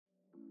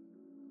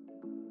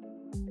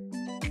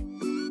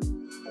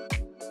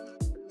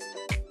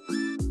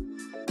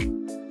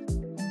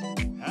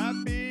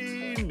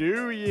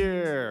New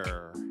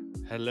Year!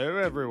 Hello,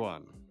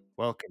 everyone.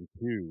 Welcome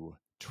to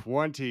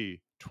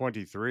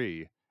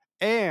 2023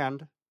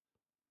 and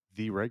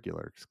the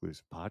regular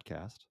exclusive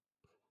podcast.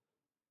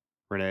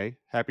 Renee,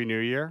 Happy New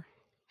Year.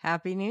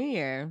 Happy New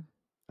Year.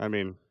 I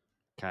mean,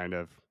 kind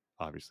of,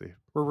 obviously.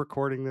 We're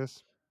recording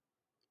this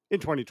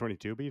in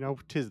 2022, but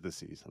tis the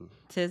season.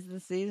 Tis the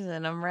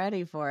season. I'm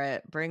ready for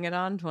it. Bring it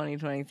on,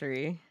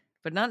 2023.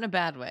 But not in a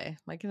bad way,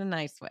 like in a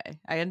nice way.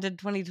 I ended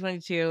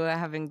 2022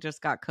 having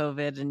just got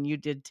COVID, and you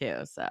did too.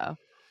 So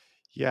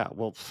Yeah,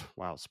 well,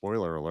 wow,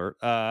 spoiler alert.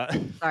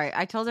 sorry.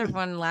 I told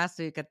everyone last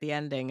week at the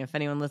ending if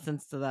anyone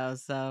listens to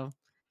those. So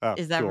Oh,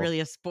 is that cool. really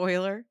a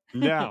spoiler?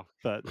 No,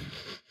 but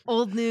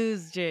Old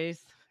news,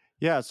 Jace.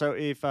 yeah, so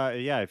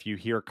if you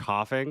hear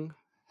coughing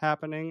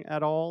happening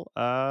at all,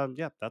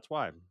 yeah, that's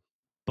why.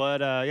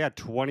 But yeah,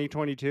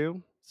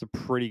 2022, it's a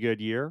pretty good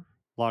year.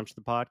 Launched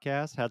the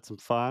podcast, had some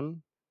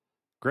fun.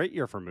 Great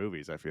year for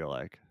movies, I feel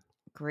like.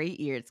 Great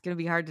year. It's going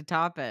to be hard to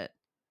top it.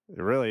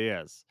 It really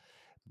is.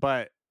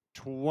 But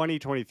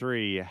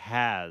 2023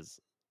 has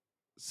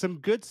some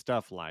good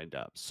stuff lined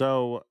up.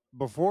 So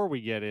before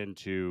we get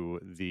into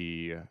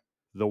the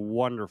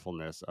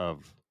wonderfulness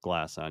of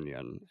Glass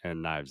Onion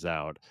and Knives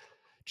Out,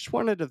 just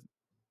wanted to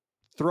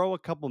throw a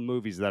couple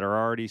movies that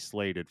are already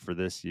slated for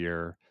this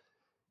year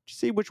to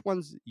see which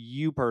ones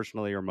you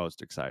personally are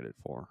most excited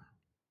for.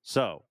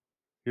 So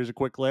here's a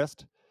quick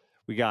list.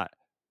 We got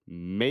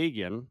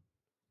Megan,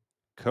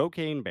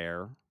 Cocaine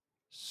Bear,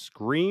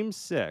 Scream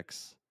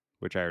 6,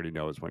 which I already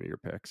know is one of your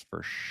picks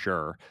for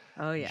sure.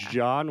 Oh, yeah.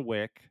 John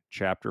Wick,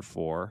 Chapter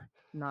 4.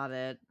 Not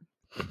it.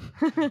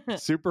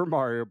 Super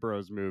Mario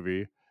Bros.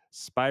 Movie.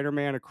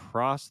 Spider-Man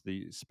Across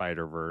the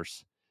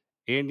Spider-Verse.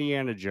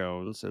 Indiana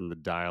Jones and the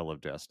Dial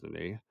of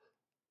Destiny.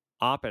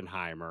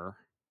 Oppenheimer.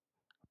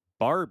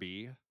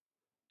 Barbie.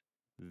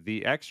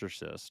 The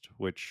Exorcist,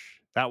 which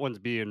that one's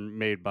being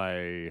made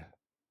by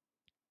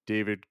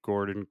David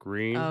Gordon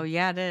Green. Oh,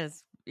 yeah, it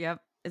is.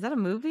 Yep. Is that a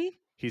movie?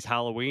 He's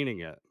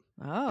Halloweening it.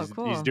 Oh,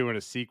 cool. He's doing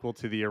a sequel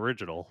to the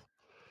original.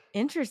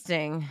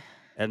 Interesting.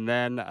 And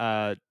then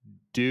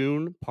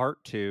Dune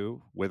Part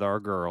 2 with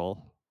our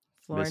girl,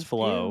 Miss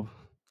Flo.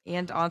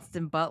 And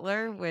Austin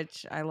Butler,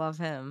 which I love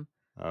him.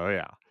 Oh,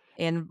 yeah.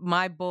 And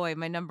my boy,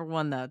 my number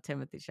one, though,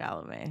 Timothy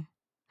Chalamet.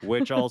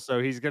 Which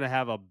also, he's going to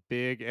have a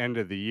big end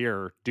of the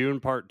year. Dune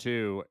Part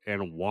 2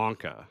 and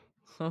Wonka.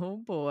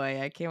 Oh,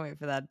 boy. I can't wait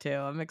for that, too.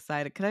 I'm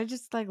excited. Could I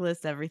just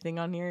list everything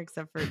on here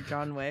except for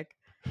John Wick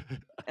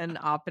and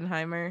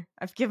Oppenheimer?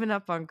 I've given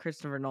up on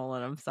Christopher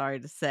Nolan, I'm sorry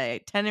to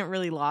say. Tenet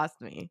really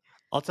lost me.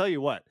 I'll tell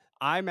you what,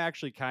 I'm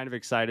actually kind of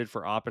excited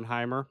for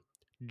Oppenheimer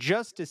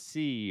just to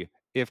see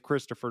if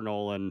Christopher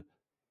Nolan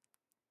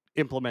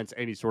implements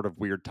any sort of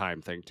weird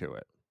time thing to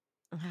it.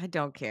 I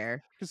don't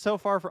care. Because so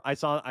far, I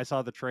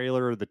saw the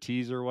trailer or the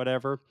teaser or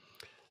whatever.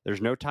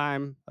 There's no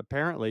time.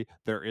 Apparently,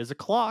 there is a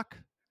clock.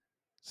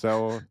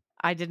 So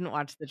I didn't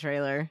watch the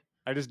trailer.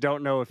 I just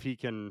don't know if he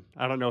can.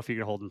 I don't know if he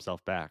can hold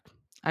himself back.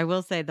 I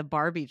will say the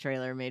Barbie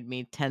trailer made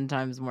me 10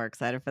 times more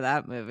excited for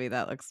that movie.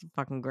 That looks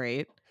fucking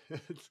great. All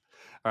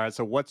right.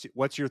 So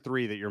what's your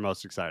three that you're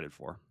most excited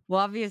for?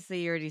 Well,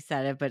 obviously you already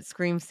said it, but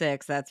Scream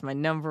 6, that's my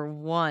number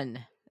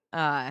one.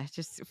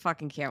 Just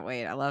fucking can't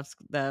wait. I love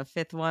the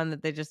fifth one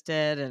that they just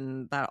did,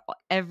 and that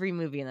every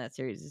movie in that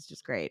series is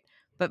just great.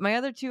 But my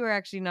other two are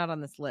actually not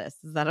on this list.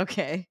 Is that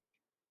okay?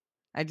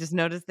 I just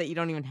noticed that you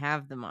don't even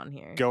have them on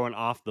here. Going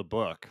off the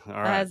book. All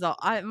right. As all,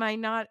 am I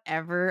not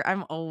ever?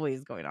 I'm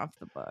always going off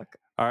the book.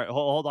 All right.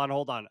 Hold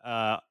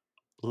on.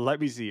 Let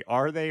me see.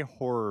 Are they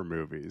horror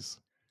movies?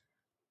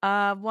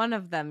 One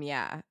of them,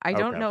 yeah. I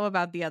don't know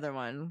about the other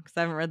one because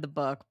I haven't read the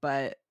book,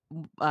 but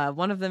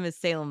one of them is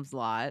Salem's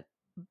Lot,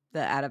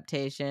 the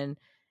adaptation,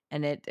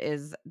 and it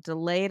is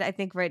delayed. I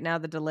think right now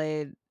the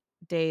delayed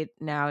date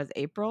now is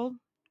April,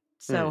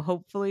 so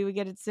hopefully we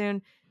get it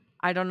soon.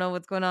 I don't know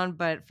what's going on,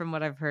 but from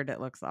what I've heard,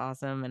 it looks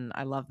awesome, and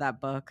I love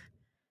that book.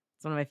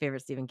 It's one of my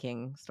favorite Stephen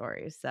King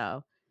stories.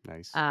 So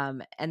nice.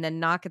 And then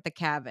Knock at the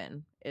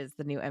Cabin is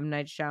the new M.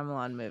 Night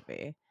Shyamalan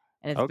movie.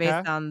 And it's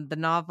based on the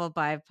novel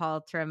by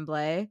Paul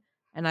Tremblay.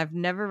 And I've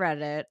never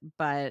read it,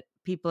 but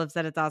people have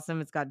said it's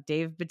awesome. It's got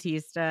Dave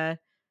Bautista,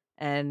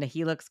 and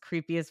he looks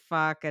creepy as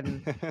fuck.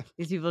 And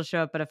these people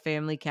show up at a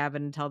family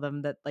cabin and tell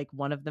them that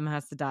one of them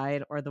has to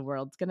die or the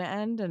world's going to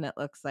end. And it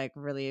looks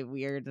really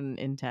weird and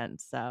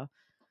intense. So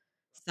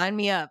sign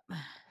me up.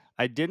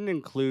 I didn't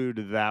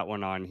include that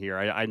one on here.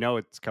 I know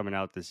it's coming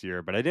out this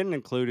year, but I didn't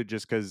include it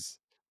just because,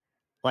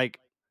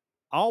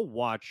 I'll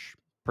watch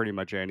pretty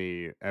much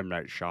any M.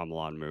 Night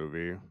Shyamalan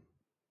movie,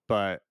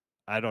 but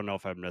I don't know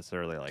if I'm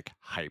necessarily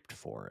hyped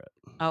for it.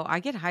 Oh,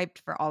 I get hyped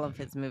for all of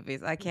his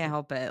movies. I can't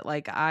help it.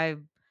 I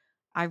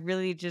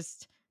really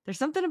just there's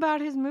something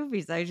about his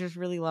movies. I just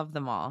really love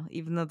them all,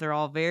 even though they're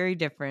all very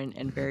different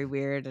and very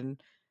weird.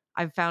 And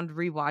I've found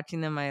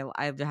rewatching them,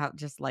 I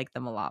just like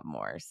them a lot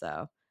more.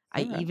 So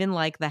I even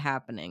like The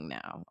Happening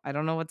now. I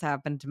don't know what's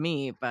happened to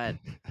me, but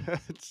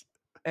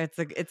it's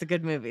a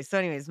good movie. So,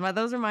 anyways,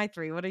 those are my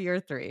three. What are your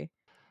three?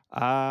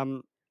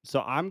 So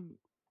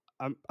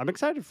I'm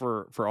excited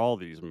for all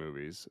these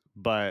movies,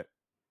 but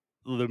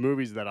the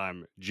movies that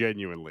I'm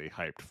genuinely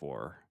hyped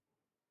for,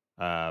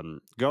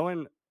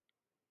 going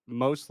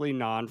mostly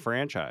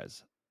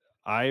non-franchise.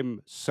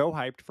 I'm so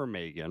hyped for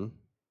Megan.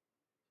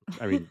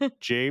 I mean,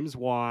 James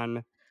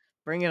Wan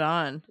Bring it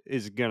on.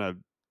 is gonna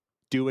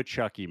do a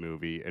Chucky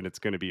movie, and it's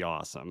gonna be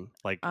awesome.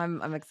 Like,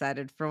 I'm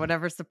excited for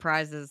whatever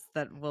surprises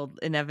that will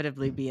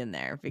inevitably be in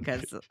there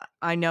because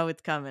I know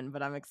it's coming,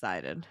 but I'm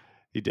excited.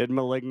 he did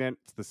Malignant.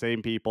 It's the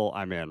same people.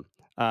 I'm in.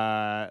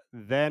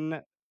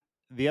 Then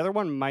the other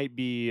one might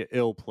be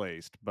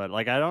ill-placed, but,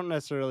 like, I don't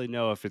necessarily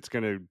know if it's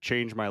gonna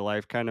change my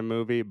life kinda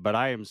movie, but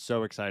I am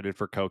so excited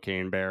for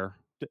Cocaine Bear.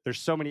 There's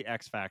so many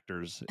X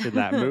factors in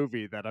that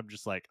movie that I'm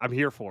just like, I'm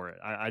here for it.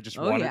 I just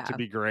Oh want it to yeah,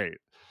 be great.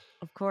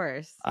 of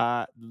course.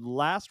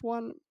 Last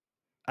one,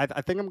 I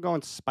think I'm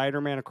going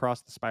Spider-Man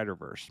Across the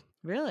Spider-Verse,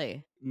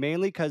 Really?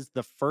 mainly because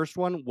the first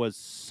one was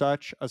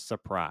such a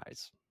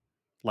surprise.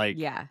 Like,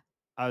 Yeah.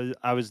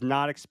 I was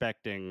not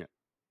expecting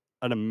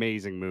an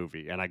amazing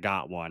movie, and I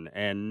got one,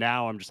 and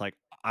now I'm just like,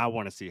 I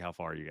want to see how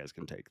far you guys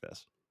can take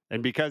this.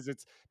 And because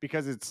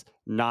it's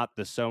not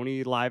the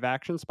Sony live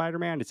action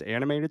Spider-Man, it's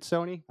animated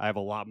Sony. I have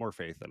a lot more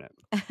faith in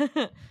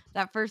it.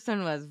 That first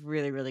one was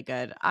really, really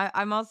good.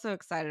 I'm also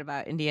excited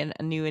about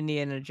new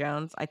Indiana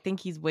Jones. I think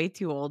he's way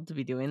too old to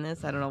be doing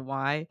this. I don't know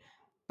why,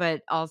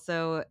 but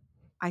also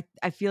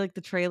I feel like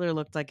the trailer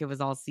looked like it was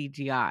all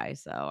CGI.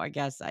 So I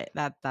guess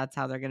that's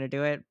how they're gonna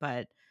do it.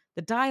 But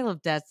the Dial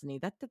of Destiny,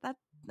 that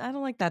I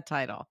don't like that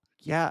title.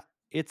 Yeah,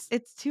 it's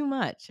It's too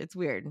much. It's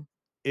weird.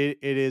 it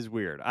is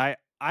weird.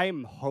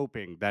 I'm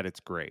hoping that it's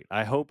great.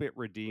 I hope it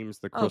redeems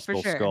the Oh, for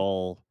Crystal sure.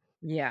 Skull.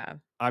 Yeah.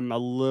 I'm a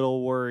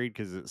little worried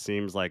because it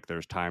seems like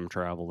there's time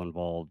travel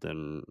involved,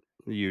 and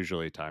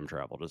usually time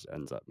travel just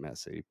ends up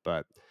messy.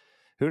 But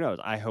who knows?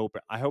 I hope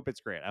it's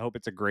great. I hope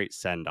it's a great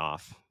send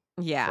off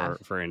Yeah.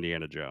 for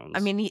Indiana I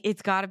Jones. mean,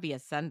 it's gotta be a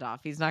send off.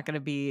 He's not gonna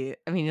be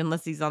I mean,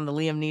 unless he's on the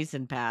Liam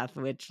Neeson path,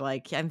 which,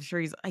 like, I'm sure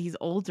he's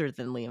older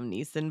than Liam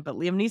Neeson, but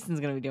Liam Neeson's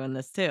gonna be doing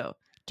this too.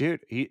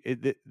 Dude,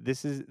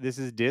 this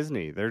is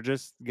Disney. They're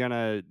just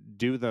gonna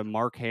do the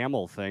Mark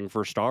Hamill thing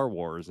for Star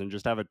Wars and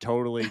just have a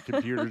totally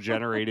computer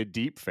generated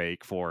deep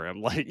fake for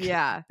him. Like,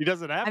 Yeah. he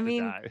doesn't I have to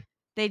mean, die.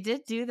 they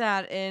did do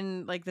that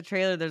in, like, the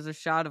trailer. There's a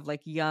shot of,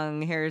 like,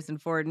 young Harrison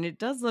Ford, and it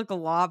does look a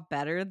lot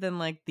better than,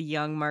 like, the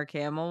young Mark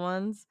Hamill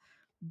ones,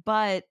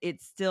 but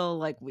it's still,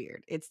 like,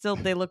 weird. It's still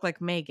they look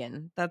like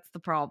Megan. That's the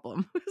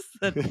problem, is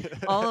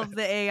that all of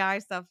the AI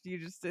stuff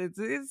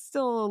it's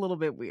still a little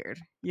bit weird,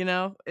 you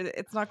know?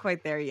 It's not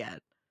quite there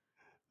yet,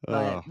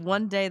 but Oh,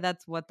 one day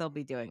that's what they'll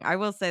be doing. I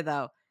will say,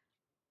 though,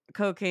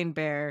 Cocaine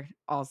Bear,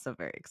 also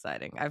very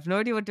exciting. I have no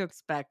idea what to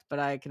expect, but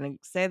I can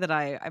say that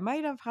I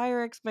might have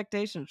higher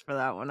expectations for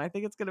that one. I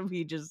think it's gonna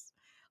be just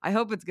I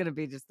hope it's gonna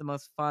be just the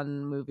most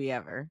fun movie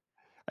ever.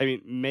 I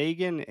mean,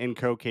 Megan and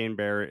Cocaine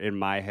Bear in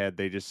my head,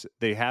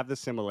 they have the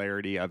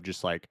similarity of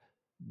just like,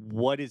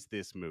 what is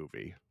this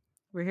movie?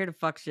 We're here to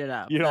fuck shit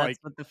up. You know, That's like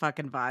what the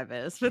fucking vibe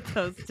is with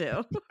those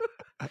 2.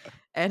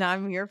 And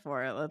I'm here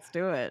for it. Let's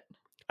do it.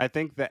 I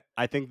think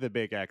the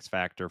big X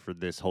factor for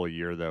this whole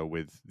year though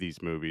with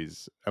these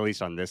movies, at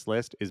least on this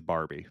list, is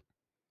Barbie.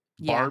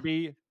 Yeah.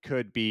 Barbie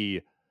could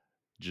be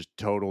just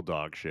total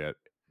dog shit,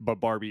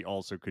 but Barbie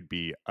also could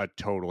be a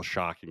total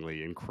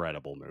shockingly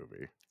incredible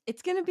movie.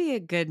 It's gonna be a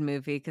good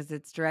movie because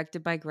it's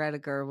directed by Greta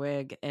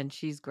Gerwig, and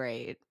she's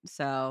great.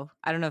 So,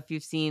 I don't know if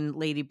you've seen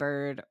Lady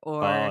Bird Oh,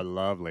 I or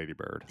love Lady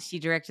Bird. she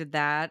directed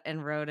that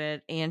and wrote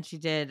it, and she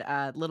did,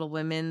 Little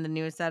Women, the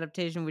newest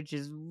adaptation, which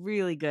is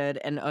really good,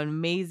 and an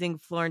amazing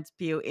Florence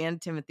Pugh and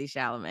Timothy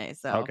Chalamet,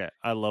 so Okay,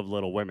 I love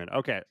Little Women.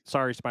 Okay,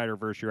 sorry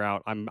Spider-Verse, you're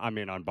out. I'm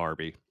in on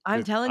Barbie.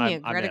 I'm telling you,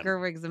 I'm Greta in.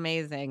 Gerwig's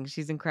amazing,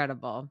 she's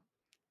incredible.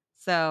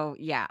 So,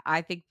 yeah,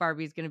 I think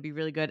Barbie's gonna be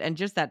really good, and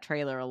just that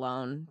trailer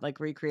alone, like,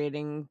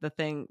 recreating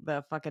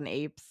the fucking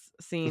apes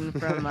scene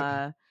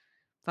from,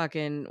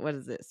 fucking what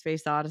is it,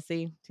 Space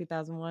Odyssey,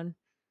 2001?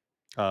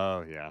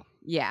 Oh yeah.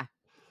 Yeah,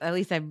 at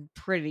least I'm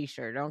pretty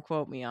sure, don't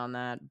quote me on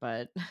that,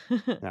 but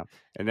Yeah.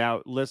 And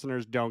now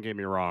listeners, don't get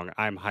me wrong,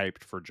 I'm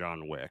hyped for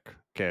John Wick.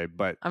 Okay,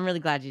 but I'm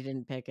really glad you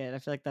didn't pick it. I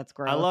feel like that's I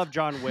growth. love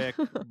John Wick,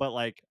 but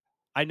like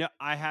I know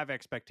I have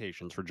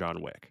expectations for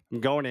John Wick. I'm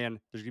going in,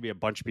 there's gonna be a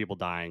bunch of people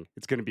dying.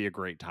 It's gonna be a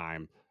great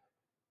time.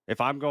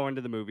 If I'm going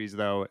to the movies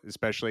though,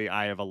 especially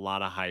I have a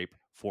lot of hype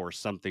for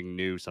something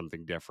new,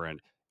 something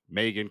different.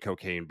 Megan,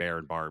 Cocaine Bear,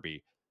 and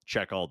Barbie.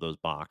 Check all those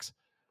box.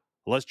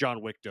 Unless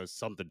John Wick does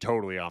something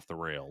totally off the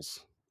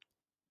rails,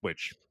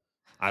 which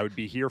I would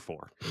be here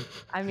for.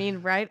 I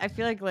mean, right? I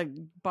feel like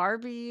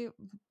Barbie,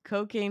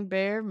 Cocaine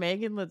Bear,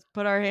 Megan, let's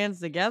put our hands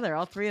together.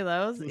 All 3 of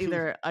those,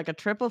 either like a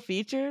triple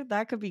feature,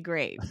 that could be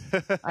great.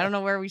 I don't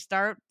know where we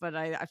start, but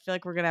I feel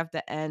like we're gonna have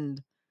to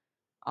end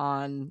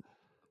on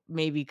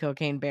maybe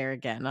Cocaine Bear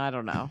again. I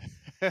don't know.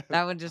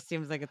 That one just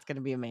seems like it's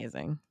gonna be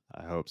amazing.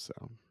 I hope so.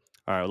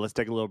 All right, let's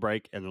take a little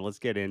break and then let's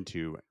get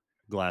into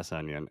Glass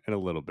Onion and a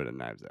little bit of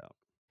Knives Out.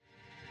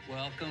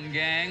 Welcome,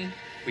 gang.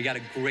 We got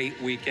a great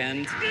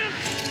weekend.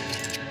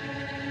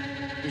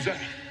 Who's that?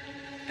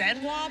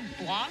 Benoit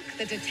Blanc,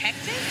 the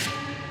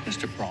detective?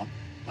 Mr. Braun,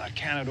 I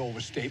cannot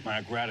overstate my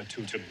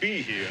gratitude to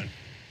be here.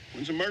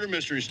 When's the murder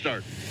mystery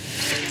start?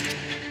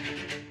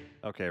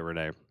 Okay,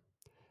 Renee.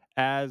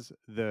 As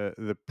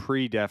the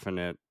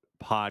pre-definite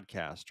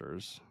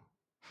podcasters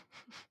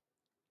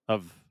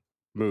of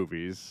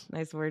movies,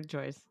 Nice word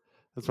choice.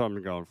 that's what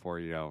I'm going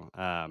for,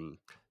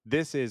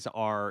 this is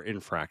our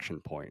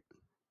infraction point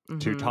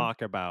to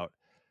talk about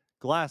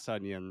Glass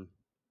Onion,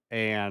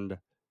 and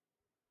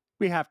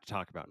we have to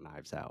talk about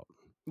Knives Out.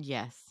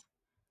 Yes.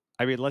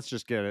 I mean, let's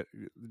just get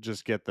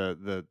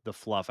the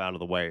fluff out of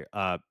the way.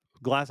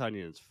 Glass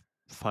Onion is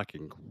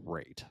fucking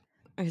great.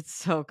 It's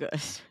so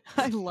good.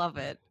 I love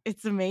it.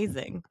 It's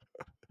amazing.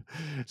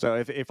 So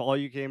if all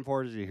you came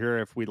for is to hear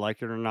if we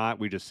like it or not,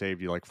 we just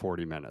saved you like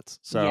 40 minutes.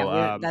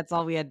 So that's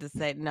all we had to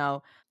say.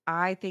 No,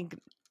 I think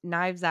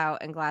Knives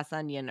Out and Glass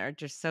Onion are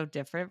just so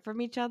different from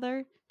each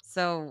other.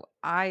 So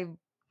I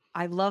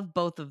love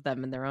both of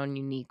them in their own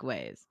unique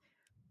ways.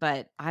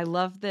 But I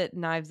love that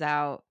Knives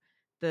Out,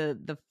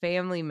 the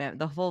family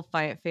the whole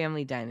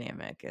family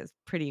dynamic is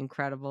pretty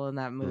incredible in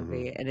that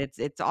movie, and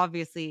it's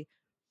obviously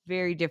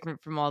very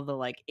different from all the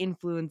like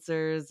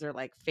influencers or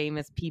like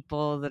famous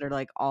people that are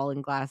like all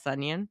in Glass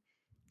Onion.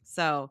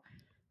 So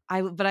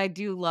but I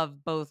do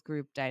love both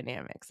group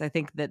dynamics. I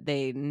think that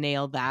they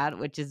nail that,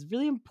 which is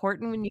really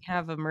important when you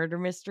have a murder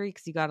mystery,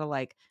 because you got to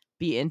like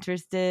be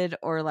interested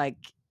or like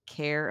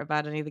care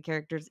about any of the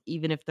characters,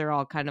 even if they're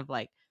all kind of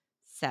like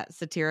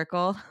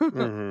satirical.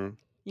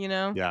 You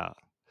know? Yeah.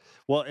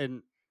 Well,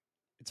 and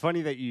it's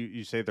funny that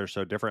you say they're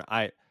so different.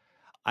 I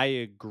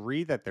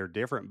agree that they're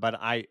different, but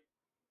I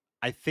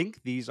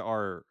think these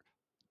are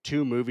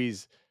two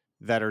movies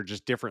that are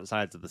just different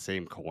sides of the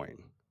same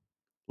coin.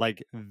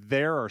 Like,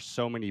 there are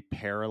so many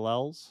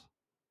parallels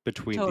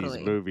between these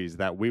movies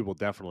that we will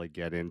definitely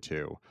get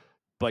into.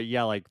 But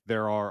yeah, like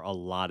there are a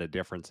lot of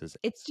differences.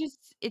 It's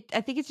just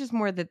I think it's just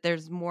more that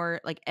there's more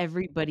like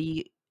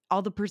everybody,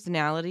 all the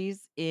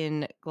personalities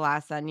in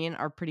Glass Onion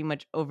are pretty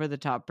much over the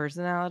top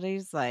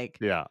personalities, like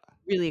Yeah.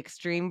 really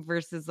extreme,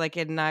 versus like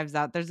in Knives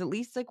Out, there's at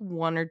least like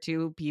one or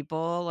two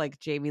people, like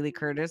Jamie Lee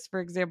Curtis, for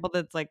example,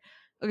 that's like,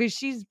 okay,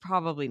 she's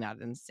probably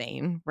not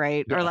insane,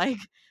 right? Or like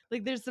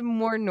there's some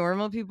more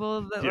normal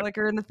people that like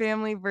are in the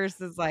family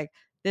versus like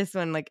this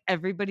one, like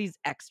everybody's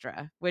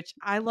extra, which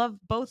I love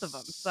both of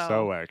them.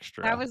 So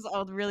extra. That was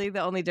all really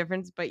the only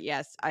difference. But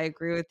yes, I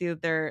agree with you.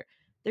 They're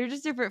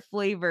just different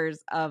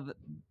flavors of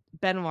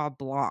Benoit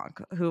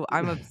Blanc, who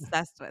I'm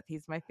obsessed with.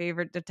 He's my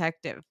favorite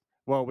detective.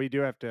 Well, we do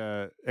have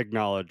to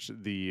acknowledge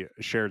the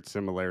shared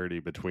similarity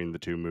between the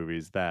two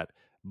movies, that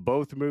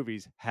both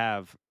movies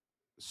have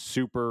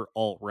super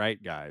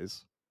alt-right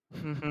guys.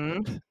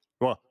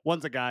 Well,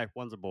 one's a guy,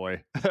 one's a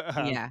boy.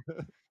 Yeah.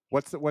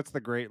 What's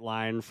the great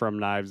line from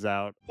Knives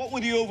Out? What were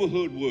the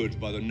overheard words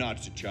by the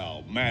Nazi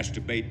child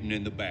masturbating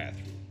in the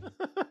bathroom?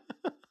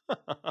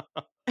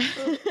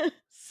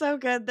 So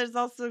good. There's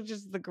also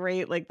just the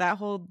great, like that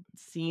whole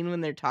scene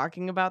when they're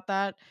talking about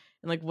that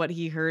and like what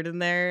he heard in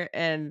there,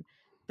 and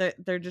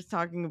they're just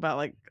talking about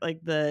like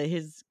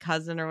his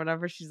cousin or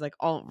whatever. She's like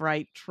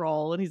alt-right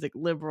troll, and he's like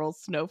liberal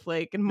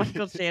snowflake, and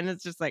Michael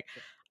Shannon's just like,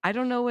 I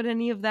don't know what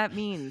any of that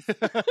means.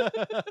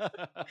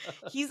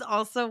 He's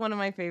also one of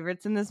my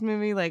favorites in this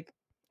movie. Like,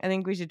 I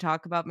think we should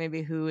talk about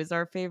maybe who is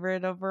our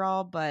favorite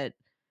overall, but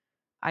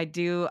I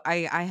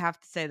have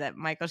to say that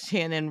Michael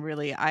Shannon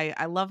really,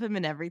 I love him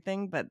in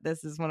everything, but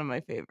this is one of my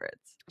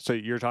favorites. So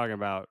you're talking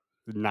about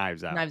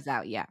Knives Out. Knives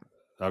Out, yeah.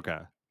 Okay.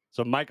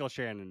 So Michael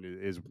Shannon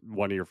is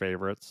one of your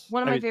favorites?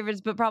 One of my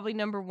favorites, but probably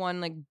number one,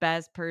 like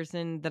best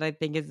person that I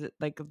think is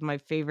like my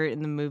favorite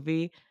in the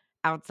movie,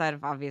 outside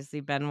of obviously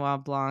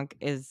Benoit Blanc,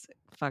 is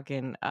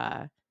fucking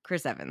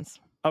Chris Evans.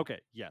 Okay,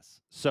 yes.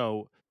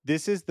 So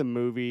this is the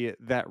movie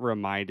that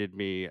reminded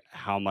me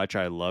how much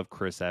I love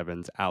Chris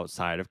Evans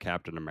outside of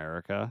Captain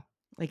America.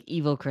 Like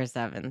evil Chris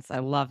Evans. I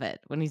love it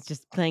when he's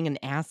just playing an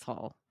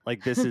asshole.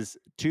 Like, this is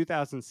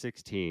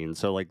 2016.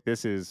 So like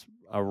this is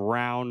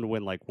around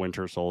when like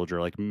Winter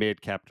Soldier, like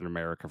mid Captain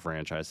America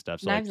franchise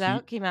stuff. So Knives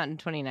Out came out in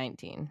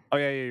 2019. Oh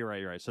yeah, you're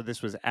right. So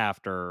this was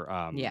after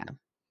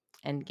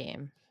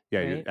Endgame. Yeah,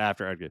 right?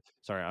 After Endgame.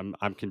 Sorry,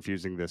 I'm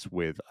confusing this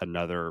with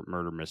another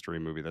murder mystery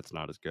movie that's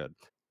not as good.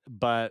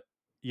 But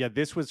yeah,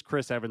 this was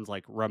Chris Evans'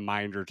 like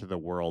reminder to the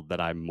world that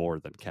I'm more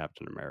than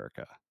Captain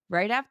America.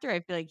 Right after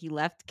I feel like he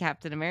left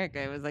Captain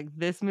America, it was like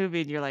this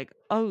movie, and you're like,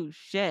 oh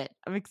shit,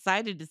 I'm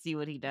excited to see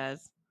what he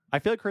does. I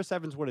feel like Chris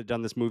Evans would have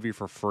done this movie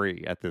for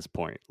free at this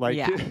point. Like,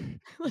 yeah,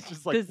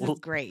 just like, this is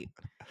great.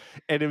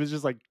 And it was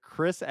just like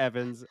Chris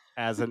Evans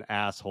as an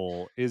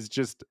asshole is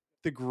just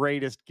the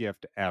greatest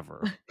gift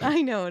ever.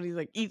 I know, and he's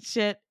like, eat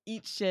shit,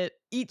 eat shit,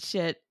 eat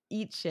shit,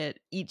 eat shit,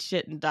 eat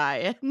shit, and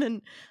die. And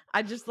then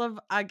I just love,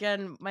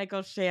 again,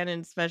 Michael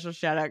Shannon, special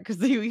shout out, because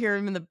you hear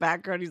him in the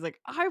background. He's like,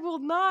 I will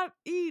not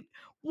eat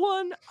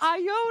one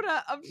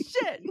iota of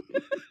shit.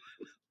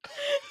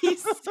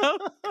 He's so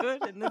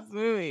good in this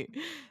movie.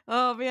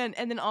 Oh man.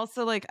 And then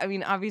also, like, I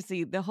mean,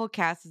 obviously the whole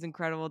cast is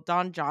incredible.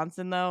 Don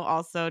Johnson, though,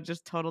 also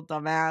just total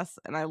dumbass,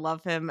 and I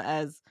love him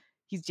as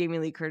he's Jamie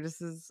Lee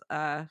Curtis's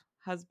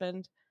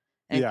husband.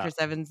 and Chris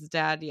Evans'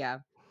 dad. Yeah,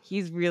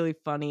 he's really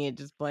funny at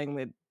just playing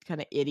the kind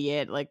of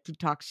idiot, like to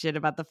talk shit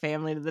about the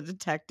family to the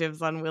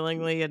detectives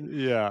unwillingly, and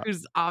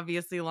who's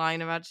obviously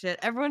lying about shit.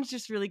 Everyone's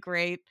just really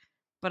great,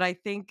 but I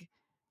think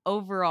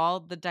overall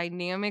the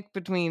dynamic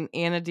between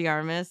Ana de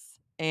Armas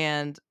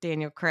and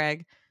Daniel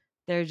Craig,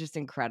 they're just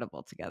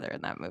incredible together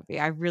in that movie.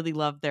 I really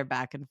love their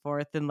back and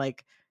forth, and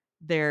like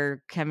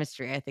their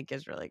chemistry, I think,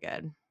 is really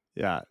good.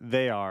 Yeah,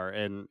 they are.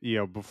 And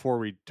before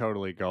we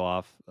totally go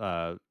off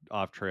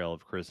trail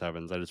of Chris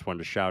Evans, I just wanted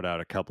to shout out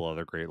a couple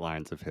other great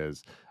lines of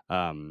his.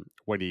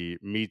 When he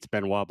meets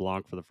Benoit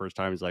Blanc for the first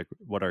time, he's like,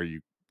 "What are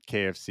you,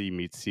 KFC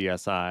meets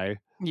CSI?"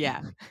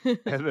 Yeah.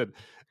 And then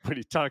when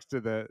he talks to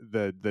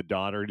the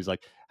daughter, and he's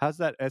like, "How's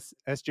that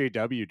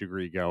SJW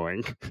degree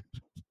going?"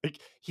 Like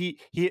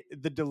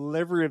the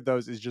delivery of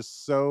those is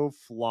just so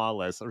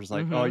flawless. I was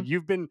like, "Oh,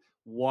 you've been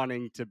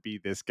wanting to be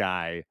this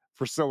guy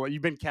for so long.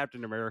 You've been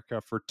Captain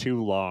America for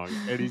too long."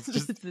 And he's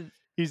just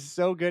he's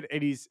so good,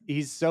 and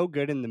he's so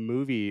good in the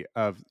movie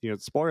of,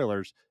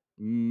 spoilers,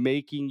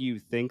 making you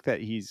think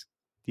that he's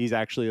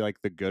actually like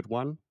the good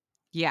one.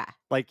 Yeah.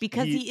 Like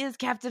Because he is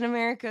Captain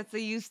America, so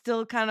you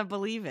still kind of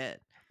believe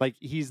it. Like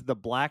he's the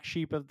black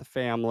sheep of the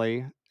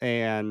family,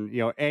 and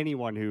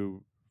anyone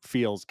who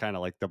feels kind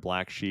of like the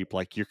black sheep,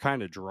 like you're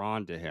kind of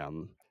drawn to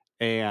him.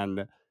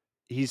 And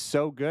he's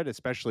so good,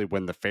 especially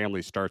when the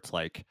family starts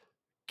like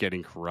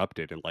getting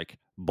corrupted and like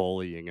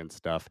bullying and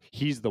stuff.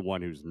 He's the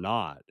one who's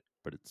not,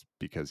 but it's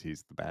because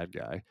he's the bad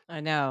guy.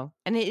 I know.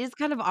 And it is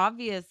kind of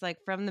obvious, like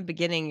from the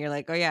beginning, you're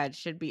like, oh yeah, it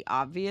should be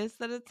obvious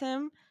that it's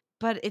him.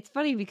 But it's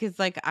funny because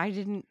like I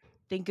didn't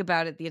think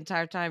about it the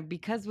entire time,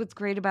 because what's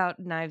great about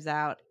Knives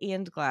Out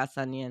and Glass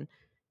Onion,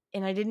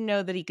 and I didn't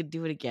know that he could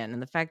do it again,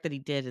 and the fact that he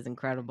did is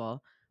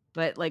incredible.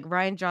 But like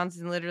Rian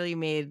Johnson literally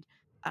made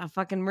a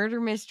fucking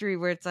murder mystery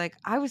where it's like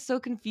I was so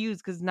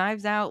confused because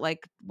Knives Out,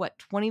 like what,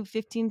 20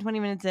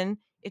 minutes in,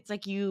 it's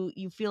like you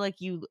feel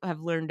like you have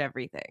learned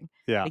everything.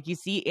 Yeah. Like you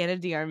see Ana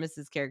de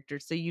Armas's character,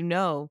 so you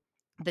know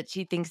that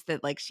she thinks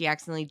that like she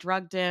accidentally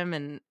drugged him,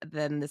 and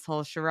then this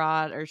whole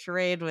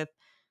charade with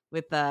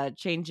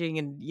changing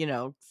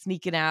and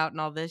sneaking out and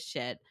all this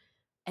shit.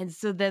 And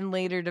so then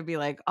later to be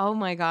like, oh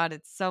my God,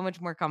 it's so much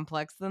more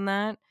complex than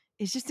that.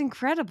 It's just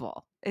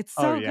incredible. It's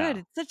Oh so good. yeah.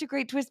 It's such a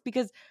great twist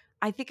because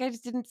I think I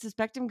just didn't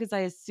suspect him because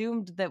I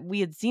assumed that we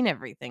had seen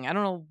everything. I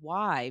don't know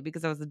why,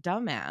 because I was a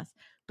dumbass.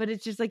 But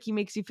it's just like he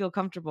makes you feel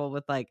comfortable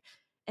with like,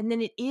 and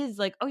then it is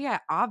like, oh yeah,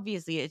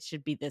 obviously it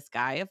should be this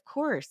guy. Of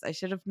course. I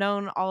should have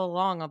known all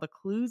along. All the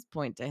clues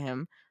point to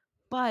him.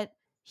 But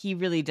he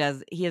really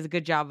does. He has a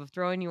good job of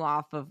throwing you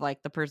off of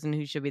like the person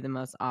who should be the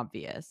most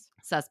obvious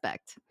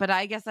suspect. But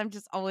I guess I'm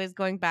just always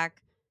going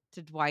back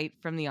to Dwight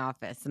from The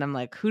Office, and I'm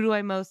like, who do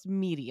I most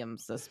medium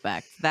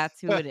suspect? That's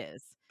who it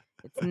is.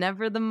 It's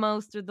never the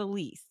most or the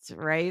least,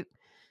 right?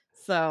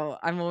 So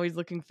I'm always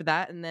looking for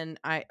that. And then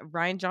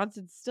Rian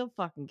Johnson still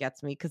fucking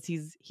gets me because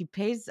he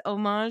pays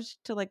homage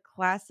to like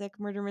classic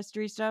murder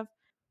mystery stuff,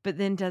 but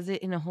then does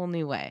it in a whole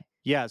new way.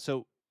 Yeah,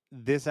 so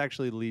this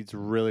actually leads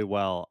really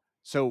well.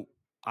 So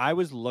I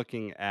was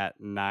looking at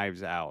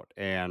Knives Out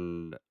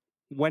and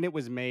when it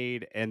was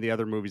made and the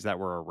other movies that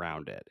were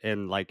around it.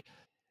 And like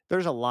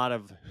there's a lot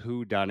of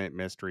whodunit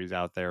mysteries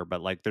out there, but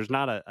like there's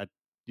not a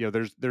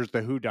there's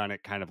the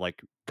whodunit kind of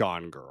like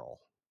Gone Girl.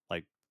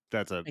 Like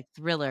that's a Like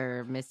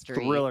thriller mystery.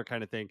 thriller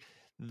kind of thing.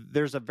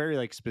 There's a very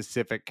like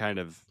specific kind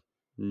of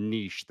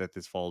niche that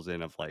this falls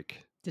in of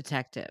like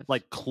Detective.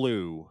 like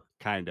Clue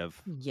kind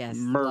of Yes,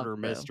 murder love Clue.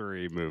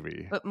 mystery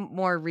movie. But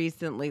more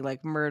recently,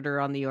 like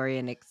Murder on the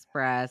Orient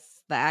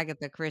Express, the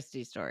Agatha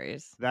Christie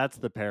stories. That's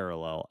the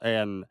parallel.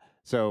 And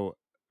so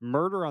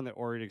Murder on the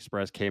Orient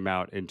Express came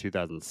out in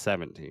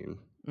 2017.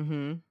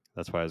 Mm-hmm.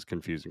 That's why I was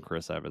confusing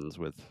Chris Evans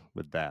with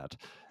that.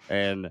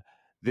 And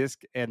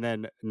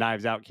then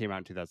Knives Out came out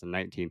in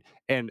 2019.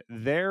 And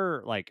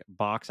their like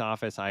box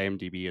office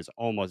IMDb is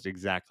almost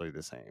exactly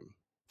the same.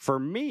 For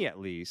me at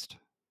least,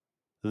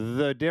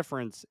 the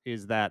difference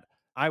is that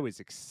I was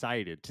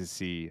excited to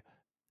see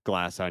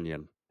Glass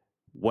Onion.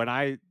 When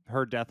I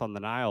heard Death on the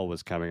Nile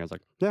was coming, I was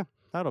like, yeah,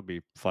 that'll be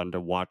fun to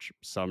watch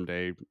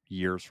someday,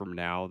 years from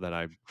now, that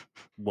I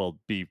will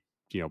be,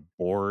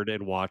 bored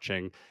and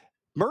watching.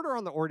 Murder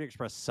on the Orient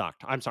Express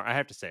sucked. I'm sorry, I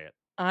have to say it.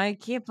 I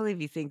can't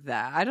believe you think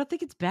that. I don't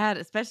think it's bad,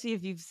 especially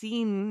if you've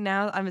seen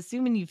now. I'm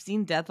assuming you've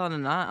seen Death on the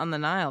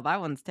Nile. That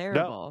one's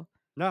terrible.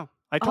 No,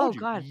 I told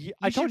you. God,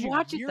 I you told should you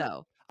watch it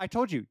though. I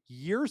told you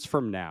years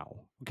from now.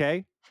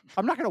 Okay,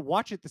 I'm not going to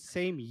watch it the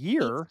same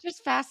year. It's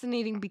just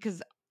fascinating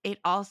because it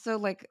also,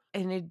 like,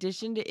 in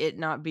addition to it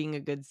not being a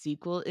good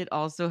sequel, it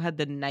also had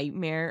the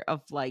nightmare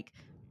of like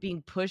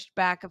being pushed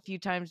back a few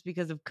times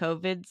because of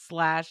COVID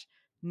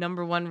 /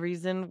 number one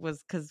reason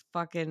was because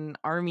fucking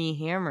Army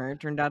Hammer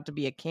turned out to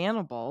be a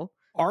cannibal.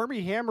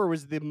 Army Hammer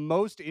was the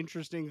most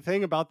interesting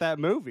thing about that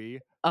movie.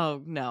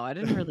 Oh, no, I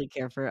didn't really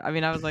care for I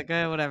mean, I was like,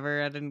 "Eh,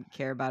 whatever." I didn't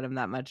care about him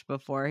that much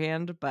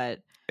beforehand, but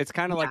It's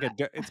kinda like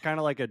yeah. it's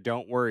kinda like a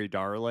Don't Worry,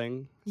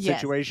 Darling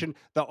Yes. situation.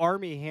 The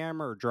Army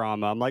Hammer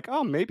drama, I'm like,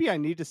 "Oh, maybe I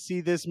need to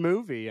see this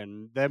movie,"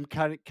 and them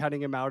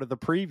cutting him out of the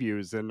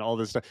previews and all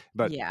this stuff,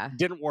 but Yeah.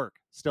 didn't work.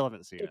 Still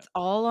haven't seen it. It's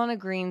all on a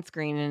green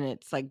screen, and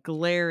it's, like,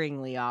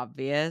 glaringly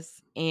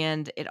obvious,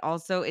 and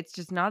it's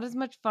just not as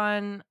much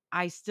fun.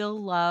 I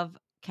still love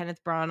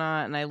Kenneth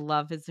Branagh, and I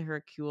love his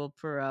Hercule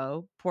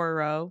Poirot?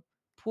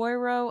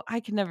 I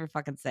can never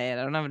fucking say it,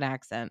 I don't have an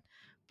accent,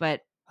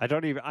 but I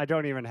don't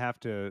even have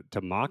to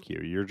mock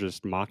you. You're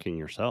just mocking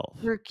yourself.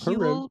 Poirot.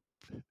 Hercule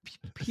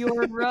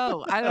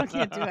Poirot. I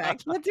can't do it. I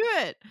can't do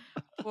it.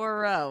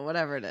 Poirot,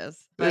 whatever it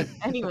is. But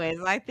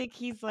anyways, I think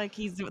he's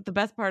the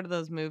best part of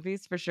those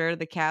movies for sure.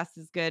 The cast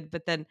is good,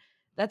 but then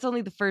that's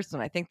only the first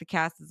one. I think the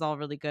cast is all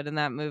really good in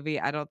that movie.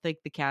 I don't think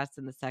the cast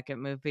in the second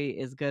movie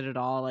is good at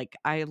all. Like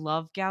I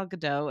love Gal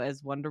Gadot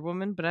as Wonder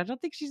Woman, but I don't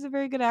think she's a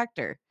very good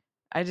actor.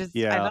 I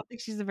Yeah. don't think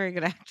she's a very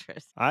good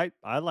actress. I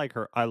like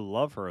her. I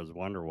love her as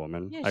Wonder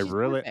Woman. Yeah, she's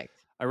perfect.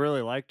 I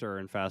really liked her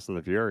in Fast and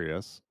the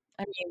Furious.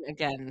 I mean,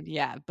 again,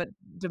 yeah, but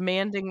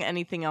demanding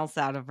anything else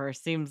out of her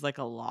seems like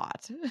a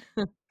lot.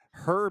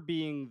 Her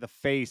being the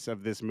face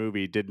of this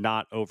movie did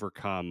not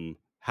overcome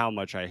how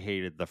much I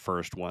hated the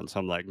first one. So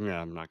I'm like,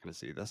 "Yeah, I'm not gonna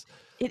see this."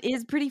 It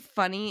is pretty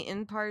funny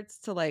in parts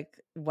to like,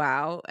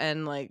 wow,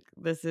 and like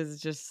this is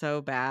just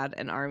so bad.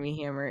 And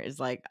Army Hammer is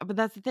like, but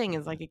that's the thing,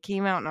 is like it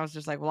came out and I was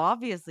just like, well,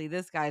 obviously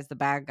this guy's the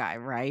bad guy,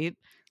 right?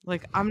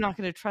 Like, I'm not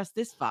gonna trust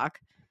this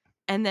fuck.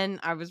 And then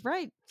I was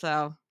right.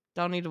 So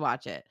don't need to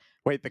watch it.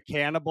 Wait, the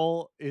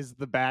cannibal is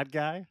the bad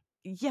guy?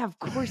 Yeah, of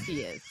course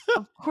he is.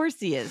 Of course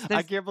he is.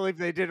 I can't believe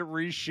they didn't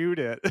reshoot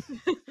it.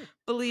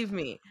 Believe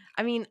me.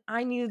 I mean,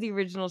 I knew the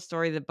original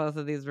story that both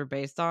of these were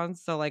based on,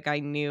 so, like, I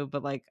knew,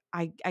 but, like,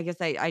 I guess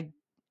I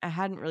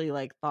hadn't really,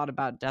 like, thought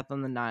about Death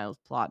on the Nile's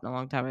plot in a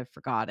long time, I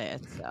forgot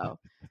it, so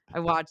I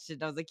watched it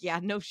and I was like, "Yeah,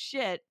 no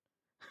shit.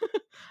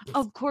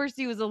 Of course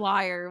he was a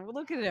liar.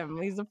 Look at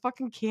him, he's a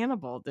fucking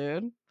cannibal,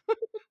 dude.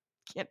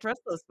 Can't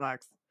trust those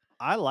fucks."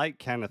 I like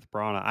Kenneth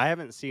Branagh. I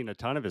haven't seen a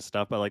ton of his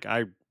stuff, but like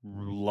I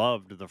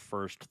loved the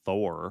first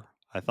Thor.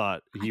 I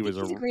thought I he think was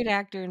he's a great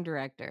actor and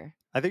director.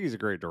 I think he's a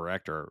great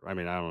director. I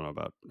mean, I don't know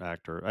about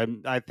actor.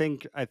 I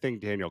think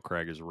Daniel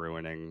Craig is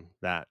ruining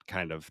that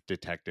kind of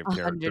detective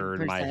character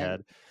in my 100%.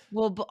 head.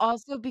 Well, but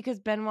also because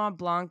Benoit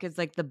Blanc is,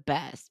 like, the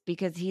best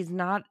because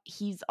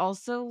he's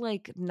also,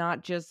 like,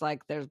 not just,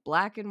 like, there's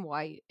black and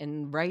white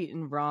and right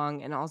and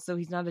wrong, and also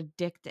he's not a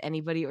dick to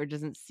anybody or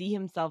doesn't see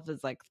himself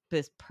as, like,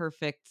 this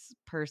perfect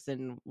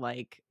person,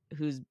 like,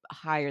 who's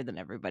higher than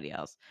everybody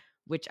else,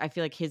 which I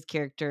feel like his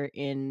character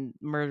in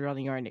Murder on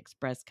the Orient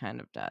Express kind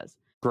of does.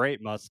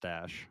 Great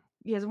mustache.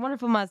 He has a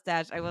wonderful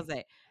mustache, I will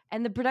say.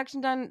 And the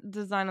production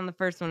design on the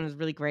first one was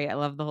really great. I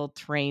love the whole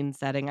train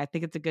setting. I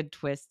think it's a good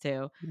twist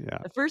too. Yeah.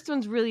 The first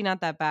one's really not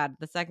that bad.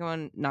 The second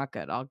one, not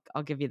good. I'll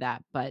give you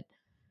that. But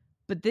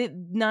the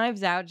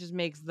Knives Out just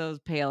makes those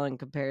pale in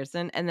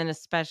comparison. And then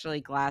especially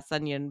Glass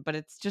Onion. But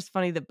it's just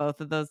funny that both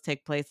of those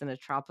take place in a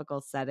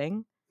tropical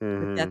setting.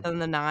 With Death Mhm. on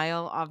the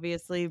Nile,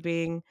 obviously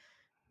being,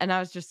 and I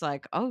was just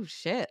like, oh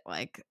shit,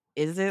 like,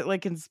 is it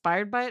like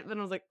inspired by it? But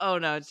I was like, oh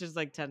no, it's just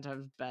like 10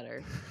 times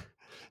better.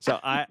 So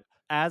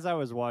as I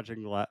was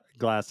watching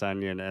Glass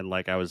Onion and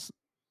like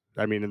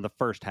I mean in the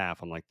first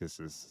half I'm like this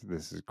is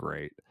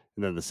great.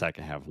 And then the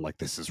second half I'm like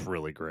this is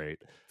really great.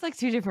 It's like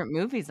 2 different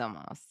movies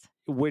almost.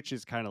 Which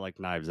is kind of like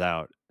Knives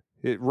Out.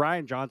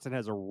 Ryan Johnson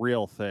has a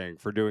real thing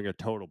for doing a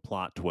total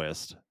plot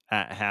twist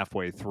at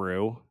halfway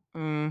through.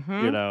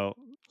 Mhm. You know,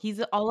 He's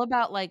all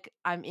about, like,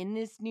 I'm in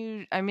this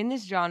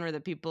genre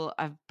that people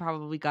have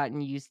probably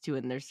gotten used to,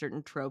 and there's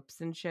certain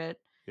tropes and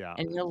shit, yeah.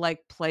 and he'll,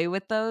 like, play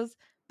with those,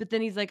 but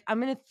then he's like, "I'm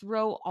gonna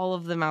throw all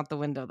of them out the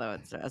window, though,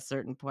 at a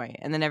certain point,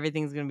 and then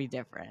everything's gonna be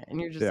different," and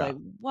you're just Yeah. like,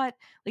 "What?"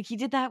 Like, he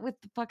did that with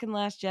the fucking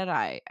Last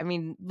Jedi. I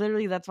mean,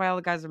 literally, that's why all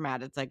the guys are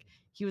mad. It's like,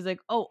 he was like,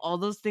 "Oh, all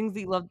those things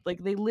that you loved,"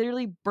 like, they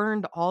literally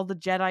burned all the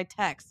Jedi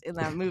text in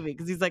that movie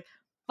because he's like,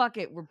 "Fuck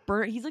it, we're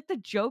burn." He's like the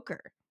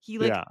Joker. He,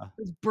 like, Yeah.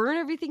 let's burn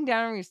everything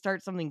down and we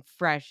start something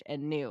fresh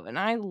and new. And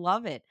I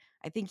love it.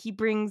 I think he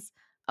brings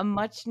a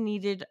much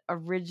needed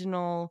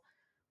original,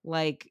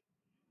 like,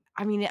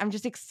 I mean, I'm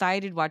just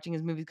excited watching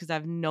his movies because I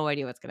have no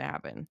idea what's gonna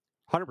happen.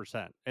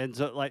 100%. And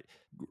so like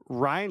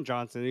Ryan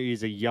Johnson,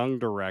 he's a young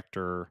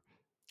director.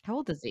 How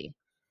old is he?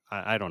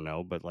 I don't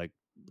know, but like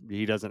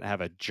he doesn't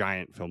have a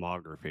giant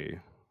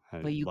filmography.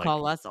 Well, you Like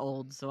call us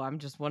old, so I'm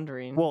just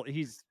wondering. well,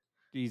 he's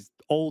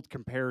old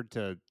compared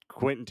to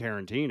Quentin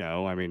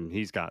Tarantino. I mean,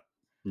 he's got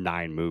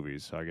 9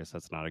 movies, so I guess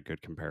that's not a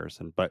good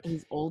comparison. But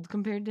He's old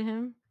compared to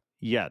him?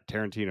 yeah,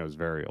 Tarantino's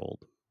very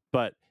old.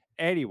 But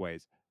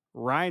anyways,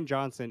 Ryan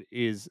Johnson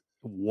is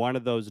one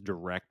of those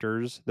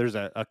directors. There's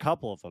a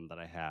couple of them that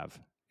I have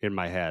in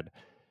my head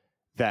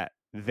that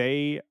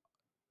they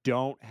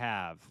don't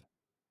have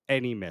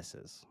any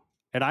misses.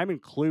 And I'm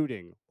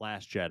including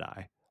Last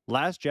Jedi.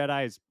 Last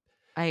Jedi is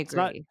I It's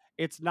not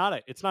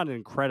agree. it's not an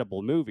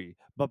incredible movie,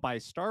 but by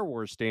Star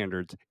Wars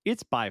standards,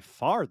 it's by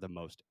far the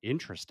most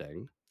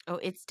interesting. Oh,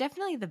 it's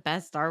definitely the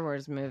best Star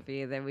Wars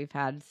movie that we've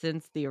had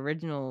since the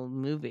original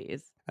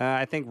movies.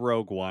 I think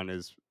Rogue One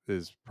is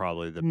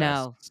probably the best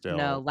No, no,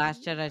 still.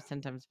 Last Jedi's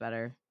 10 times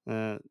better.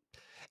 Uh,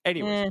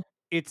 anyways,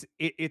 Eh,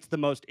 it's the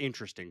most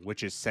interesting,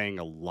 which is saying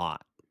a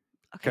lot.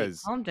 okay,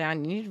 Because calm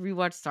down. You need to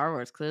rewatch Star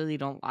Wars. Clearly, you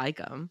don't like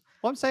them.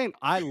 well, I'm saying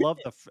I love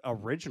the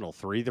original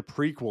three. The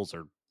prequels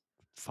are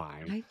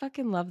fine. I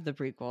fucking love the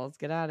prequels.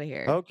 Get out of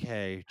here.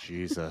 Okay,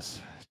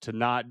 Jesus, to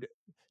not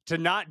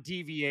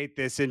deviate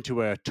this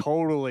into a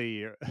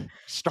totally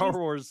Star Just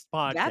Wars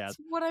podcast. That's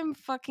what I'm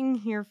fucking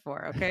here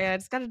for. Okay, I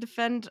just got to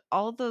defend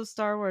all those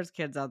Star Wars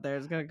kids out there.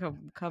 Is gonna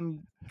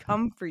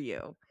come for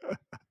you.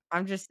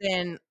 I'm just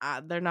saying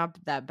they're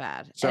not that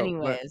bad. So, but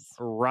Anyways,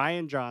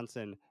 Ryan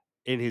Johnson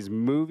in his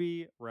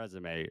movie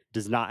resume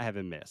does not have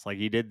a miss. Like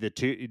he did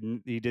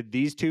he did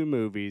these two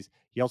movies.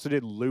 He also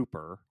did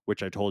Looper,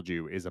 which I told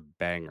you is a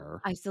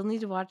banger. I still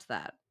need to watch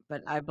that,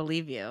 but I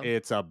believe you.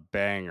 It's a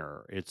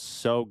banger. It's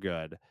so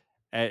good.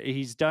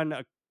 He's done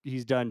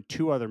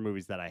two other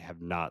movies that I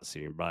have not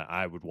seen, but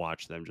I would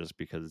watch them just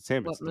because it's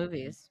him. What It's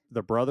movies?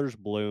 the Brothers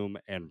Bloom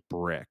and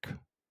Brick.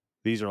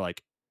 These are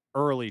like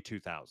early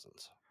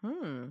 2000s.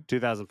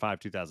 2005,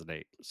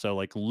 2008. So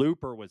like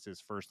Looper was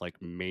his first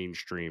like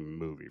mainstream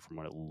movie from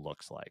what it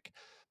looks like.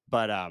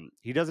 But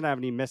he doesn't have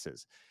any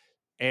misses.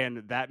 And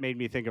that made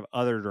me think of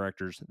other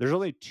directors. There's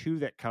only two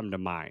that come to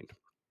mind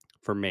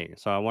for me.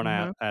 So I want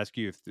to ask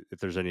you if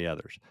there's any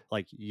others.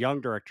 Like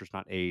young directors,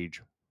 not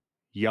age,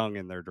 young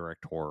in their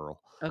directorial.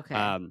 Okay.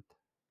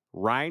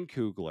 Ryan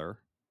Coogler,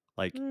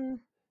 like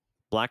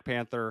Black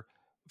Panther,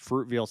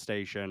 Fruitvale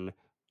Station,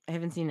 I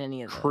haven't seen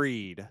any of those.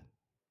 Creed.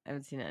 I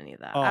haven't seen any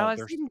of that. Oh, I've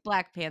seen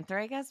Black Panther,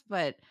 I guess,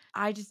 but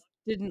I just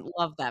didn't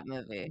love that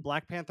movie.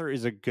 Black Panther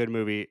is a good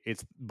movie.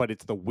 But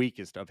it's the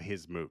weakest of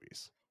his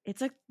movies.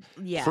 It's like,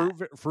 yeah.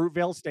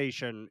 Fruitvale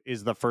Station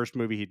is the first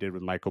movie he did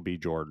with Michael B.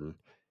 Jordan.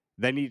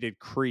 Then he did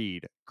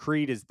Creed.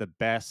 Creed is the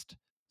best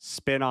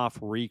spin-off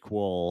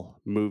requel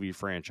movie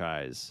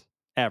franchise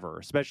ever.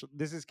 Especially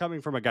this is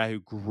coming from a guy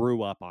who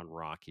grew up on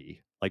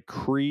Rocky. Like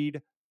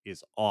Creed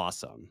is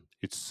awesome.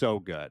 It's so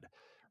good.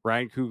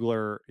 Ryan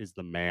Coogler is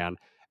the man.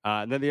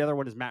 And then the other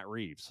one is Matt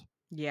Reeves.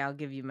 Yeah, I'll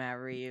give you Matt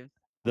Reeves.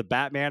 The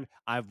Batman,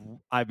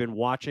 I've been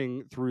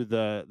watching through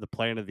the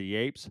Planet of the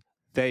Apes.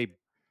 They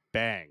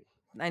bang.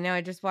 I know.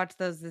 I just watched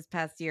those this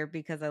past year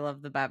because I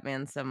love the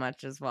Batman so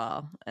much as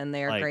well, and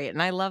they are great.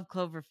 And I love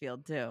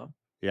Cloverfield too.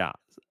 Yeah,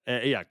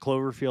 yeah.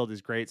 Cloverfield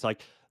is great. It's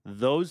like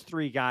those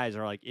three guys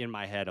are like in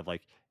my head of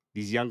like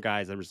these young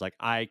guys. I'm just like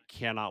I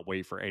cannot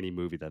wait for any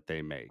movie that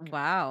they make.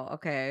 Wow.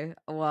 Okay.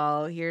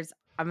 Well,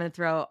 I'm gonna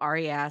throw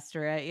Ari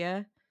Aster at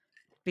you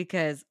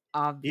because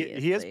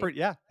obviously he is pretty.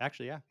 Yeah,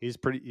 actually, yeah, he's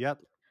pretty.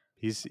 Yep,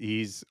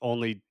 he's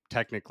only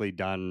technically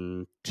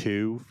done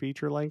 2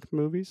 feature-length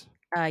movies.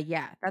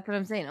 Yeah, that's what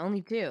I'm saying.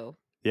 Only 2.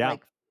 Yeah,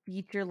 like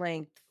feature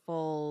length,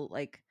 full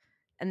like,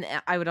 and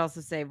I would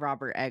also say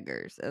Robert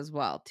Eggers as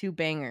well. 2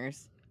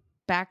 bangers,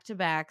 back to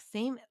back.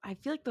 Same. I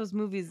feel like those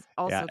movies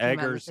also came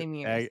out in the same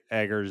years.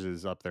 Eggers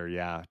is up there.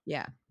 Yeah,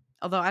 yeah.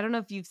 Although I don't know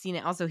if you've seen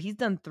it. Also, he's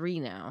done 3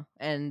 now,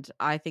 and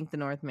I think The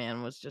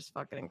Northman was just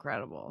fucking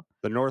incredible.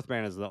 The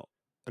Northman is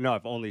no,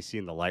 I've only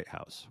seen The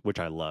Lighthouse, which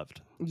I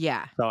loved.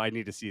 Yeah. So I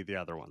need to see the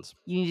other ones.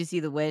 You need to see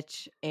The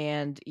Witch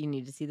and you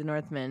need to see The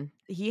Northman.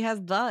 He has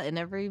the in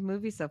every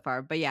movie so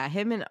far. But yeah,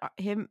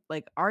 him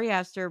like Ari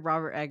Aster,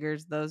 Robert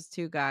Eggers, those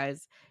 2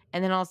 guys,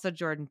 and then also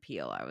Jordan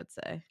Peele, I would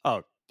say.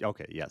 Oh,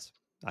 okay, yes.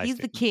 He's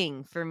the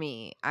king for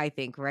me, I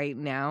think, right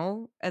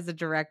now as a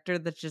director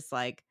that's just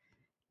like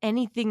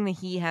anything that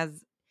he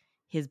has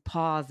his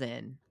paws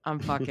in, I'm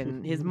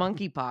fucking his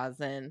monkey paws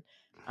in,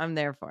 I'm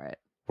there for it.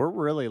 We're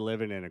really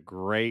living in a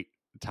great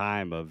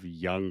time of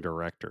young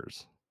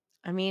directors.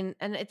 I mean,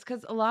 and it's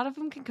because a lot of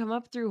them can come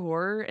up through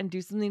horror and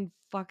do something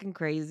fucking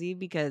crazy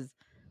because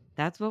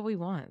that's what we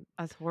want,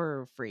 us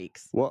horror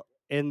freaks. Well,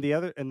 and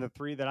the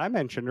 3 that I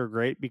mentioned are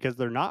great because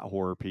they're not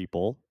horror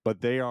people, but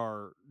they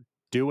are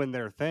doing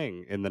their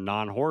thing in the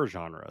non-horror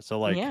genre. So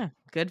like, yeah,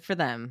 good for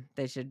them.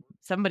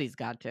 Somebody's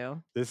got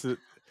to.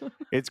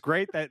 It's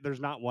great that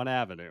there's not one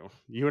avenue.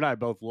 You and I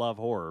both love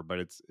horror, but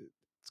it's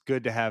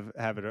good to have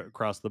it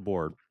across the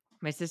board.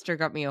 My sister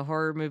got me a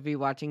horror movie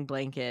watching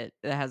blanket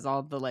that has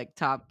all the like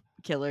top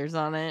killers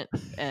on it,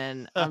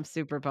 and I'm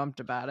super pumped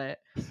about it.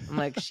 I'm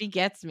like, she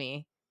gets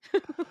me.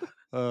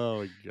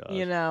 Oh my gosh.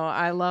 You know,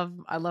 I love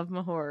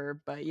my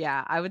horror, but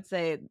yeah, I would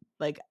say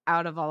like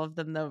out of all of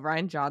them though,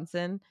 Ryan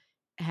Johnson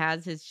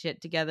has his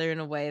shit together in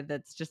a way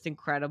that's just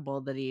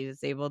incredible that he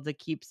is able to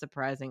keep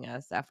surprising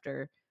us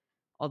after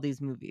all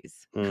these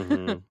movies.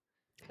 Mm-hmm.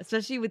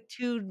 Especially with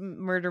 2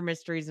 murder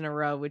mysteries in a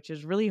row, which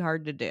is really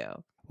hard to do.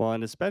 Well,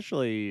 and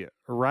especially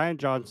Ryan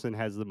Johnson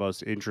has the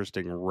most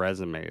interesting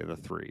resume of the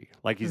 3.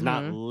 Like he's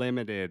not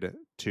limited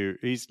to.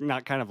 He's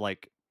not kind of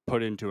like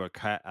put into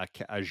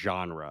a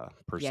genre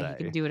per se. Yeah,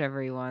 he can do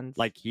whatever he wants.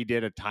 Like he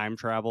did a time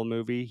travel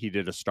movie. He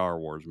did a Star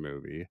Wars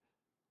movie,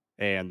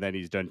 and then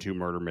he's done 2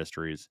 murder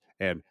mysteries.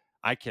 And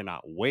I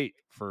cannot wait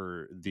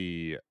for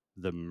the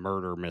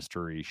murder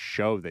mystery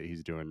show that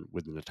he's doing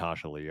with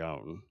Natasha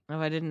Lyonne. Oh,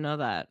 I didn't know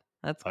that.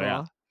 That's Oh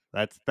yeah,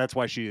 cool. that's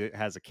why she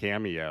has a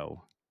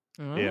cameo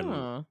in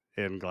Oh.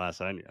 Glass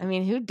I Onion.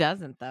 mean, who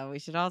doesn't though? We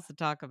should also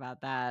talk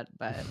about that,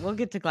 but we'll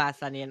get to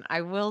Glass Onion.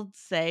 I will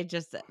say,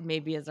 just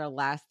maybe as our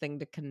last thing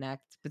to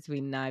connect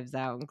between Knives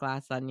Out and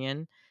Glass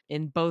Onion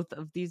in both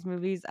of these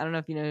movies. I don't know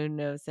if you know who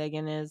Noah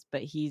Sagan is,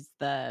 but he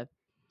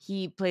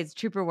plays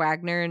Trooper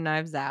Wagner in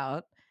Knives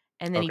Out.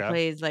 And then he Okay,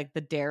 plays like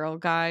the Daryl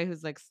guy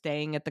who's like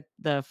staying at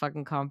the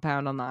fucking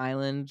compound on the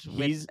island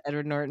with he's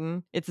Edward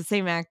Norton. It's the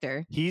same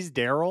actor.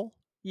 Daryl.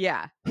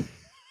 Yeah.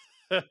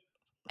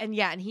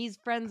 And he's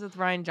friends with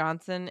Ryan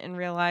Johnson in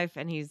real life,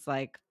 and he's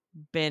like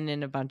been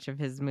in a bunch of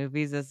his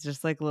movies as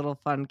just like little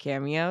fun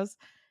cameos.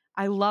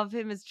 I love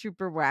him as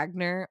Trooper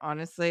Wagner.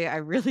 Honestly, I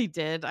really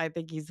did. I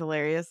think he's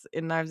hilarious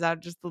in Knives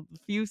Out. Just the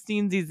few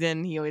scenes he's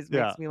in, he always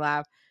Yeah. makes me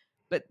laugh.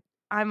 But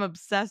I'm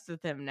obsessed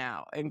with him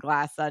now in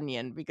Glass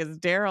Onion because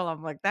Daryl,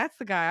 I'm like, that's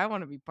the guy I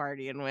want to be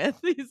partying with.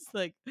 He's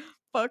like,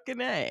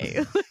 fucking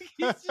A. Like,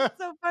 he's just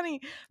so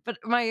funny. But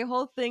my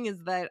whole thing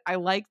is that I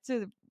like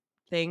to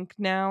think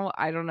now,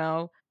 I don't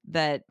know,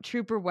 that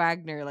Trooper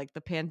Wagner, like the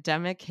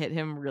pandemic hit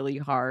him really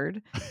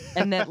hard.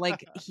 And that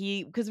like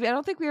because I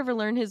don't think we ever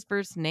learned his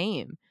first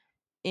name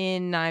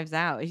in Knives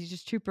Out. He's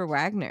just Trooper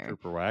Wagner.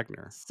 Trooper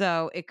Wagner.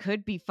 So it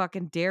could be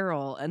fucking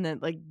Daryl. And then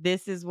like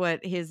this is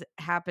what his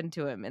happened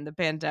to him in the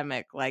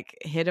pandemic. Like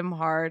hit him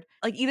hard.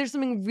 Like either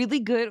something really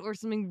good or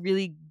something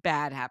really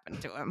bad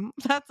happened to him.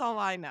 That's all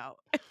I know.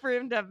 For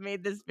him to have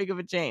made this big of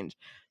a change.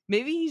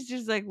 Maybe he's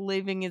just like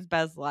living his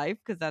best life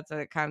because that's what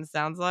it kind of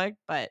sounds like.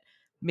 But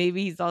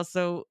maybe he's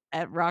also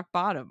at rock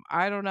bottom.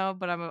 I don't know,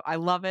 but I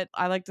love it.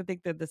 I like to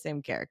think they're the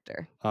same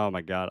character. Oh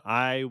my god,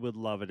 I would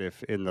love it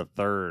if in the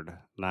third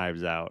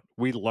Knives Out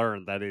we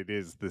learn that it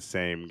is the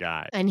same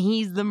guy. And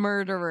he's the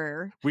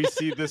murderer. We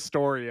see the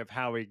story of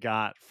how he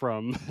got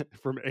from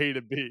A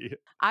to B.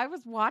 I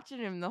was watching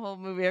him the whole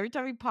movie. Every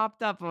time he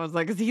popped up, I was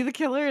like, is he the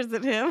killer? Is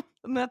it him?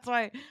 And that's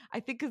why I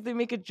think because they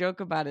make a joke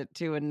about it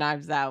too in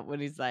Knives Out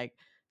when he's like,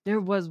 there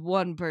was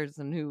one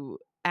person who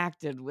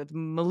acted with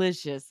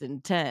malicious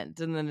intent.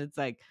 And then it's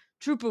like,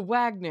 Trooper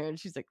Wagner. And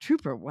she's like,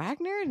 Trooper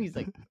Wagner? And he's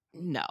like,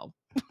 no.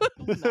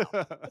 No.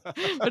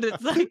 But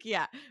it's like,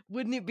 yeah,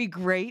 wouldn't it be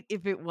great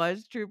if it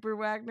was Trooper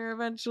Wagner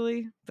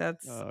eventually?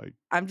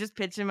 I'm just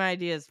pitching my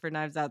ideas for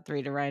Knives Out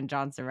 3 to Ryan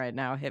Johnson right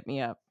now. Hit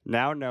me up.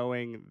 Now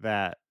knowing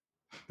that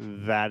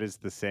is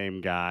the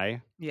same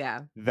guy.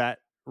 Yeah. That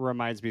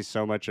reminds me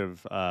so much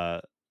of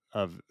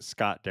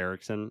Scott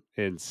Derrickson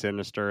in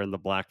Sinister and the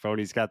Black Phone.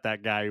 He's got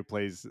that guy who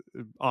plays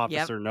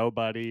Officer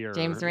Nobody or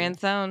James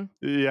Ransone.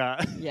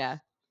 Yeah. Yeah.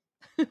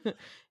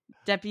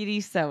 Deputy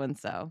so and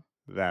so.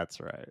 That's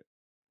right.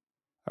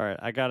 All right,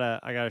 I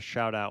gotta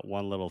shout out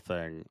one little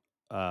thing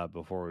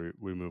before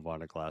we move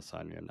on to Glass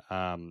Onion.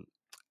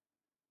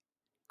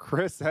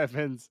 Chris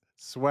Evans'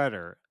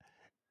 sweater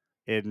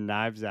in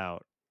Knives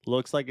Out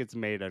looks like it's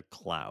made of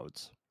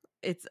clouds.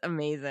 It's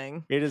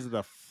amazing. It is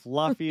the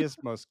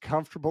fluffiest, most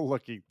comfortable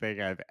looking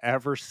thing I've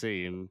ever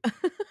seen.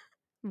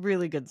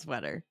 Really good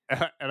sweater.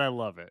 And I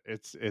love it.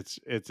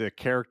 It's a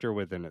character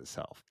within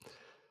itself.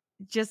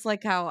 Just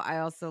like how I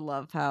also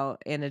love how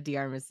Anna de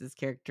Armas's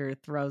character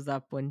throws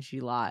up when she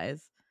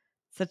lies.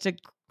 Such a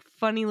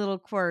funny little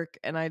quirk,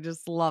 and I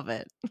just love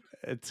it.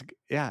 It's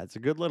a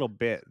good little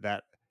bit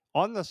that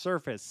on the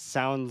surface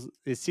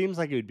seems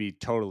like it would be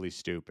totally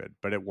stupid,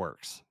 but it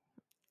works.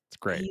 It's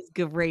great. He's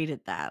great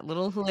at that.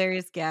 Little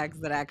hilarious gags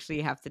that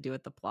actually have to do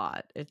with the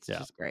plot. It's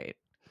just great.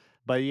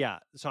 But yeah,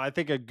 so I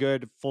think a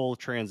good full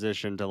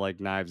transition to like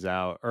Knives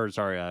Out, or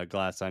sorry,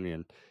 Glass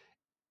Onion.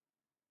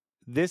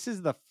 This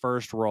is the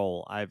first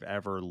role I've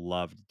ever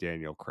loved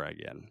Daniel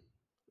Craig in.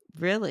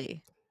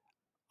 Really?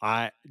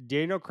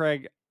 Daniel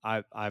Craig,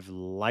 I've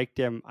liked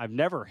him. I've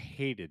never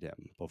hated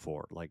him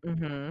before. Like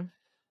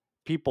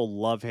people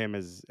love him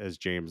as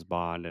James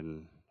Bond,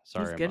 and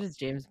sorry, he's good as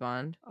James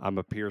Bond. I'm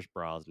a Pierce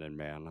Brosnan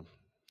man.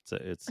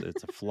 It's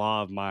a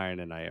flaw of mine,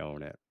 and I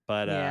own it.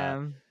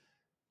 But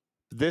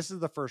this is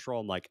the first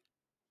role I'm like,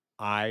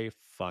 I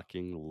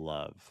fucking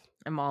love.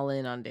 I'm all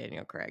in on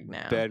Daniel Craig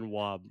now.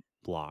 Benoit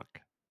Blanc.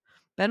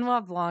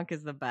 Benoit Blanc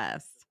is the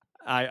best.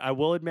 I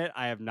will admit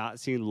I have not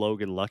seen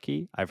Logan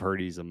Lucky. I've heard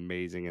he's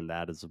amazing in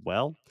that as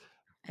well.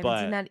 I haven't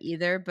seen that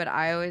either, but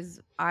I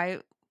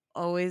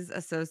always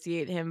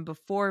associate him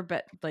before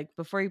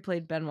he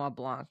played Benoit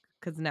Blanc,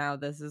 because now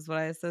this is what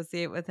I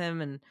associate with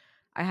him. And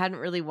I hadn't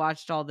really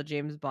watched all the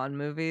James Bond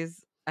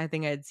movies. I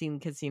think I had seen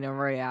Casino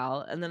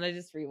Royale, and then I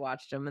just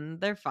rewatched them, and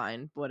they're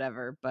fine,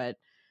 whatever. But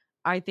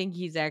I think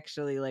he's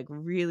actually like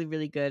really,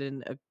 really good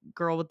in A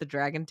Girl with the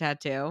Dragon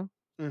Tattoo,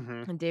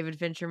 a David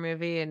Fincher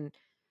movie, and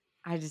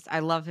I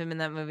love him in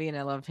that movie, and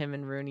I loved him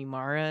and Rooney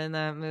Mara in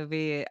that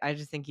movie. I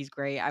just think he's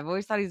great. I've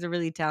always thought he's a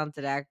really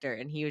talented actor,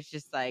 and he was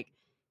just like,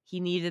 he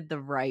needed the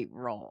right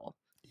role.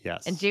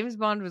 Yes. And James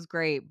Bond was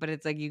great, but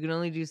it's like you can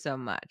only do so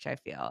much, I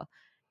feel.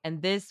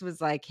 And this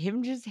was like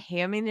him just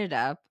hamming it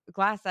up,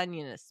 Glass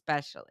Onion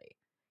especially.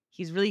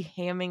 he's really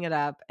hamming it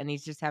up, and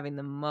he's just having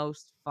the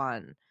most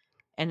fun.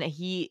 And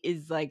he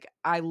is like,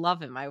 I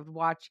love him. I would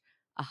watch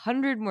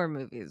 100 more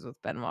movies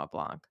with Benoit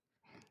Blanc.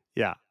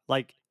 Yeah,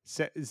 like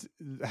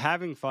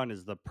having fun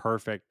is the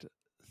perfect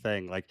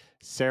thing. Like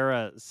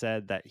Sarah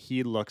said that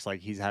he looks like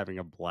he's having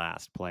a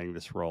blast playing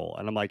this role,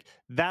 and I'm like,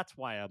 that's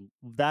why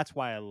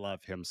I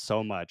love him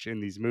so much in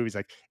these movies.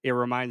 Like it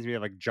reminds me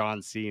of like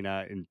John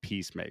Cena in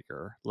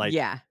Peacemaker. Like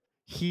Yeah.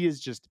 he is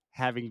just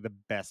having the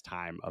best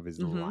time of his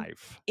Mhm.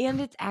 life. And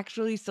it's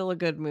actually still a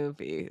good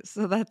movie.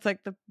 So that's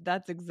like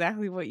that's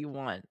exactly what you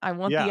want. I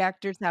want the Yeah,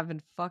 actors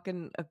having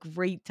fucking a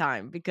great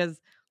time, because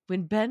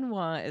when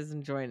Benoit is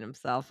enjoying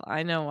himself,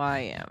 I know I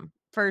am.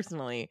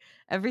 Personally,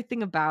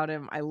 everything about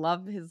him, I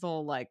love his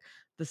whole like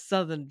the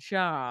southern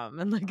charm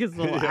and like his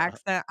little yeah,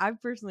 accent. I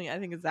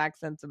think his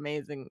accent's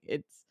amazing.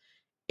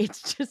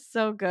 It's just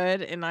so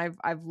good, and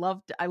I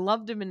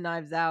loved him in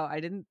Knives Out. I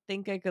didn't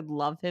think I could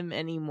love him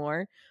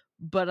anymore,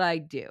 but I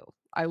do.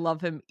 I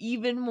love him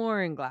even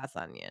more in Glass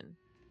Onion.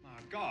 My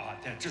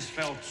God, that just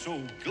felt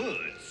so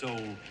good, so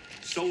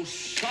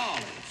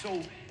solid,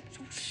 so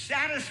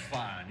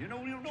satisfying.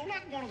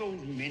 Like one of those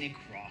mini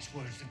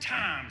crosswords the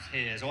Times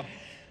has, or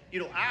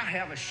I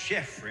have a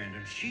chef friend,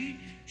 and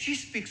she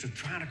speaks of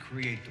trying to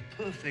create the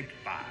perfect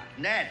bite.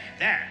 And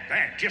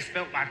that just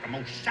felt like the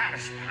most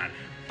satisfying,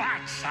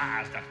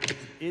 bite-sized.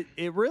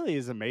 it really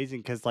is amazing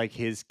because like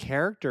his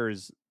character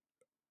is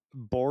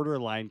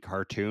borderline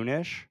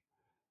cartoonish.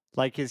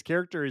 Like his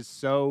character is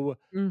so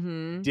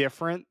Mhm.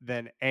 different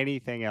than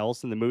anything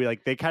else in the movie.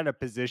 Like they kind of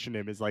position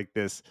him as like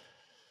this,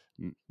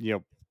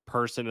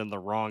 person in the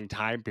wrong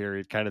time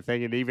period kind of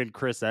thing. And even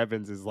Chris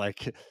Evans is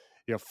like,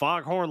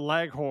 foghorn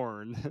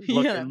leghorn Yeah,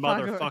 looking that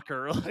foghorn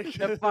motherfucker.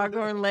 the Like,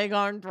 foghorn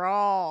leghorn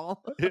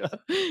drawl. yeah,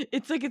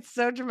 It's like it's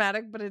so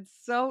dramatic, but it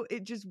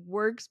just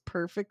works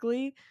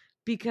perfectly,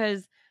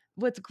 because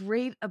what's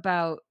great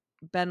about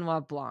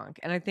Benoit Blanc,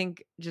 and I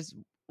think just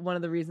one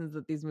of the reasons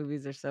that these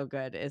movies are so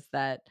good, is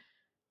that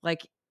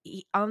like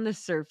on the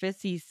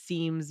surface he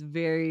seems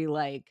very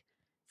like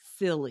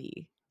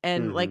silly,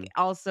 and like hmm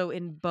also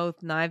in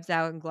both Knives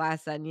Out and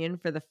Glass Onion,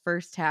 for the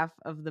first half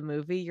of the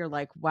movie you're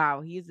like,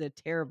 wow, he's a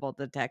terrible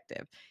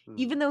detective.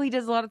 Even though he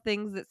does a lot of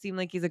things that seem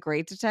like he's a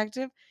great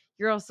detective,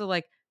 you're also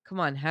like, come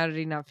on, how did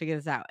he not figure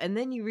this out? And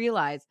then you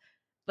realize,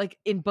 like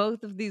in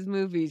both of these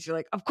movies, you're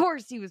like, of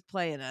course he was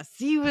playing us.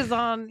 He was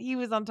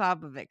on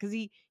top of it, because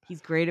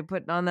he's great at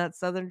putting on that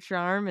southern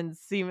charm and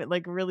seem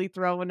like really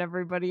throwing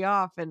everybody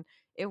off. And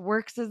it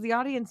works as the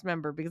audience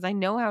member, because I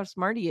know how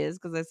smart he is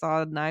because I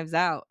saw Knives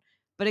Out.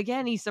 But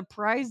again, he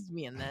surprised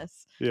me in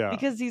this,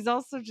 yeah. because he's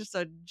also just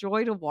a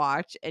joy to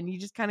watch, and you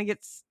just kind of get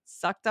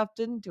sucked up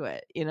into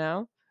it, you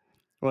know?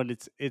 Well, and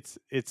it's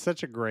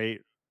such a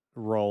great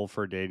role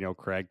for Daniel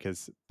Craig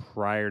because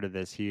prior to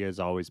this, he has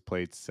always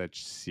played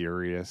such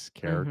serious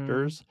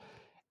Mhm. characters.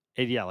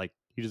 And yeah, like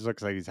he just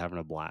looks like he's having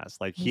a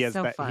blast. Like he He's has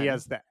so that. He fun.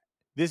 has that.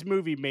 This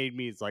movie made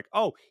me. It's like,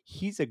 oh,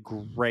 he's a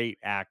great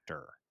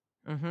actor,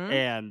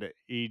 Mhm. and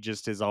he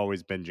just has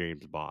always been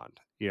James Bond.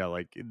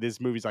 Like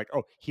this movie's like,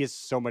 oh, he has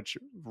so much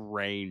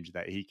range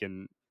that he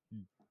can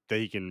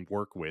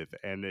work with,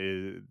 and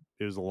it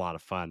was a lot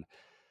of fun.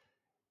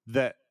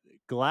 The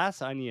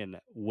Glass Onion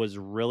was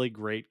really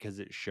great because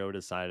it showed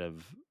a side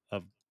of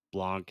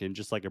Blanc in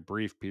just like a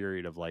brief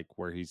period of like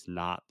where he's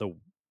not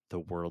the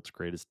world's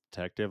greatest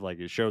detective. Like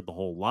it showed the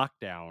whole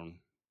lockdown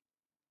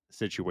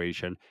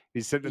situation.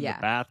 He's sitting in the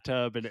Yeah.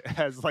 bathtub and it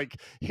has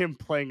like him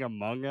playing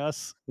Among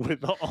Us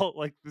with all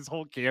like this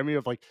whole cameo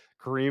of like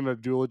Kareem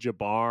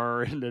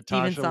Abdul-Jabbar and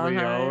Steven Natasha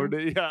Sondheim.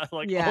 Leone. Yeah,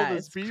 like all Yeah,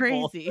 those it's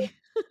people. crazy.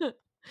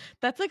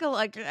 That's like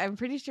I'm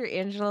pretty sure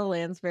Angela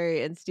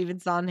Lansbury and Steven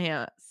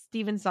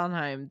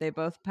Sondheim, they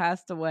both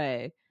passed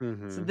away.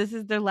 So hmm this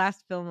is their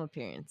last film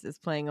appearance, is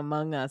playing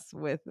Among Us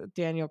with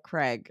Daniel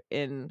Craig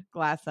in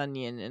Glass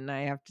Onion, and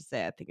I have to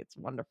say I think it's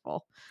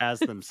wonderful.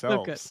 As It's so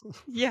good. themselves.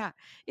 Yeah,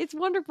 it's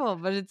wonderful,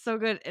 but it's so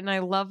good, and I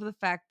love the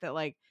fact that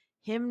like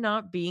him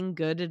not being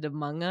good at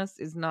Among Us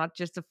is not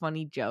just a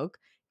funny joke.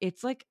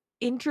 It's like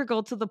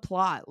integral to the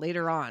plot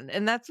later on.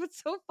 And that's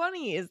what's so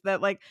funny, is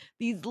that like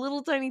these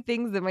little tiny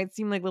things that might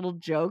seem like little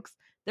jokes,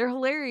 they're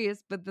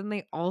hilarious, but then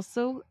they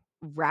also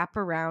wrap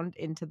around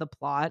into the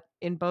plot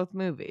in both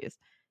movies.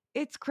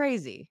 It's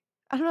crazy.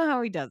 I don't know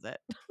how he does it.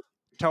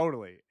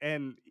 Totally.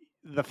 And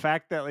the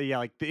fact that yeah,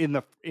 like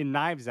in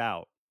Knives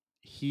Out,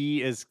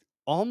 he is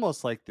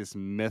almost like this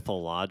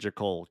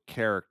mythological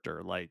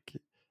character. Like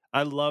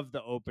I love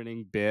the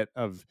opening bit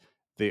of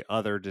the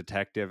other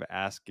detective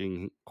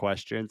asking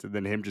questions and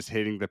then him just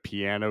hitting the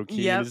piano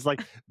key and Yep. it's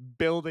like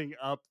building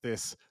up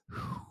this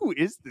who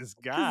is this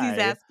Because he's guy?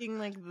 asking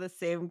like the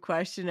same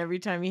question every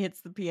time he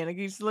hits the piano.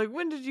 He's like,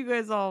 when did you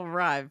guys all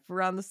arrive?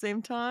 Around the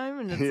same time?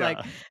 And it's like,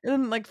 Yeah. and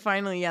then like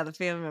finally, yeah, the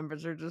family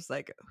members are just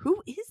like,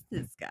 who is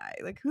this guy?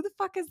 Like, who the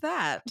fuck is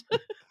that?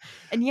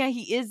 And yeah,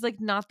 he is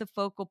like not the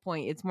focal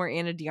point. It's more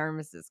Anna de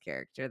Armas's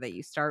character that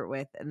you start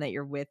with and that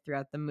you're with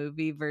throughout the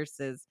movie,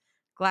 versus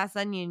Glass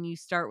Onion, you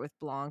start with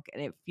Blanc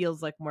and it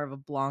feels like more of a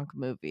Blanc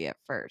movie at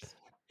first.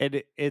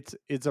 And it's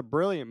a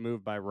brilliant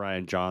move by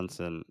Ryan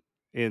Johnson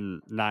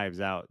in Knives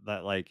Out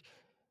that like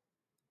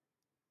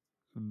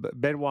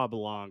Benoit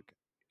Blanc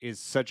is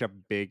such a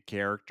big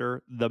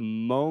character. The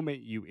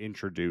moment you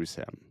introduce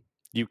him,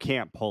 you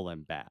can't pull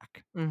him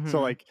back.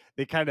 So like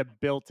they kind of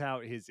built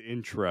out his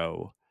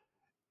intro,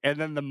 and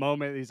then the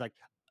moment he's like,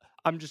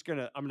 I'm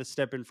gonna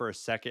step in for a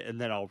second and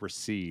then I'll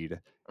recede.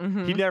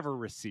 He never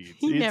recedes.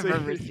 He never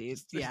He's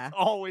recedes. just Yeah.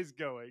 always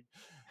going.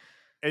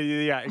 And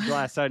yeah, in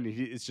Glass Onion,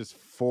 it's just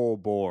full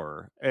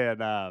bore. And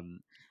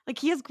Like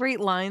he has great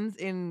lines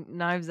in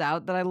Knives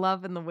Out that I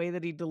love, and the way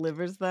that he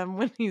delivers them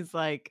when he's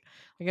like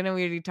I know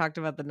we already talked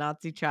about the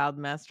Nazi child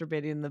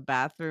masturbating in the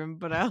bathroom,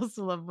 but I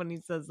also love when he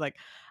says like,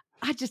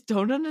 I just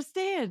don't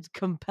understand.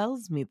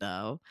 Compels me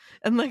though.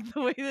 And like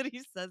the way that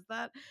he says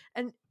that.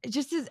 And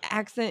just his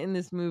accent in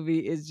this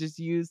movie is just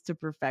used to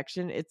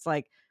perfection. It's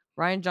like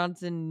Rian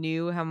Johnson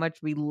knew how much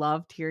we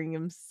loved hearing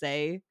him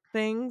say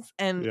things.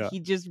 And yeah, he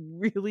just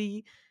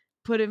really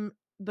put him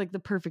like the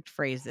perfect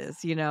phrases,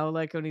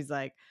 like when he's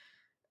like,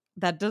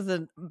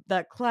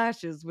 that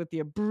clashes with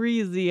your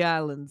breezy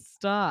island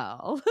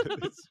style.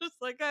 It's just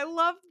like I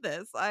love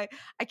this. I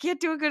can't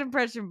do a good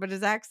impression, but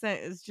his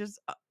accent is just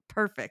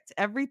perfect.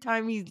 Every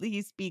time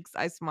he speaks,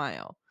 I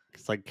smile.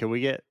 it's like, can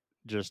we get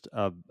just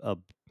a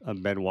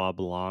Benoit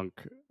Blanc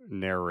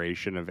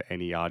narration of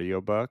any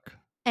audiobook? Like,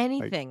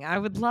 Anything. I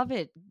would love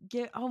it.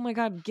 Oh my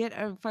God, get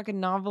a fucking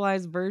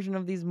novelized version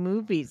of these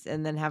movies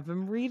and then have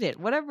him read it,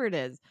 whatever it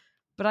is.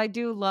 But I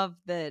do love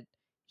that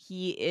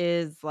he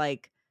is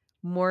like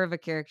more of a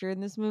character in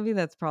this movie.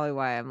 That's probably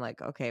why I'm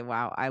like, okay,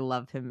 wow, I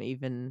love him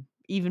even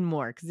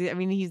more. Because I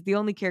mean, he's the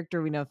only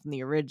character we know from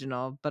the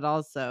original, but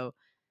also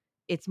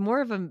it's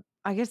more of a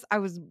I guess I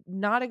was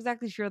not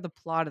exactly sure of the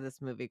plot of this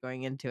movie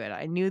going into it.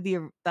 I knew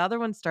the other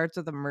one starts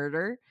with a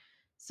murder.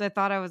 So I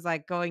thought I was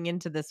like going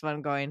into this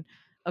one going,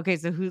 okay,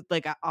 so who's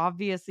like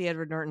obviously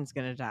Edward Norton's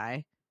gonna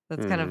die.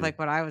 That's kind of like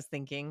what I was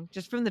thinking,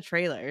 just from the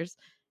trailers.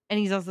 And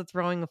he's also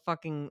throwing a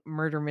fucking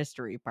murder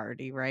mystery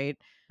party, right?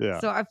 yeah.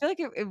 So I feel like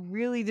it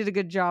really did a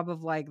good job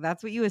of like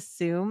that's what you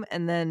assume,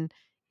 and then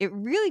it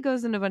really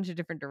goes in a bunch of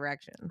different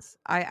directions.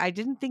 I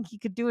didn't think he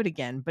could do it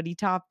again, but he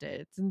topped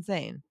it. It's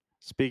insane.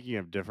 Speaking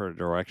of different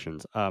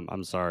directions,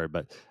 I'm sorry,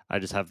 but I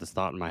just have this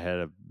thought in my head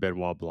of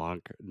Benoit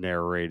Blanc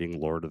narrating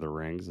Lord of the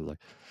Rings. It's like,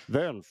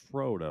 then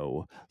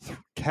Frodo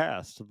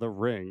cast the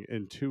ring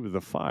into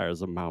the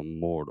fires of Mount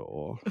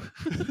Mordor.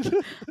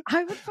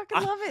 I would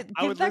fucking love it.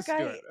 I Give would that listen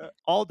to guy. it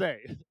all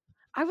day.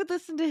 I would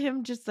listen to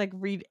him just like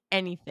read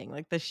anything,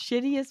 like the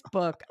shittiest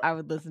book. I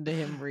would listen to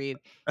him read.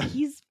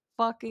 He's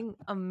fucking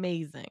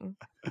amazing.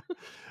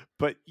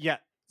 But yeah,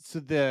 so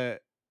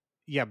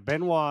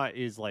Benoit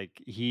is like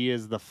he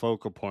is the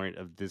focal point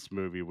of this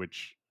movie,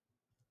 which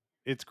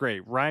it's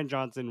great. Rian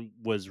Johnson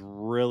was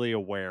really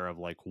aware of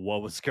like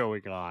what was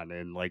going on,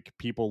 and like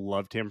people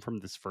loved him from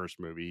this first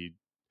movie.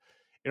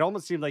 It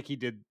almost seemed like he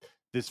did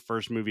this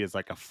first movie as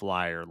like a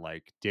flyer,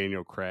 like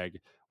Daniel Craig,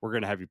 we're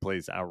gonna have you play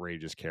this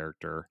outrageous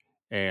character,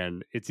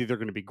 and it's either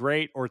gonna be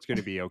great or it's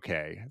gonna be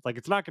okay. Like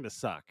it's not gonna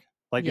suck.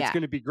 Like it's Yeah,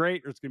 gonna be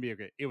great or it's gonna be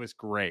okay. It was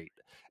great.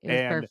 it was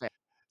And perfect.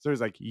 so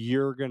it's like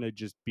you're gonna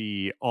just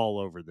be all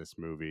over this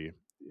movie.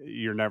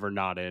 You're never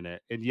not in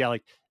it. And yeah,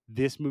 like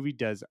this movie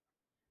does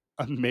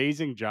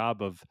amazing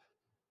job of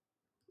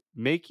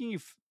making you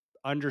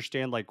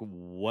understand like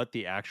what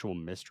the actual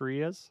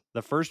mystery is.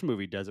 The first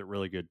movie does it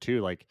really good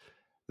too. Like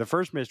the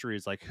first mystery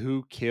is like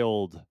who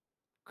killed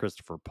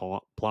Christopher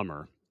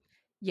Plummer.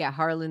 Yeah,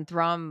 Harlan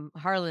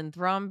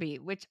Thrombey,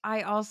 which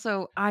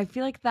I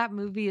feel like that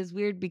movie is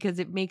weird because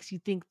it makes you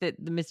think that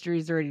the mystery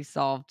is already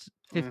solved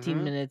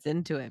 15 minutes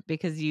into it,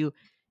 because you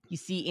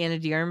see Anna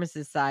de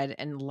Armas's side,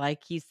 and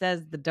like he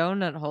says, the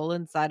donut hole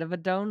inside of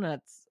another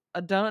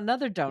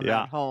donut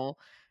Yeah. hole.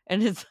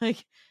 And it's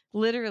like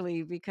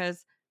literally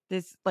because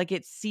this like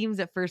it seems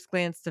at first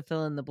glance to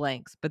fill in the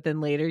blanks, but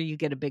then later you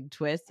get a big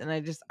twist. And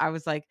I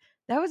was like,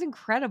 that was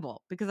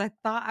incredible, because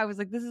I was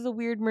like, this is a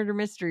weird murder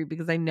mystery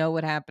because I know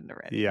what happened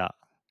already. Yeah.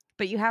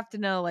 But you have to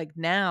know, like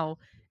now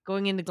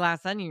going into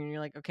Glass Onion, you're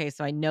like, okay,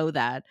 so I know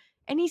that.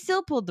 And he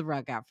still pulled the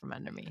rug out from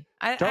under me.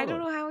 I don't Totally.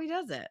 know how he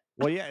does it.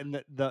 Well, yeah,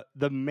 and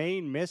the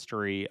main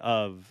mystery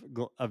of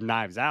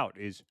Knives Out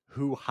is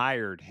who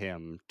hired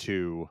him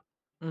to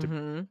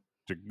Mm-hmm.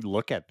 to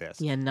look at this.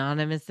 The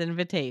anonymous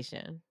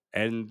invitation.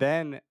 And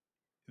then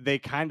they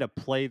kind of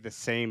play the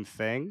same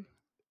thing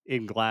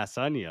in Glass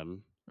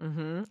Onion.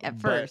 Mm-hmm. At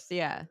But- first,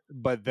 yeah.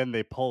 But then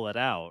they pull it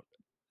out.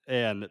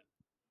 And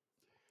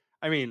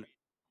I mean,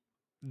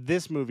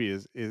 this movie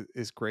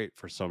is great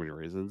for so many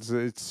reasons.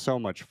 It's so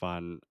much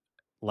fun.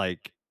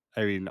 Like,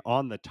 I mean,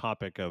 on the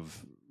topic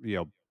of,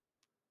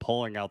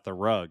 pulling out the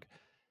rug,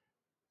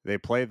 they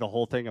play the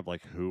whole thing of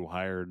like who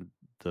hired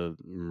the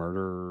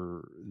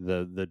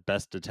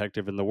best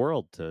detective in the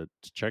world to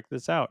check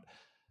this out.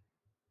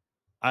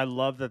 I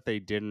love that they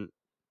didn't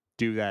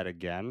do that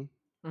again.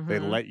 They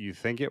Mhm. let you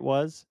think it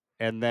was,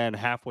 and then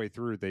halfway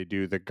through they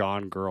do the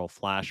Gone Girl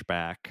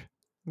flashback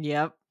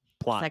Yep.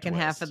 plot Second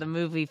half of twist. the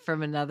movie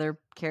from another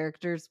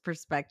character's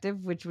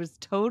perspective, which was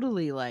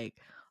totally like,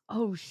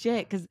 oh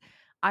shit. Because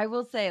I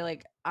will say,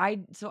 like, I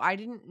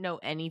didn't know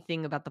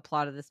anything about the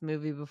plot of this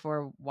movie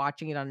before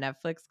watching it on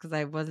Netflix because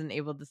I wasn't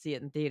able to see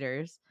it in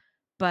theaters.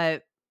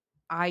 But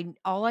I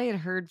all I had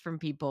heard from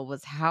people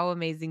was how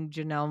amazing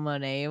Janelle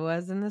Monáe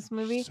was in this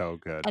movie So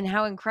good. and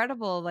how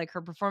incredible like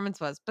her performance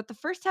was. But the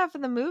first half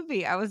of the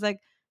movie, I was like,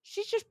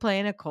 she's just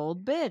playing a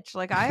cold bitch.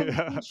 Like I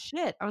haven't seen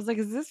shit. I was like,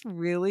 is this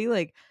really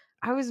like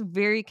I was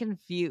very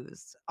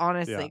confused,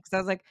 honestly, Yeah. because I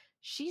was like,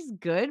 she's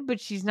good, but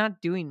she's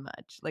not doing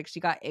much. Like she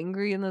got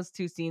angry in those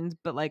two scenes,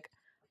 but like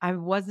I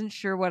wasn't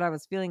sure what I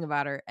was feeling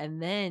about her.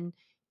 And then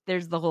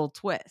there's the whole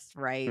twist,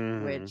 right?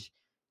 Mhm. Which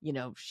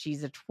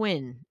she's a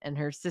twin and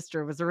her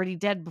sister was already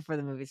dead before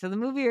the movie. So the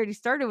movie already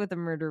started with a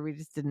murder. We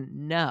just didn't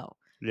know.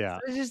 So Yeah.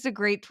 it's just a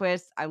great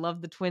twist. I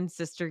love the twin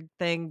sister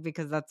thing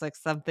because that's like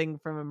something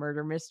from a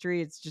murder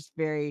mystery. It's just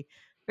very,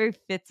 very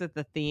fits with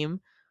the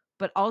theme.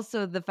 But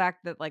also the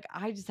fact that like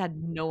I just had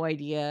no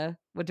idea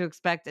what to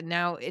expect. And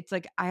now it's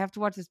like I have to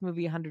watch this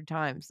movie 100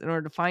 times in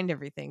order to find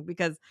everything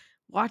because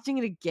watching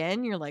it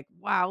again, you're like,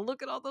 wow,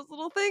 look at all those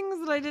little things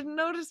that I didn't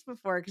notice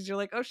before. Cause you're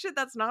like, oh shit,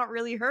 that's not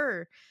really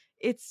her.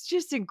 It's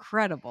just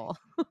incredible.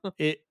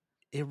 It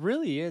it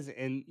really is,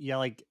 and yeah,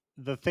 like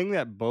the thing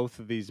that both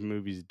of these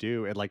movies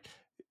do, and like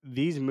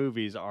these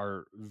movies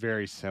are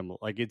very similar.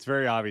 Like it's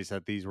very obvious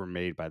that these were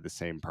made by the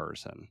same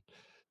person.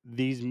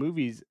 These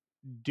movies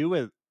do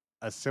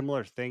a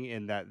similar thing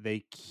in that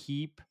they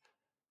keep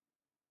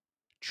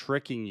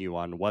tricking you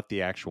on what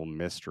the actual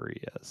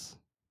mystery is.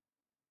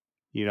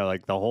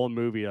 Like the whole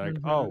movie, like,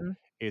 oh, Mhm.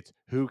 it's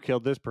who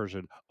killed this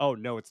person. Oh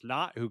no, it's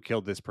not who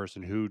killed this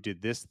person. Who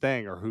did this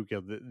thing or who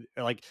killed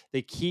like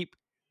they keep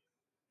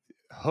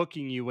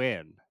hooking you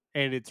in.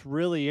 And it's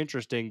really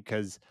interesting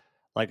because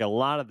like a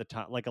lot of the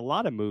time, like a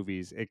lot of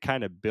movies, it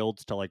kind of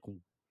builds to like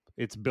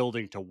it's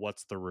building to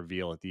what's the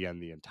reveal at the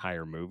end the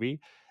entire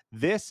movie.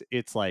 This,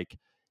 it's like,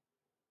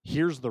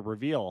 here's the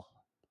reveal.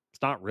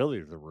 It's not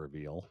really the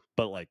reveal,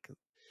 but like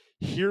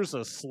here's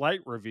a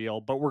slight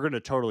reveal, but we're going to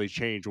totally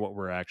change what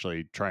we're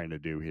actually trying to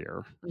do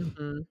here.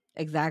 Mhm.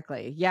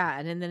 Exactly. Yeah,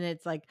 and then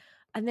it's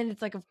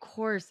like, of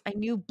course, I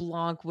knew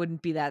Blanc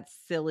wouldn't be that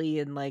silly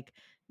and, like,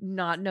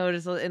 not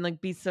notice and,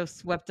 like, be so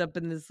swept up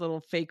in this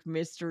little fake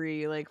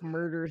mystery, like,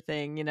 murder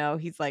thing.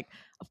 He's like,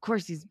 of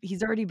course,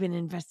 he's already been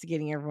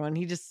investigating everyone.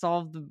 He just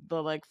solved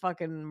the, like,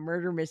 fucking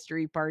murder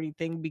mystery party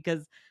thing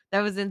because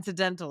that was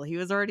incidental. He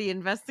was already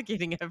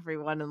investigating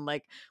everyone and,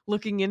 like,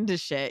 looking into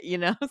shit?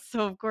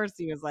 So, of course,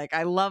 he was like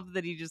I love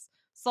that he just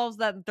solves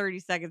that in 30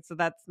 seconds, so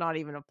that's not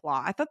even a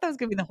plot. I thought that was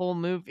gonna be the whole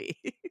movie.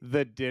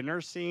 The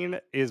dinner scene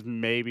is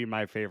maybe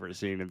my favorite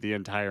scene of the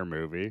entire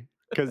movie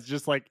because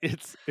just like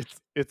it's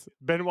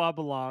Benoit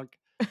Blanc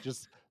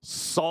just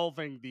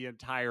solving the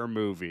entire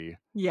movie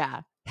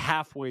Yeah.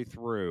 halfway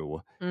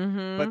through. But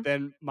Mhm.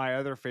 then my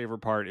other favorite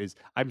part is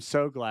I'm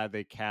so glad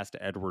they cast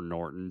Edward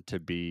Norton to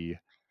be the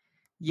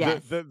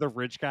Yes. the, the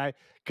rich guy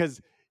because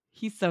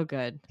He's so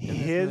good in this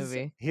his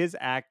movie. his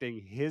acting,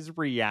 his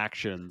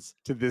reactions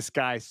to this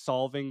guy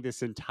solving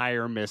this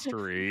entire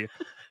mystery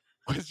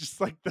was just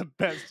like the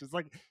best. It's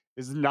like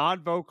his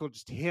non-vocal,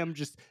 just him,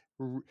 just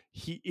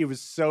he. It was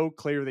so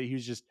clear that he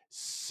was just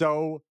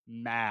so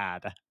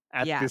mad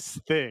at Yeah. this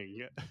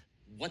thing.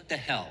 What the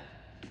hell?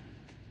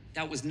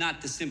 That was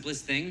not the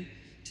simplest thing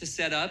to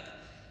set up.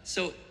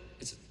 So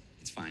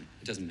it's fine.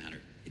 It doesn't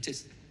matter. It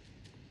just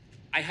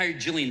I hired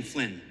Gillian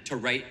Flynn to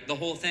write the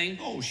whole thing.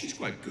 Oh, she's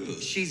quite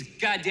good. She's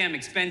goddamn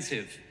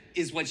expensive,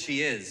 is what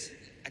she is.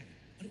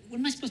 What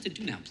am I supposed to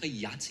do now? Play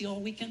Yahtzee all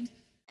weekend?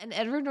 And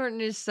Edward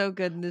Norton is so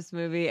good in this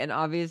movie, and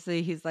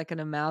obviously he's like an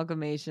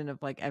amalgamation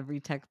of like every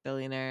tech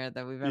billionaire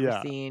that we've ever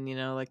Yeah. seen,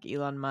 like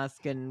Elon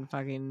Musk and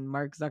fucking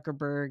Mark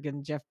Zuckerberg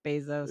and Jeff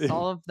Bezos,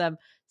 all of them,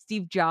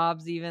 Steve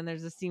Jobs even.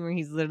 There's a scene where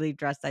he's literally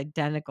dressed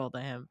identical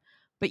to him.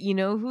 But you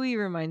know who he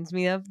reminds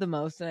me of the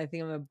most, and I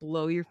think I'm gonna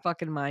blow your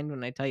fucking mind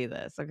when I tell you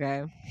this,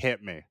 okay?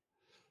 Hit me.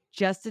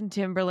 Justin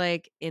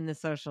Timberlake in The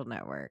Social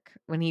Network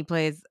when he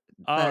plays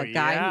Oh the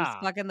guy who's yeah.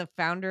 fucking the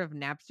founder of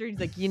Napster. He's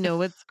like,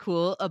 what's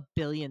cool? $1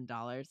 billion.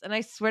 And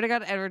I swear to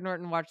God, Edward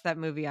Norton watched that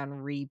movie on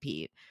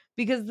repeat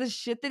because the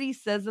shit that he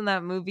says in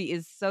that movie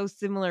is so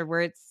similar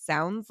where it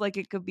sounds like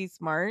it could be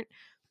smart,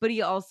 but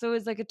he also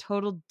is like a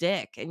total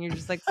dick. And you're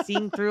just like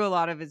seeing through a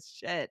lot of his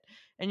shit.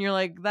 And you're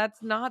like,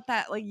 that's not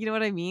that, like, you know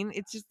what I mean?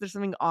 It's just there's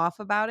something off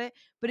about it,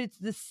 but it's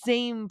the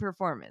same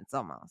performance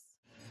almost.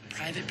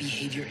 Private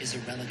behavior is a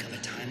relic of a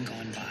time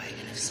gone by,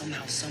 and if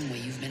somehow, someway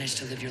you've managed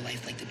to live your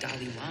life like the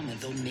Dalai Lama,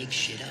 they'll make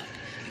shit up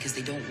because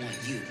they don't want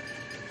you.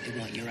 They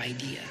want your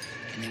idea,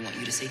 and they want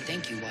you to say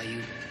thank you while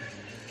you,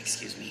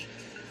 excuse me,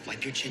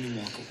 wipe your chin and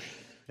walk away.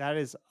 That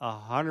is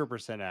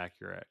 100%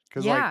 accurate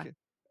because Yeah. like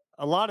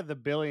a lot of the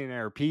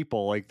billionaire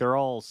people, like they're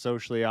all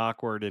socially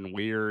awkward and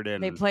weird, They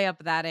and play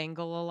up that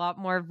angle a lot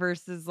more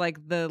versus like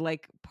the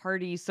like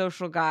party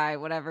social guy,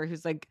 whatever,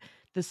 who's like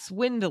the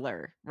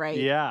swindler, right?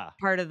 yeah,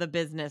 Part of the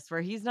business where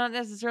he's not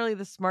necessarily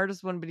the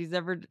smartest one, but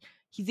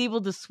he's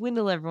able to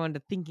swindle everyone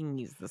to thinking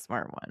he's the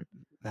smart one.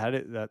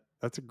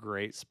 That's a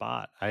great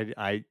spot.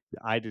 I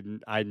did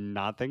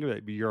not think of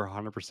it, but you're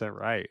 100%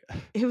 right.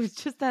 It was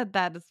just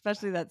that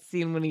especially that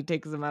scene when he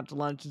takes him out to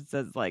lunch and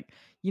says, like,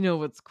 you know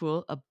what's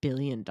cool? $1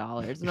 billion.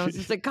 And I was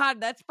just like,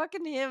 God, that's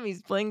fucking him.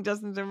 He's playing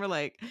Justin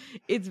Timberlake.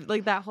 It's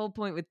like that whole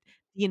point with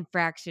the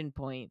infraction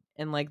point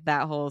and like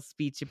that whole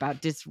speech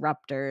about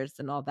disruptors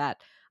and all that.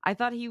 I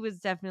thought he was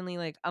definitely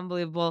like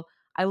unbelievable.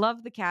 I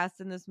love the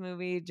cast in this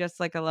movie, just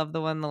like I love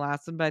the one in the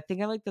last one, but I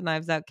think I like the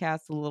Knives Out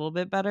cast a little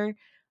bit better.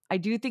 I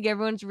do think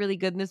everyone's really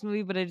good in this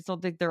movie, but I just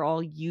don't think they're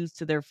all used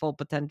to their full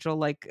potential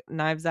like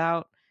Knives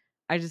Out.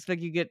 I just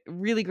think you get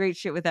really great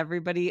shit with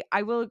everybody.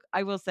 I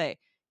will say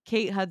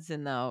Kate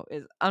Hudson though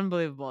is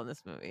unbelievable in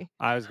this movie.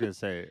 I was gonna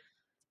say,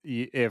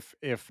 if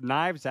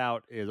Knives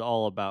Out is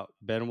all about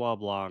Benoit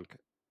Blanc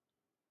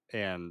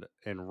and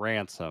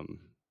Ransom,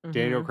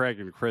 Daniel Craig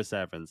and Chris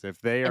Evans, if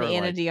they And are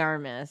Ana like, de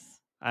Armas.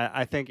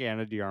 I think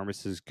Ana de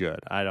Armas is good.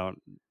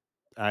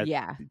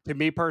 Yeah. To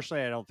me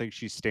personally, I don't think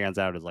she stands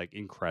out as like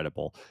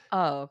incredible.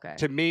 Oh, okay.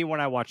 To me, when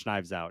I watch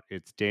Knives Out,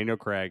 it's Daniel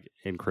Craig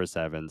and Chris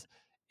Evans.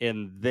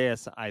 In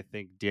this, I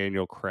think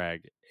Daniel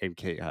Craig and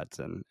Kate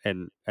Hudson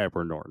and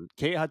Edward Norton.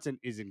 Kate Hudson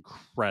is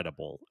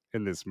incredible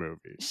in this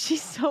movie.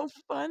 She's so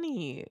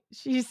funny.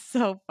 She's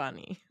so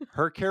funny.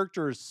 Her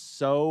character is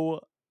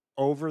so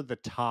over the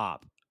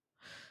top,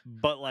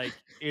 but like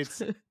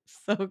it's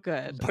so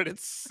good. But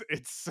it's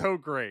so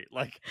great.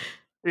 Like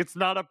it's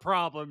not a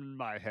problem in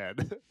my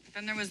head.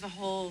 Then there was the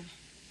whole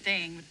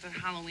thing with the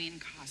Halloween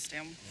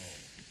costume.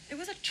 It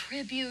was a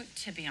tribute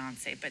to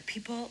Beyonce, but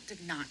people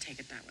did not take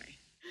it that way.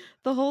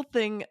 The whole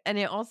thing, and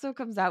it also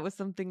comes out with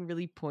something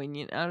really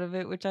poignant out of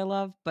it, which I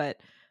love, but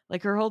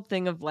like her whole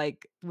thing of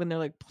like when they're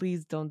like,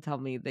 please don't tell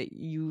me that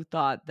you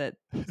thought that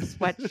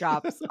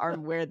sweatshops are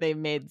where they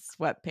made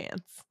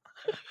sweatpants.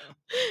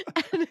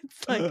 And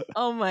it's like,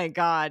 oh my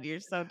God, you're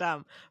so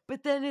dumb.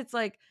 But then it's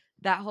like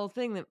that whole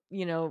thing that,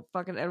 you know,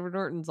 fucking Edward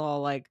Norton's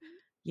all like,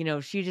 you know,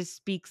 she just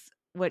speaks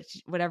what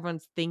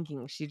everyone's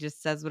thinking. She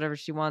just says whatever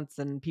she wants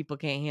and people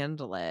can't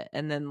handle it.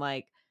 And then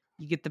like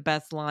you get the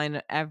best line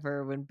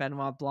ever when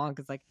Benoit Blanc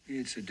is like,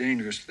 it's a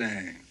dangerous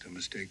thing to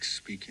mistake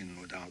speaking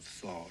without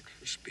thought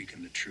for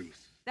speaking the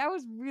truth. That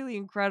was really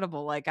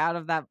incredible. Like out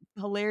of that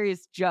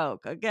hilarious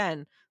joke,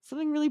 again,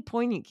 something really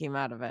poignant came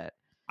out of it.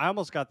 I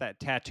almost got that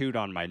tattooed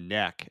on my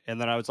neck. And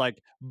then I was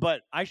like,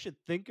 but I should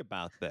think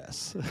about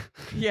this.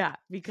 Yeah,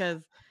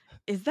 because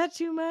is that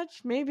too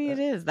much? Maybe it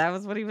is. That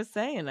was what he was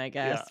saying, I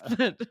guess. Yeah.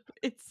 But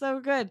it's so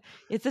good.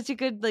 It's such a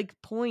good like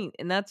point.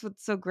 And that's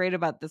what's so great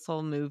about this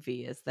whole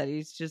movie is that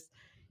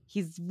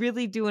he's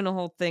really doing a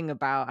whole thing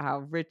about how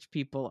rich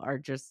people are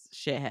just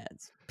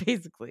shitheads,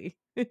 basically.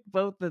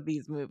 Both of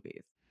these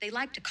movies. They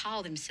like to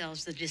call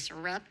themselves the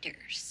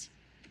disruptors.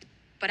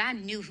 But I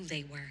knew who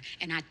they were,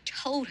 and I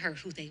told her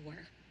who they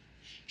were.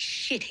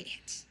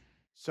 Shitheads.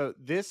 So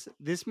this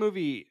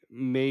movie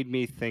made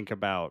me think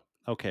about,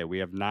 okay, we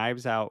have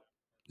Knives Out.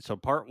 So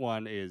part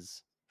 1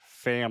 is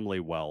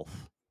family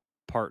wealth.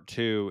 Part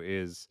 2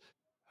 is,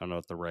 I don't know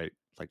what the right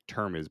like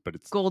term is, but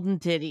it's golden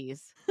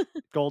titties.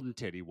 Golden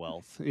titty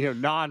wealth. You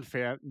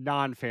know,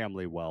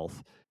 non-family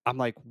wealth. I'm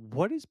like,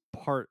 what is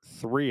part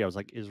 3? I was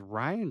like, is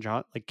Rian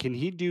Johnson like can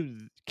he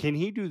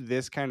do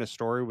this kind of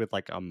story with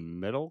like a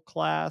middle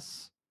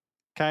class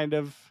kind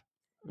of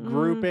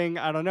grouping?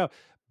 I don't know.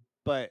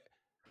 But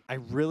I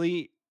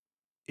really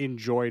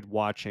enjoyed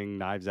watching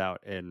Knives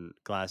Out and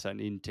Glass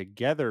Onion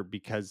together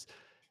because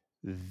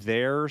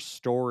their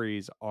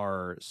stories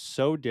are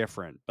so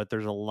different, but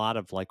there's a lot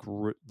of like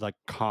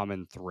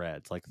common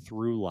threads, like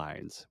through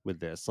lines with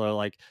this. So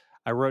like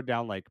I wrote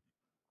down like,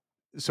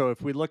 so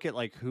if we look at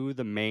like who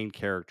the main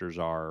characters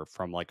are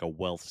from like a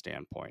wealth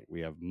standpoint,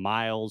 we have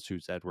Miles,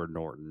 who's Edward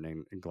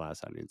Norton in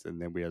Glass Onions,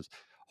 and then we have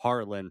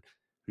Harlan,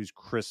 who's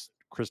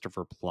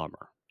Christopher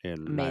Plummer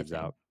in Knives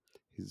Out.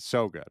 He's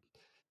so good.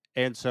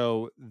 And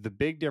so the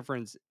big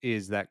difference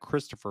is that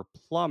Christopher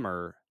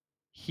Plummer,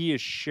 he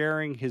is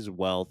sharing his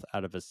wealth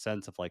out of a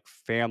sense of like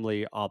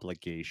family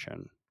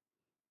obligation.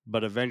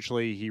 But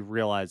eventually he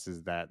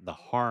realizes that the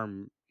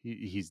harm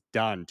he's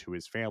done to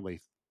his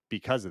family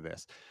because of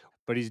this.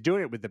 But he's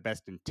doing it with the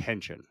best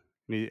intention.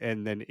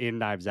 And then in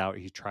Knives Out,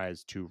 he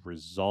tries to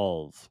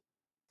resolve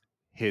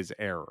his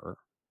error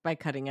by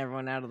cutting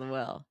everyone out of the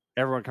will.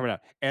 Everyone coming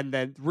out. And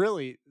then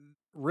really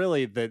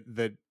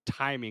the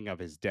timing of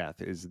his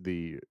death is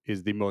the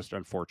most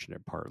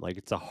unfortunate part. Like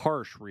it's a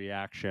harsh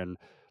reaction,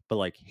 but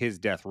like his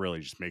death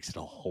really just makes it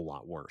a whole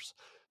lot worse.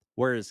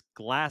 Whereas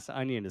Glass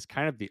Onion is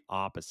kind of the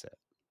opposite.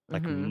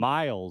 Like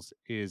Miles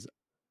is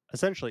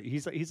essentially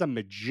he's a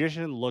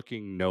magician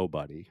looking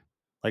nobody.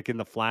 Like in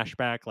the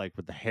flashback, like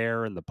with the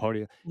hair and the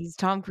pony. He's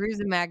Tom Cruise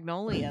in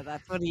Magnolia.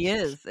 That's what he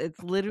is.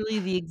 It's literally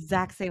the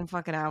exact same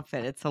fucking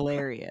outfit. It's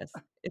hilarious.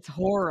 It's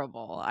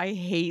horrible. I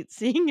hate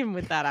seeing him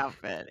with that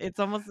outfit. It's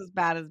almost as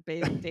bad as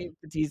Dave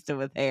Bautista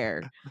with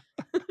hair.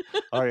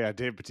 Oh yeah,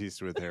 Dave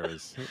Bautista with hair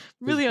is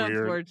really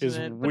weird,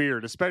 unfortunate. Is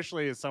weird,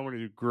 especially as someone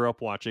who grew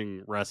up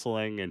watching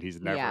wrestling and he's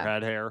never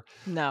had hair.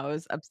 No, it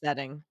was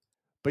upsetting.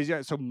 But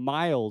yeah, so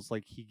Miles,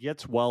 like, he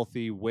gets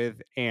wealthy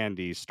with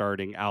Andy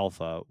starting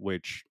Alpha,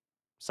 which,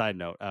 side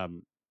note,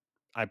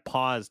 I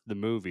paused the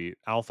movie.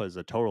 Alpha is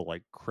a total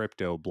like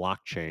crypto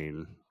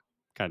blockchain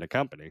kind of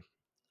company.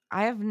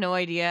 I have no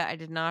idea. I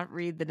did not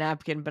read the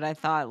napkin, but I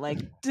thought, like,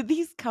 do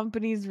these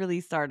companies really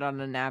start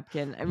on a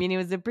napkin? I mean, it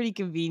was a pretty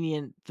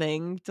convenient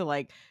thing to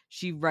like,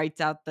 she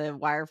writes out the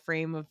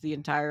wireframe of the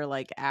entire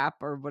like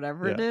app or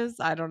whatever it Yeah. is.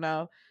 I don't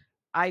know.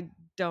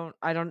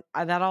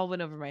 That all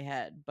went over my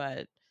head,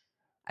 but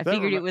I That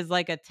figured it remi- was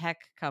like a tech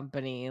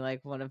company,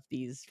 like one of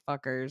these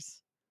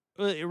fuckers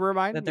it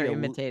reminded that me they're a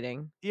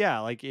imitating. yeah,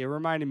 like it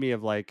reminded me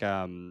of like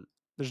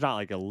there's not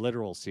like a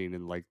literal scene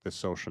in like The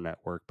Social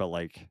Network, but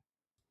like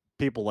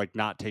people like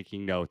not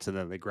taking notes and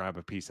then they grab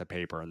a piece of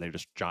paper and they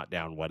just jot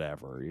down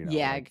whatever,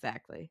 Yeah, like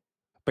exactly.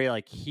 but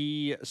like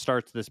he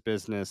starts this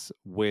business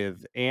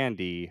with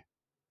Andy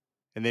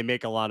and they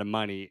make a lot of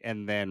money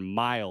and then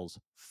Miles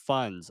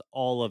funds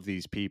all of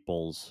these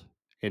people's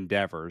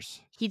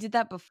endeavors. He did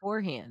that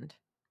beforehand.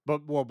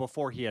 But well,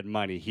 before he had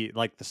money, he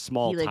like the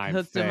small He, like, time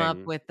hooked him up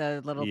thing. with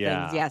the little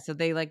things. Yeah. Yeah, so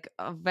they, like,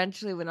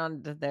 eventually went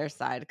on to their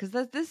side. Because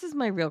this is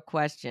my real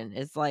question,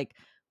 is, like,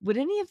 would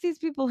any of these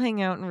people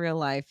hang out in real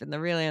life? And the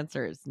real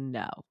answer is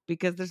no,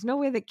 because there's no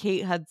way that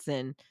Kate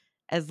Hudson,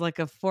 as, like,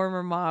 a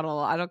former model,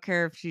 I don't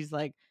care if she's,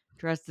 like,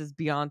 dressed as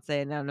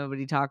Beyoncé and now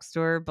nobody talks to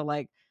her, but,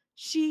 like,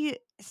 she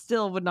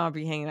still would not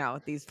be hanging out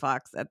with these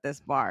fucks at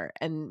this bar.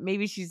 And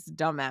maybe she's a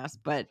dumbass,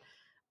 but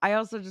I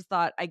also just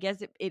thought, I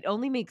guess it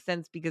only makes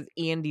sense because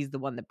Andy's the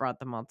one that brought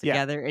them all Yeah.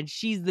 together, and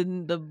she's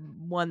the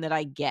one that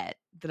I get,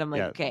 that I'm like,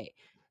 Yeah. "Okay,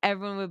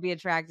 everyone would be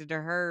attracted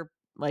to her,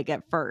 like,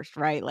 at first,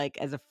 right? Like,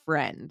 as a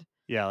friend.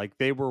 Yeah, like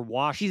they were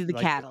washed She's the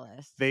like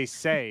catalyst." they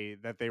say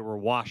that they were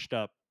washed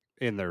up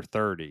in their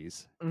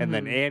 30s and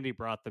then Mhm. Andy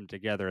brought them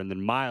together and then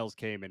Miles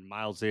came and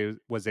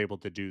was able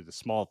to do the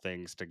small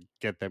things to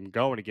get them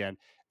going again.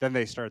 Then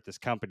they start this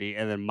company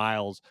and then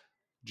Miles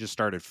just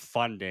started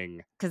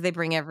funding 'Cause they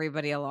bring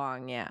everybody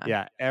along,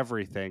 yeah.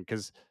 everything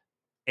cuz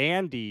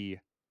Andy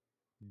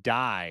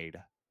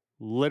died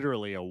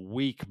literally a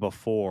week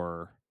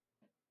before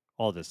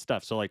all this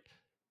stuff. So like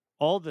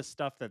all the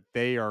stuff that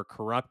they are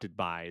corrupted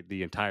by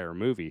the entire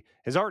movie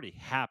has already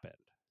happened.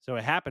 So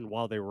it happened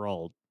while they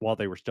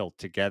were still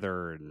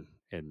together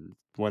and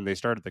when they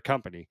started the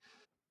company.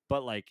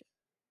 But like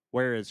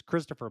whereas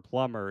Christopher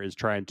Plummer is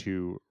trying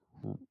to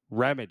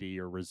remedy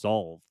or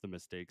resolve the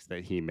mistakes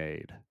that he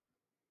made,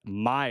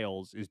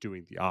 Miles is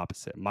doing the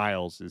opposite.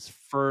 Miles is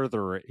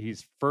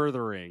he's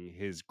furthering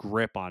his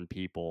grip on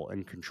people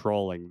and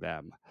controlling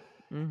them.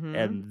 Mhm.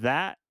 And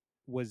that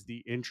was the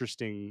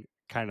interesting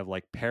kind of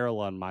like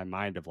parallel in my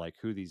mind of like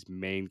who these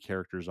main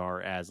characters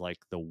are as like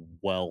the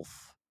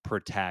wealth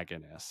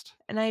protagonist.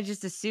 And I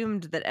just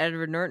assumed that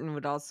Edward Norton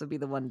would also be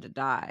the one to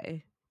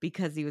die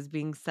because he was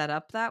being set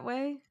up that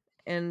way,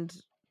 and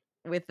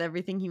with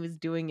everything he was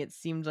doing, it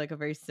seemed like a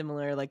very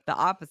similar, like, the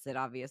opposite,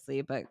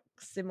 obviously, but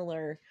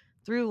similar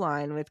through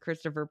line with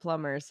Christopher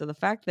Plummer. So the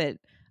fact that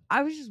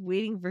I was just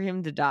waiting for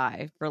him to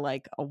die for,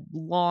 like, a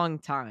long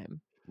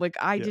time. Like,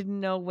 I Yeah. didn't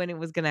know when it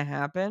was gonna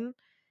happen,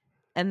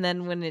 and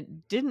then when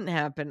it didn't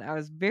happen, I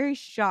was very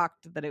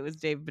shocked that it was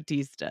Dave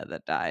Bautista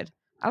that died.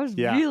 I was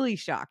Yeah. really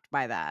shocked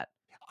by that.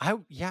 I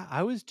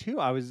was too.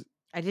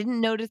 I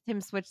didn't notice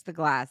him switch the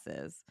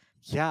glasses.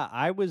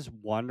 I was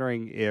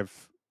wondering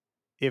if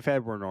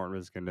Edward Norton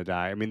was going to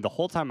die. I mean, the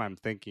whole time I'm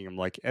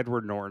like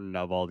Edward Norton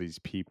of all these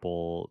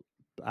people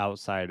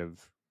outside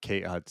of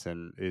Kate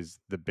Hudson is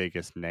the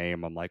biggest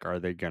name. I'm like, are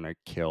they going to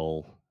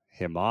kill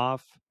him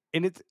off?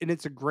 And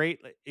it's a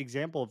great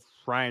example of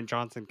Ryan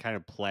Johnson kind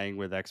of playing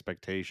with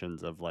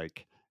expectations of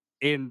like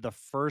in the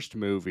first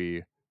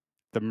movie,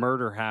 the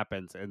murder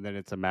happens and then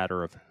it's a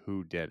matter of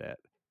who did it.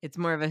 It's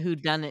more of a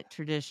whodunit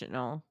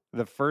traditional.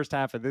 The first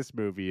half of this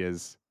movie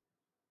is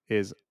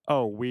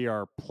oh, we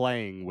are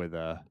playing with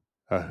a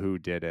who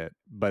did it,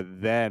 but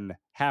then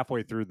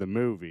halfway through the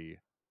movie,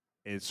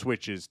 it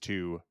switches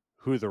to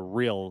who the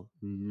real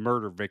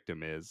murder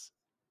victim is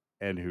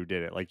and who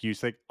did it. Like you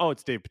think, oh,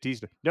 it's Dave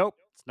Bautista. Nope,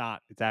 it's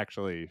not. It's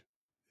actually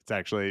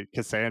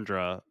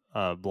Cassandra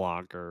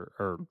Blanc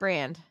or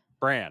Brand.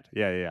 Brand.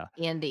 Yeah.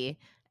 Andy.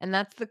 And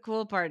that's the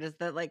cool part, is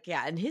that, like,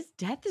 yeah, and his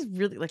death is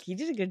really, like, he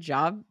did a good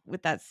job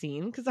with that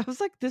scene, because I was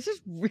like, this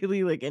is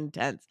really, like,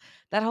 intense.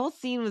 That whole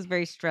scene was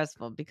very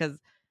stressful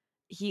because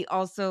he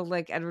also,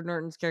 like, Edward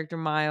Norton's character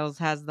Miles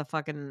has the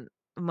fucking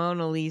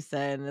Mona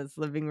Lisa in his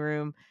living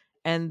room,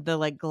 and the,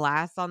 like,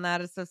 glass on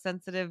that is so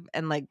sensitive,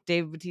 and, like,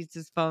 Dave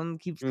Bautista's phone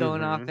keeps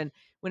going off, Mm-hmm. and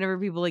whenever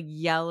people, like,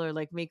 yell or,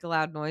 like, make a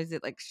loud noise,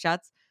 it, like,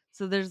 shuts.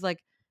 So there's,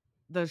 like,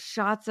 those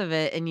shots of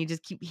it, and you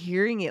just keep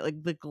hearing it,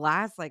 like, the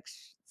glass, like,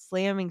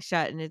 slamming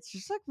shut, and it's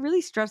just, like,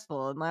 really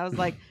stressful, and I was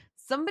like,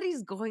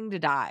 "Somebody's going to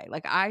die."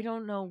 Like, I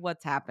don't know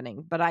what's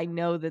happening, but I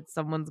know that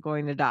someone's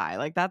going to die.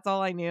 Like, that's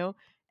all I knew,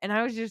 And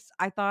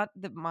I thought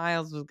that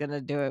Miles was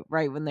gonna do it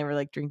right when they were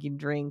like drinking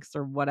drinks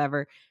or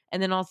whatever.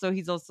 And then also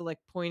he's also like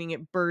pointing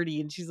at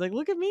Birdie and she's like,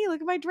 look at me,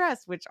 look at my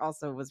dress, which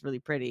also was really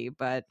pretty.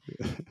 But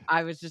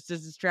I was just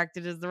as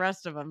distracted as the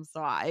rest of them.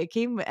 So it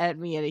came at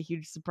me at a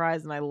huge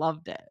surprise and I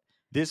loved it.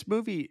 This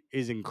movie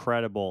is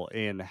incredible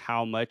in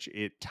how much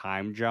it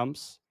time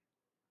jumps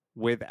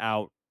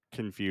without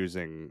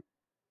confusing,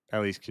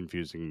 at least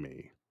confusing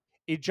me.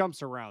 It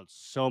jumps around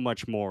so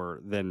much more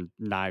than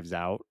Knives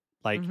Out.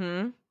 Like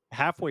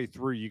halfway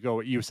through,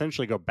 you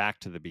essentially go back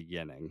to the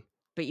beginning.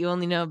 But you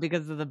only know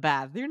because of the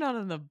bath. You're not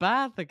in the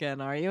bath again,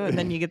 are you? And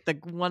then you get the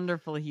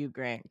wonderful Hugh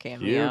Grant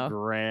cameo. Hugh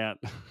Grant.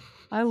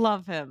 I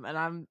love him,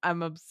 and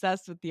I'm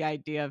obsessed with the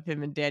idea of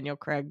him and Daniel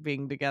Craig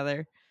being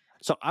together.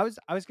 So I was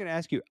going to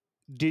ask you,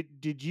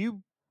 did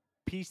you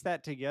piece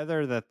that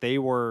together that they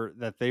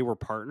were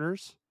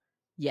partners?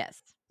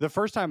 Yes. The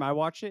first time I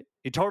watched it,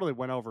 it totally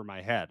went over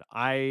my head.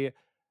 I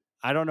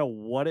don't know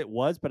what it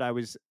was, but I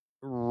was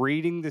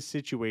reading the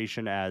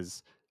situation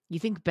as, you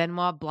think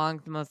Benoit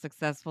Blanc, the most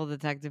successful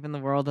detective in the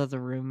world, has a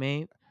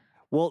roommate?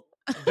 Well,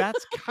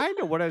 that's kind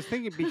of what I was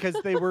thinking, because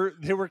they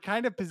were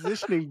kind of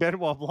positioning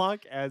Benoit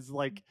Blanc as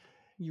like,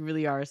 you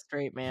really are a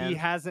straight man. He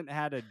hasn't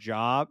had a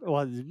job.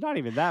 Well, not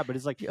even that, but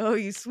it's like, oh,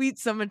 you sweet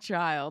summer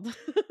child.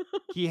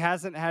 He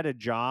hasn't had a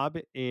job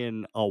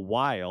in a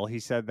while. He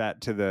said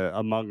that to the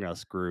Among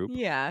Us group.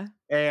 Yeah.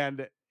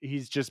 And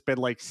he's just been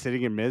like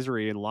sitting in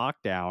misery in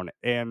lockdown.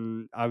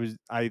 And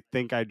I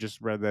think I just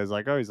read that as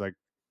like, oh, he's like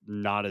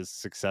not as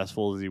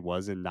successful as he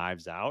was in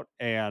Knives Out.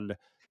 And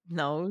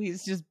no,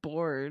 he's just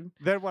bored.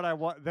 Then when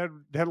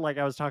then like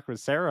I was talking with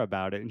Sarah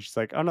about it, and she's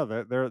like, oh no,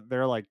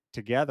 they're like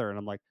together. And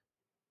I'm like,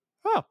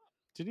 oh,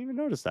 didn't even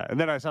notice that. And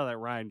then I saw that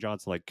Rian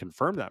Johnson like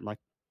confirmed that. I'm like,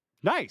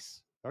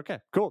 nice. Okay,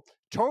 cool.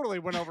 Totally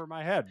went over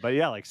my head. But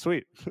yeah, like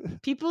sweet.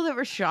 People that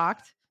were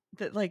shocked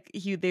that like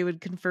they would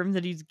confirm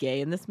that he's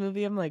gay in this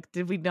movie. I'm like,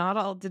 did we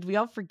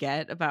all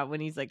forget about when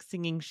he's like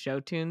singing show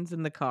tunes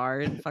in the car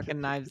and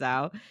fucking Knives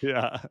Out?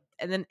 Yeah.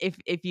 And then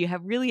if you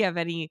really have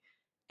any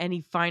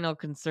final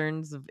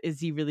concerns of is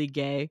he really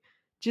gay,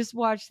 just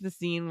watch the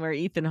scene where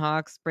Ethan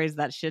Hawke sprays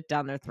that shit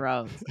down their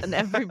throats and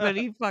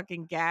everybody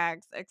fucking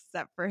gags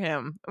except for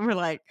him. And we're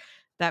like,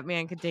 that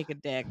man could take a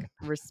dick.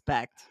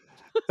 Respect.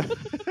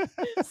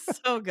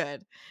 So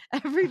good.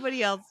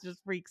 Everybody else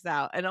just freaks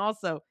out. And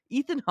also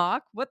Ethan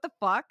Hawke, what the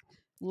fuck?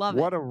 Love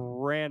what it. A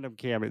random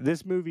cameo.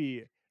 This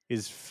movie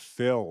is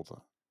filled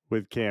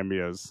with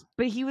cameos.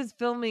 But he was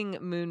filming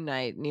Moon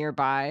Knight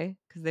nearby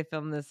because they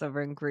filmed this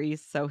over in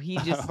Greece. So he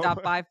just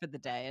stopped by for the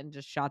day and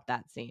just shot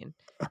that scene.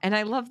 And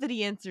I love that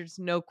he answers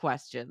no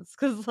questions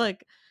because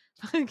like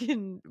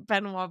fucking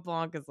Benoit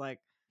Blanc is like,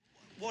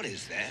 what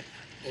is that?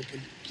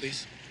 Open,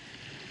 please.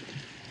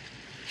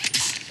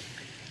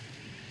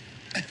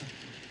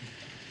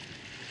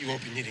 You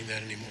won't be needing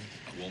that anymore.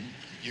 I won't?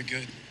 You're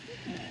good.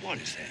 What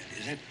is that?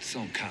 Is that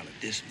some kind of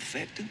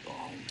disinfectant?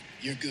 Oh.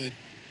 You're good.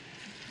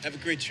 Have a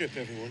great trip,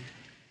 everyone.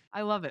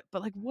 I love it.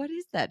 But like, what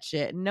is that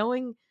shit?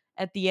 Knowing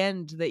at the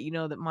end that you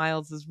know that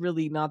Miles is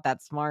really not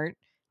that smart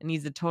and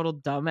he's a total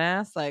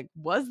dumbass. Like,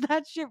 was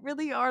that shit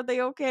really? Are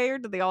they okay? Or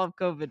do they all have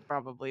COVID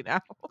probably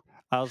now?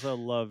 I also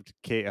loved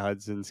Kate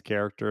Hudson's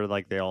character.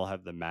 Like they all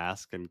have the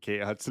mask and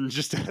Kate Hudson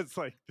just has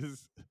like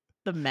this.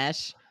 The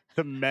mesh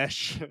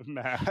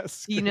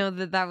mask. You know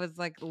that was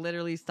like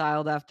literally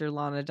styled after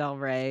Lana Del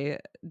Rey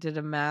did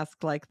a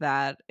mask like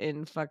that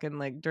in fucking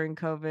like during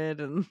COVID,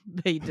 and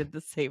they did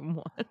the same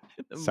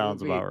one.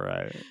 Sounds movie. About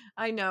right.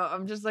 I know.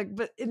 I'm just like,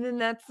 but and then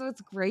that's what's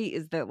great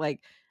is that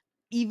like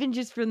even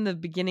just from the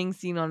beginning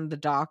scene on the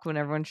dock when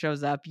everyone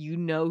shows up, you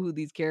know who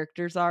these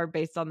characters are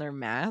based on their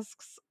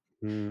masks.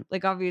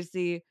 Like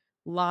obviously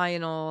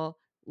Lionel,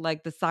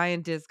 like the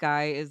scientist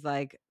guy, is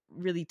like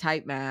really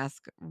tight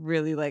mask,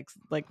 really like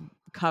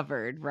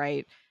covered,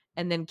 right?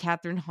 And then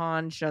Catherine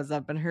Hahn shows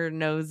up and her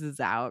nose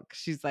is out.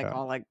 She's like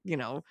all like, you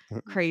know,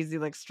 crazy,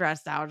 like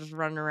stressed out, just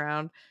running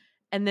around.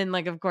 And then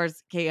like, of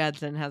course, Kate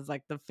Hudson has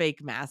like the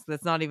fake mask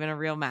that's not even a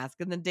real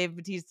mask. And then Dave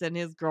Bautista and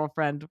his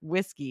girlfriend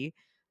Whiskey,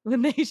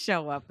 when they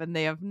show up and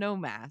they have no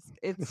mask,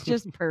 it's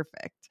just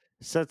perfect.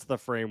 Sets the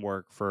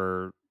framework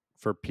for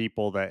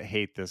people that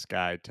hate this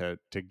guy to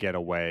get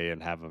away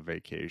and have a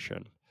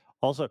vacation.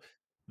 Also,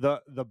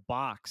 the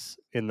box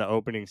in the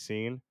opening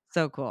scene,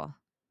 so cool.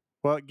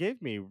 Well, it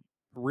gave me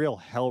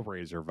real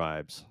Hellraiser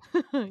vibes.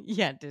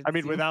 Yeah, it did. I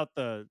mean, without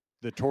the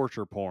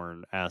torture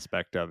porn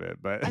aspect of it,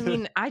 but I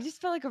mean, I just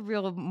felt like a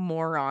real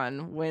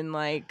moron when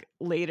like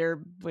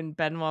later when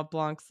Benoit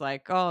Blanc's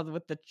like, oh,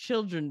 with the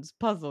children's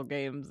puzzle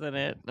games in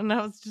it. And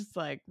I was just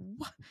like,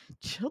 what?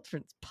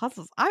 Children's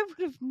puzzles? I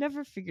would have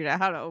never figured out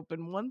how to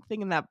open one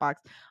thing in that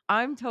box.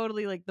 I'm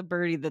totally like the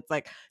birdie that's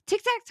like,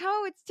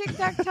 tic-tac-toe, it's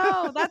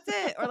tic-tac-toe. That's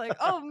it. Or like,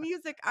 oh,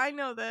 music, I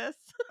know this.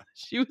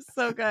 She was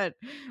so good.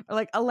 Or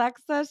like,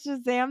 Alexa,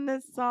 Shazam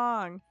this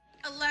song.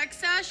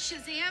 Alexa,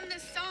 Shazam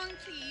this song,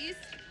 please.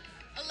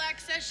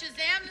 Alexa,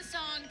 Shazam the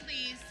song,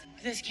 please.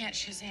 This can't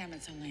Shazam,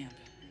 it's a lamp.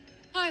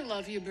 I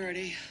love you,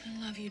 Birdie.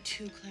 I love you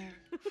too,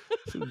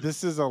 Claire.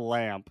 This is a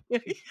lamp.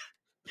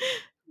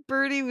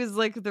 Birdie was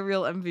like the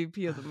real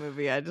MVP of the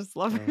movie. I just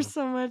love her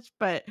so much.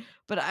 But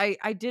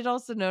I did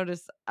also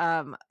notice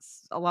a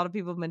lot of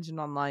people mentioned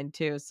online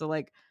too. So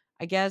like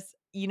I guess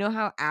you know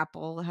how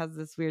Apple has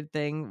this weird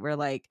thing where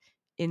like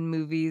in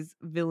movies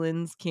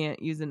villains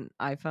can't use an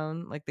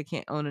iPhone, like they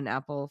can't own an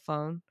Apple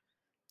phone.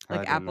 I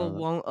Like didn't Apple know that.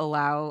 won't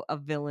allow a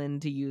villain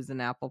to use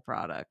an Apple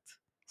product.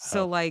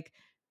 So Oh. like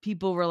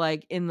people were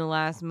like in the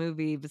last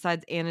movie,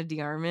 besides Anna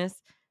de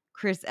Armas,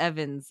 Chris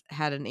Evans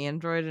had an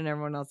Android and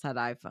everyone else had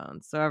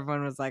iPhones. So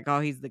everyone was like, "Oh,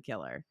 he's the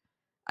killer."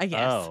 I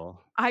guess. Oh,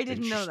 I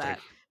didn't know interesting. that.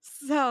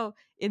 So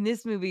in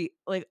this movie,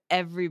 like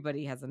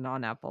everybody has a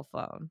non-Apple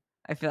phone.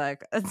 I feel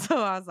like, and so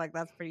I was like,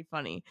 that's pretty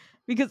funny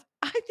because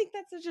I think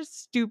that's such a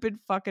stupid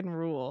fucking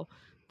rule.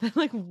 That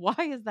like, why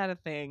is that a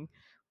thing?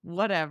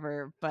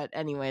 Whatever. But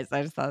anyways,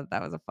 I just thought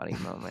that was a funny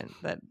moment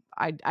that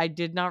I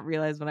did not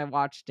realize when I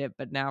watched it,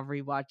 but now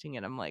rewatching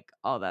it, I'm like,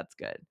 oh, that's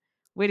good.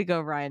 Way to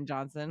go, Rian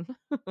Johnson.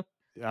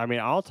 I mean,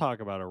 I'll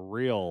talk about a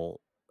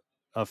real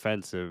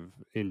offensive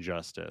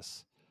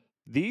injustice.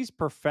 These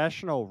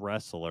professional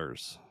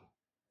wrestlers,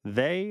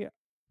 they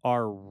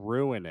are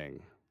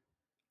ruining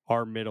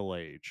our middle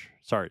age.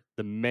 Sorry,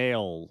 the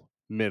male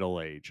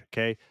middle age.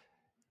 Okay.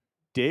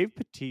 Dave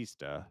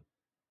Bautista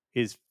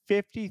is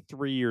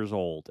 53 years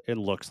old and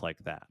looks like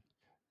that.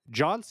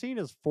 John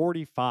Cena's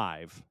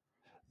 45.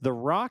 The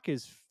Rock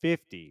is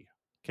 50.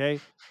 Okay.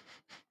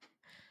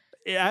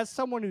 As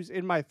someone who's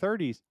in my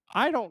 30s,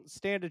 I don't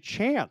stand a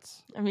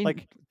chance. I mean,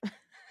 like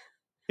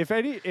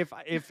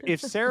if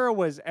Sarah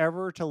was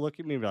ever to look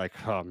at me and be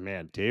like, "Oh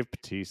man, Dave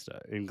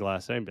Bautista in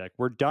Glass Onion," be like,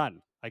 "We're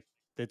done. Like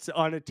it's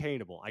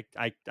unattainable.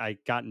 I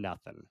got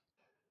nothing."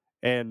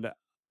 And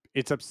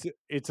it's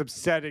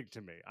upsetting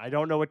to me. I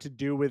don't know what to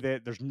do with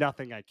it. There's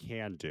nothing I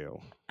can do.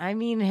 I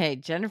mean, hey,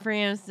 Jennifer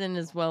Aniston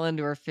is well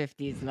into her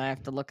 50s, and I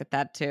have to look at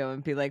that too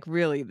and be like,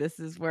 really, this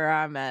is where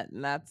I'm at.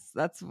 And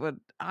that's what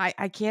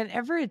I can't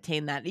ever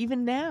attain that,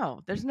 even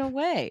now. There's no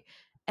way.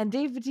 And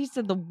Dave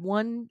Bautista, the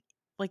one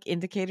like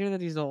indicator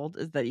that he's old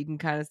is that you can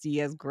kind of see he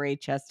has gray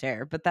chest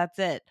hair, but that's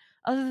it.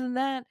 Other than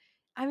that,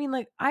 I mean,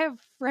 like, I have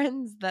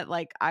friends that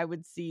like I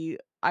would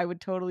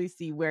totally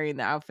see wearing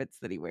the outfits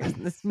that he wears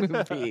in this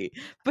movie,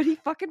 but he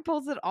fucking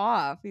pulls it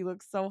off. He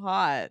looks so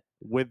hot.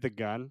 With the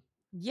gun.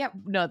 Yeah,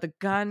 no, the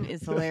gun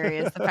is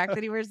hilarious. The fact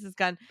that he wears this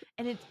gun,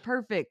 and it's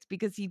perfect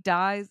because he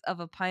dies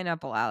of a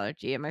pineapple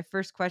allergy. And my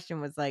first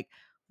question was like,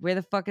 where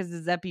the fuck is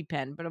his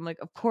EpiPen? But I'm like,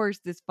 of course,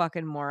 this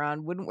fucking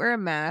moron wouldn't wear a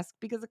mask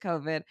because of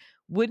COVID,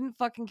 wouldn't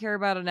fucking care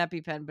about an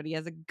EpiPen, but he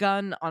has a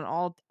gun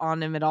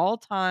on him at all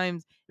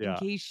times in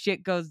case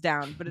shit goes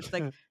down. But it's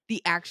like the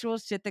actual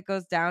shit that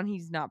goes down,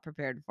 he's not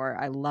prepared for.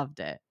 I loved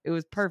it. It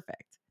was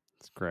perfect.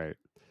 It's great.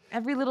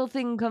 Every little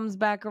thing comes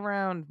back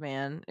around,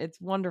 man. It's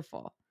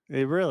wonderful.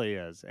 It really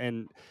is.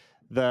 And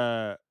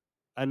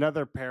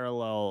another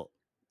parallel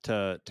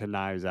to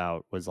Knives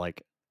Out was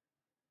like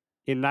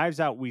in Knives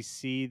Out, we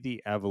see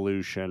the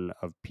evolution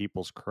of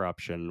people's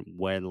corruption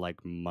when like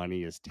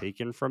money is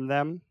taken from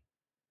them.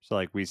 So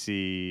like we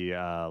see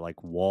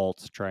like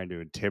Walt trying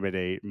to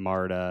intimidate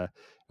Marta,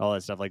 all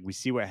that stuff. Like we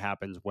see what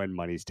happens when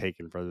money's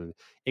taken from them.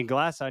 In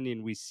Glass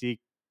Onion, we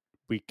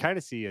kind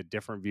of see a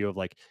different view of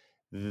like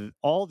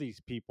all these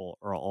people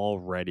are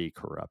already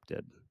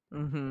corrupted.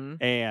 Mm-hmm.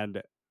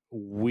 And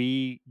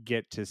we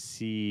get to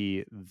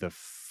see the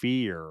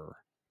fear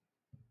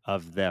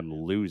of them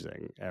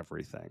losing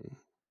everything,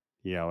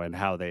 and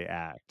how they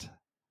act.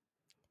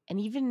 And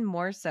even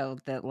more so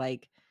that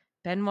like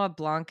Benoit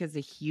Blanc is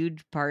a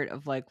huge part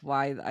of like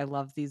why I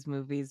love these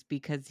movies,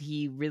 because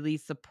he really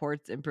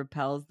supports and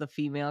propels the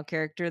female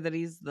character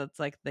that's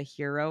like the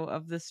hero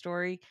of the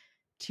story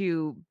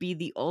to be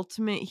the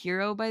ultimate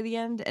hero by the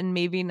end, and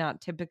maybe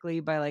not typically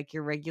by like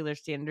your regular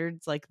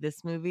standards like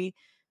this movie,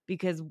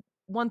 because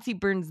once he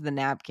burns the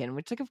napkin,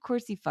 which like of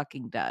course he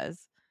fucking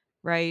does,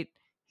 right?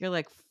 You're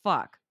like,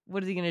 fuck,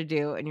 what is he gonna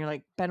do? And you're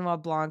like,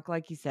 Benoit Blanc,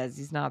 like he says,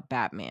 he's not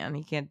Batman.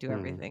 He can't do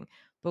everything.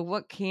 But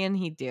what can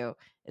he do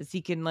is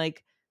he can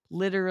like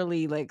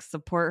literally like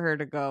support her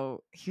to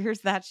go, here's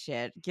that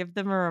shit. Give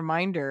them a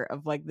reminder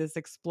of like this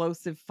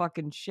explosive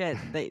fucking shit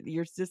that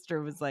your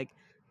sister was like,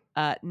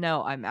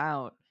 no, I'm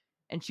out.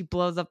 And she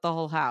blows up the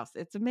whole house.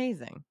 It's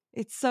amazing.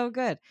 It's so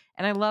good.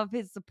 And I love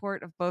his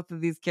support of both of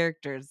these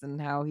characters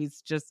and how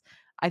he's just,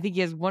 I think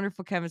he has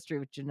wonderful chemistry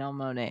with Janelle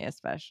Monáe,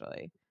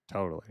 especially.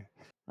 Totally.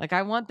 Like,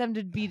 I want them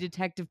to be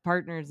detective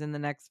partners in the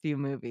next few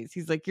movies.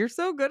 He's like, you're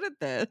so good at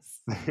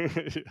this.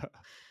 Yeah.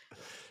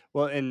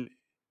 Well, and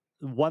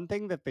one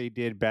thing that they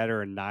did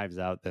better in Knives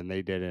Out than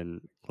they did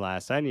in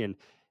Glass Onion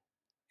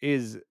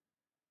is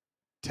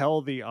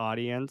tell the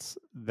audience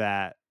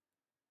that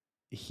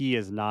he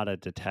is not a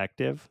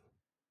detective.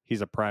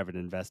 He's a private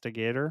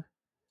investigator.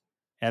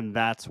 And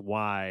that's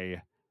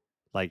why,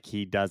 like,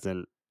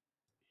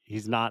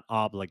 he's not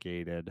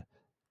obligated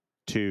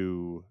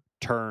to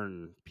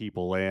turn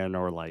people in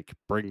or like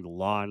bring the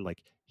law in.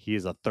 Like, he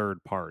is a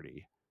third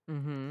party.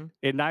 Mm-hmm.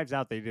 In Knives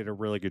Out, they did a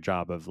really good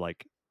job of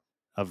like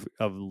of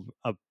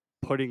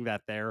putting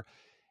that there.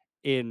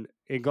 in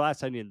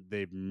Glass Onion,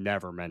 they've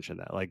never mentioned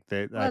that. Like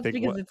Well, I that's think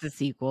because what it's a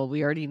sequel.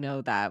 We already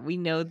know that. We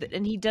know that,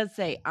 and he does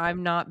say,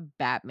 "I'm not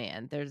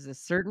Batman. There's a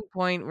certain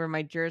point where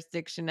my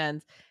jurisdiction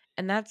ends."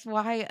 And that's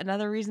why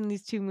another reason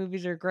these two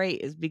movies are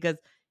great is because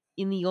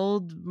in the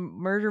old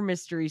murder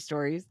mystery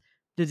stories,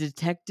 the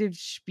detective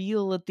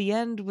spiel at the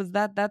end was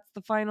that that's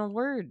the final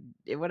word.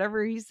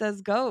 Whatever he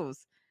says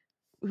goes.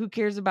 Who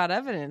cares about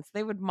evidence?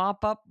 They would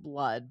mop up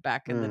blood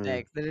back in the day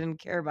because they didn't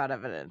care about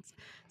evidence.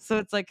 So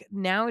it's like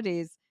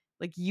nowadays,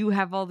 like you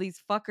have all these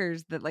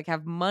fuckers that like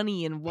have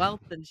money and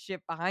wealth and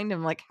shit behind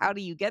them. Like, how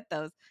do you get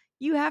those?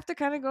 You have to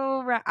kind of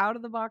go out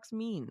of the box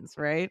means,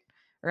 right?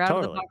 Or out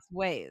of the totally. box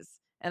ways.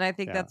 And I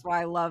think Yeah. that's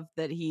why I love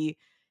that he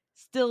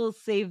still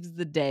saves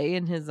the day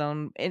in his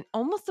own, in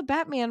almost a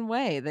Batman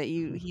way. That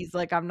he's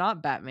like, I'm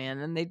not Batman,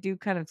 and they do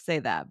kind of say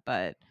that,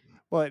 but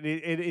Well,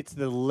 it's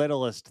the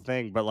littlest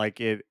thing, but like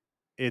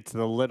it's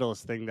the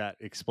littlest thing that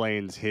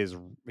explains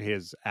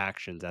his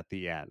actions at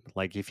the end.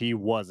 Like if he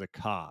was a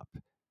cop,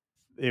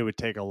 it would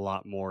take a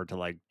lot more to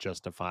like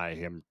justify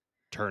him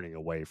turning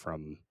away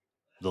from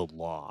the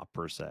law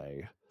per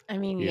se. I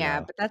mean, You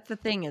yeah, know, but that's the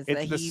thing is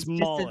that it's the he's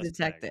just a smallest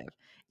thing. detective.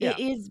 Yeah. It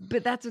is,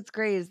 but that's what's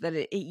great is that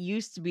it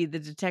used to be the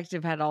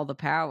detective had all the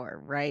power,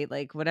 right?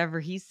 Like whatever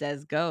he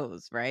says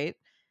goes, right?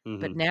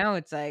 But Hmm. now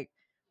it's like,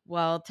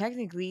 well,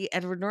 technically,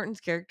 Edward Norton's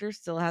character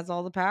still has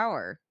all the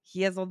power.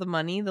 He has all the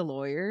money, the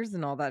lawyers,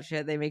 and all that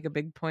shit. They make a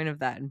big point of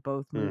that in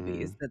both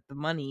movies Hmm. that the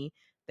money,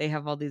 they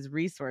have all these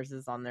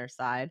resources on their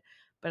side.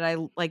 But I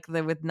like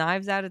that with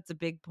Knives Out, it's a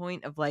big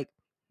point of like,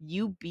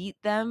 you beat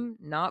them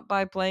not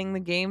by playing the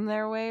game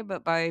their way,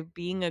 but by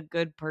being a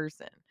good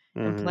person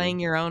and Hmm. playing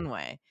your own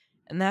way.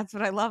 And that's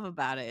what I love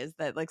about it is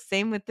that like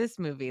same with this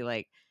movie,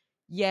 like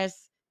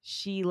yes,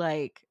 she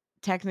like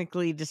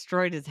technically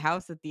destroyed his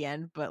house at the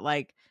end, but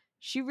like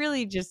she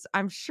really just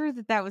I'm sure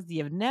that that was the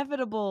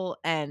inevitable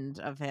end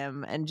of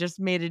him and just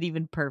made it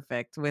even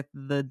perfect with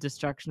the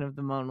destruction of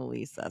the Mona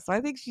Lisa. So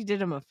I think she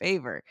did him a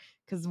favor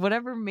cuz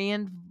whatever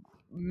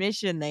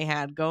mission they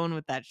had going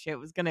with that shit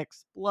was going to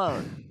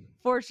explode.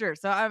 For sure.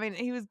 So, I mean,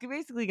 he was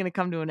basically going to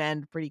come to an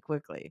end pretty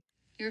quickly.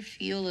 Your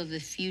feel of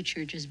the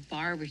future just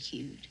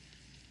barbecued.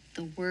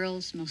 The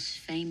world's most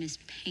famous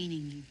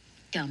painting, you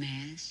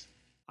dumbass.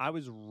 I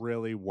was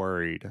really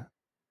worried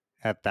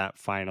at that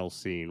final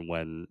scene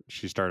when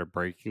she started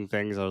breaking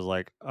things. I was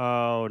like,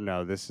 "Oh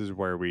no, this is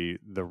where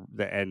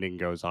the ending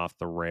goes off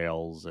the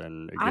rails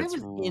and it I gets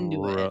was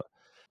into it.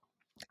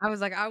 I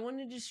was like, I want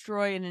to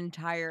destroy an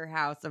entire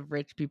house of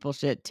rich people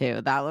shit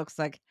too. That looks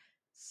like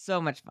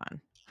so much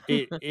fun.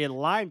 it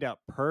lined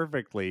up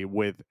perfectly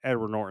with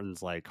Edward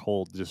Norton's like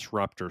whole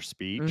disruptor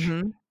speech.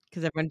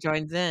 Because everyone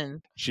joins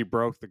in. She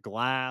broke the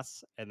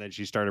glass and then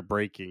she started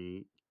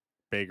breaking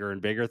bigger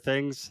and bigger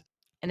things.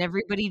 And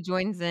everybody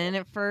joins in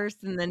at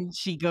first, and then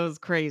she goes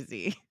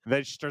crazy.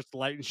 Then she starts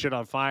lighting shit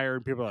on fire,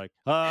 and people are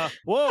like,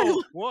 whoa,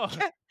 whoa.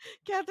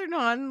 Catherine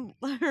Hahn,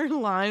 her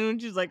line when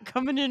she's like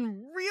coming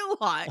in real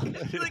hot.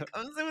 She Yeah. like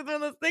comes in with one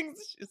of those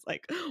things. She's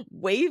like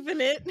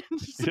waving it and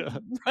just Yeah.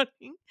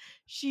 running.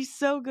 She's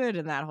so good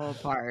in that whole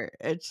part.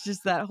 It's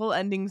just that whole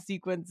ending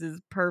sequence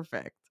is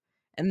perfect.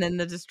 And then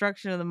the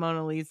destruction of the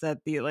Mona Lisa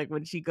at the like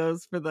when she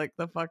goes for like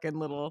the fucking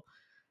little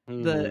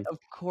Mhm. of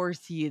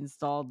course he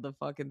installed the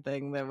fucking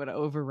thing that would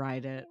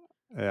override it.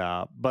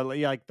 Yeah, but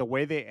like the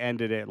way they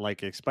ended it,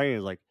 like explaining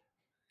is like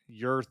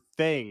your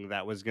thing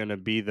that was going to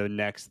be the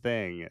next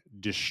thing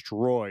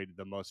destroyed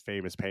the most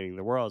famous painting in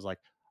the world. I was like,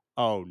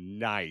 oh,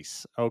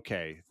 nice.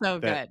 Okay, So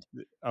that good.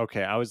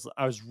 okay. I was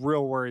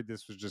real worried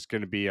this was just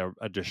going to be a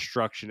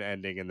destruction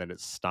ending and then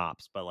it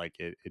stops, but like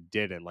it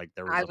didn't. Like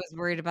there was I a was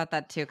worried about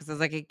that too because I was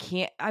like, it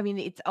can't. I mean,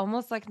 it's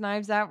almost like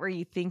Knives Out where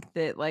you think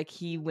that like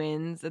he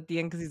wins at the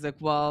end because he's like,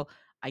 well,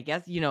 I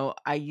guess you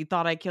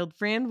thought I killed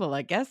Fran. Well,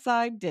 I guess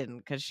I didn't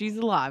because she's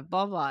alive.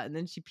 Blah blah, and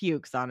then she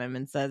pukes on him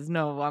and says,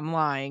 "No, I'm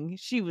lying.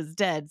 She was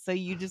dead. So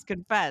you just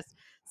confessed."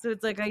 So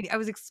it's like I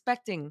was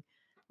expecting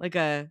like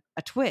a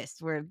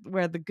twist where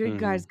the good Mhm.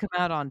 guys come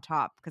out on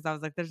top because I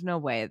was like, there's no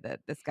way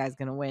that this guy's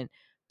gonna win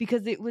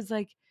because it was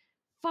like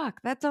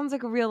fuck, that sounds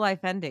like a real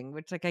life ending,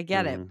 which, like, I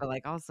get it, Mhm. but,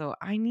 like, also,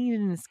 I need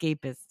an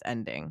escapist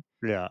ending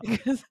Yeah.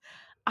 because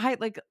I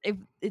like, if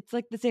it's,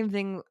 like, the same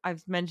thing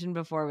I've mentioned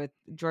before with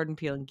Jordan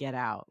Peele and Get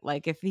Out.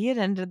 Like, if he had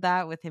ended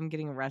that with him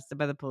getting arrested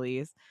by the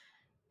police,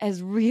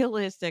 as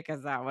realistic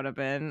as that would have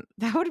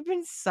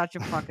been such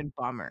a fucking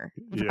bummer,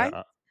 right?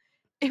 Yeah.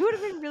 It would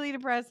have been really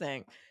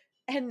depressing.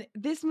 And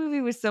this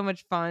movie was so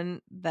much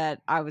fun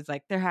that I was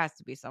like, there has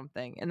to be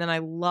something. And then I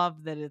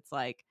love that it's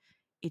like,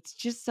 it's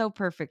just so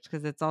perfect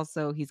because it's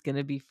also, he's going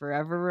to be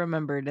forever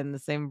remembered in the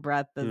same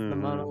breath as the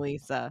Mona Mhm.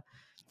 Lisa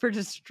for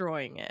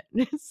destroying it.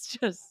 It's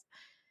just,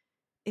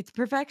 it's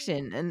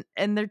perfection.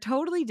 And they're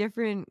totally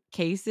different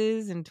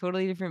cases and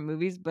totally different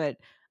movies, but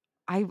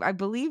I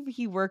believe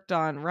he worked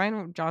on,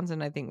 Ryan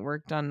Johnson, I think,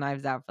 worked on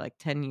Knives Out for like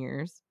 10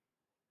 years,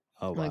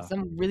 Oh like wow.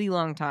 some really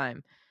long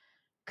time.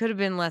 Could have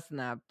been less than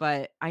that,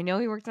 but I know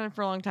he worked on it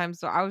for a long time,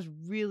 so I was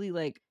really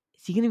like,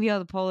 "Is he gonna be able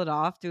to pull it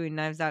off doing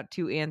Knives Out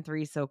 2 and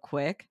 3 so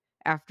quick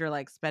after,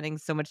 like, spending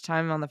so much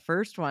time on the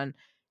first one?"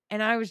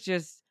 And I was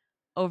just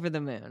over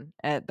the moon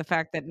at the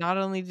fact that not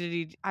only did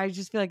he, I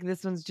just feel like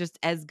this one's just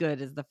as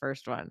good as the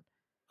first one.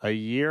 A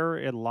year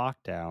in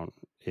lockdown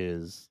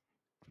is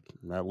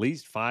at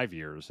least 5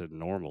 years in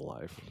normal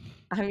life.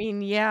 I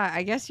mean, yeah,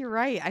 I guess you're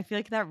right. I feel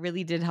like that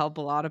really did help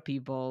a lot of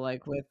people,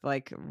 like with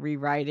like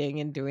rewriting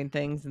and doing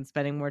things and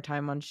spending more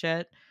time on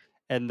shit.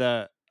 And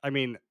I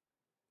mean,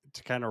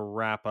 to kind of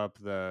wrap up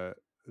the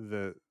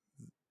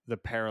the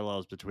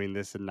parallels between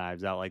this and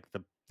Knives Out, like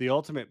the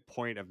ultimate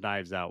point of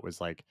Knives Out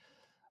was like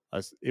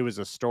it was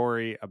a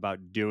story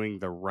about doing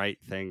the right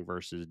thing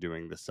versus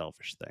doing the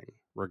selfish thing,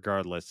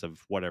 regardless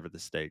of whatever the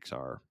stakes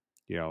are.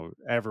 You know,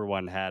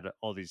 everyone had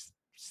all these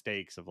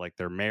stakes of like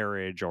their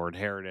marriage or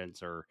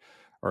inheritance or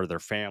their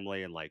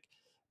family, and like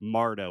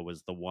Marta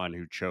was the one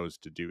who chose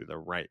to do the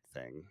right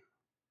thing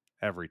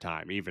every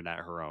time, even at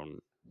her own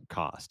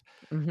cost.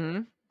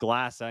 Mm-hmm.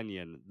 Glass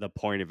Onion, the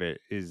point of it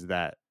is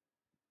that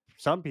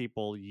some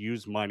people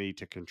use money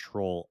to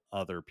control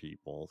other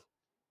people,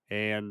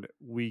 and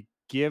we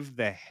give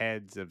the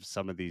heads of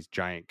some of these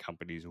giant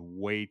companies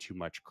way too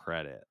much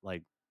credit.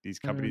 Like, these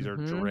companies are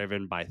Mm-hmm.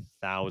 driven by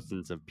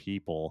thousands of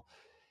people,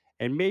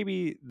 and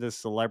maybe the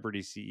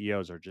celebrity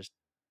CEOs are just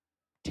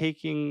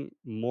taking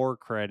more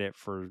credit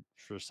for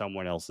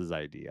someone else's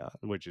idea,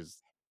 which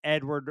is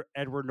Edward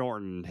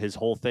Norton. His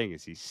whole thing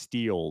is he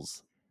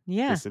steals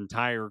Yeah. this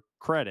entire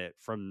credit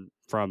from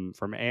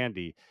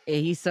Andy.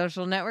 He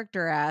social networked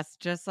her ass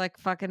just like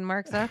fucking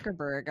Mark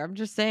Zuckerberg. I'm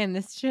just saying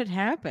this shit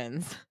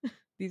happens.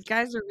 These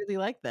guys are really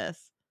like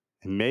this.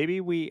 And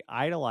maybe we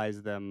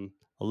idolize them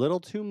a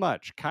little too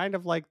much, kind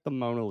of like the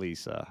Mona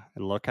Lisa.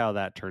 And look how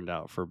that turned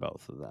out for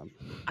both of them.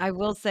 I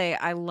will say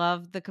I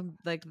love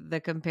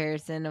the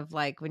comparison of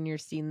like when you're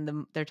seeing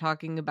them, they're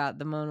talking about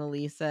the Mona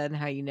Lisa and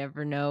how you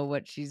never know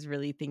what she's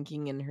really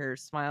thinking, and her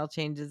smile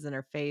changes in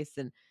her face,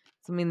 and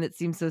something that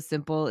seems so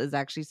simple is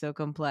actually so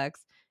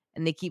complex.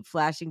 And they keep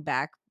flashing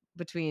back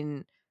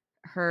between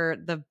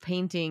the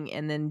painting,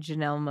 and then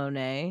Janelle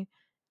Monáe.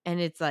 And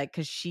it's like,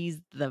 because she's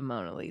the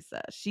Mona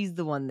Lisa. She's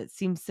the one that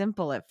seems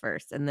simple at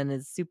first and then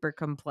is super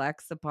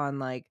complex upon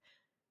like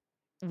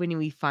when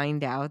we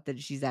find out that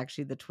she's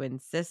actually the twin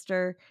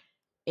sister.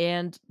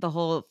 And the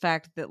whole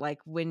fact that like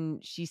when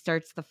she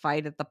starts the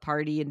fight at the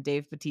party and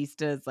Dave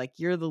Bautista is like,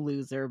 "You're the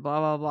loser," blah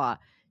blah blah,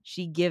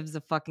 she gives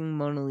a fucking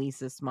Mona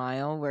Lisa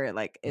smile where it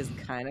like is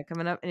kind of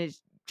coming up, and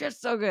it's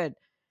just so good.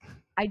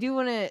 I do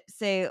want to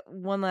say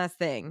one last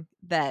thing,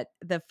 that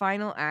the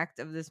final act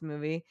of this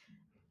movie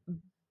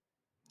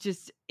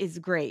just is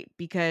great,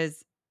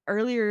 because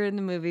earlier in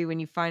the movie when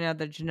you find out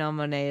that Janelle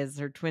Monáe is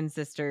her twin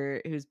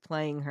sister who's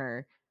playing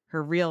her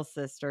real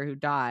sister who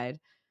died,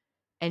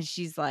 and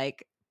she's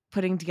like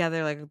putting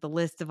together like the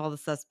list of all the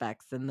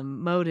suspects and the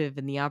motive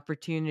and the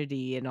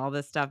opportunity and all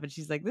this stuff, and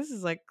she's like, this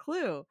is like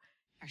Clue.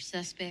 Our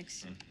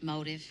suspects,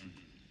 motive,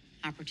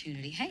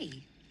 opportunity. Hey,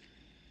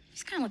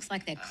 this kind of looks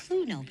like that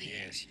Clue notepad.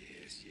 Yes.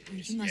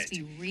 You must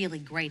be really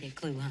great at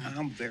Clue, huh?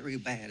 I'm very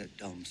bad at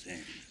dumb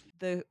things.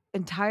 The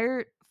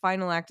entire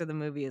final act of the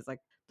movie is like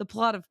the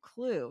plot of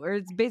Clue, or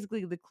it's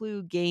basically the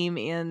Clue game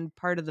and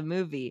part of the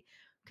movie,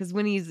 because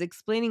when he's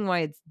explaining why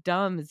it's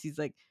dumb is he's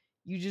like,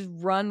 you just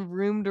run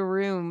room to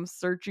room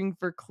searching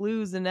for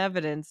clues and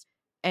evidence.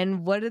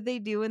 And what did they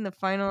do in the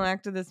final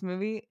act of this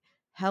movie?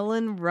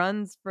 Helen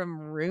runs from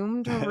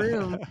room to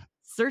room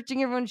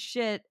searching everyone's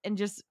shit, and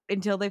just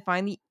until they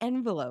find the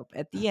envelope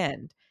at the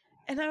end.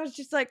 And I was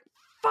just like,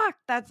 fuck,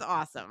 that's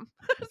awesome.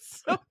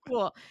 It's so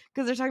cool,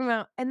 because they're talking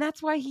about, and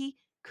that's why he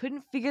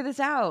couldn't figure this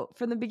out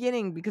from the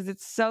beginning, because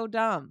it's so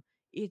dumb.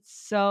 It's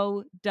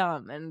so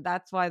dumb. And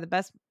that's why the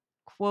best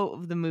quote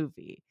of the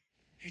movie.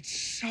 It's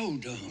so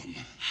dumb.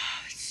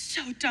 It's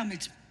so dumb,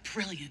 it's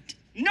brilliant.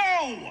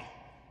 No!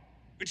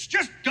 It's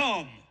just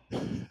dumb.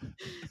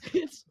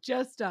 It's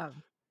just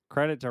dumb.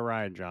 Credit to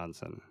Rian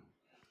Johnson,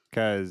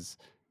 because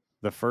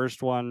the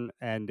first one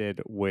ended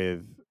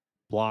with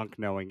Blanc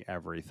knowing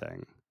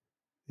everything,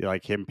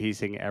 like him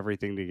piecing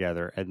everything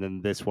together, and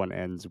then this one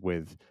ends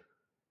with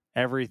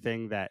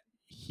everything that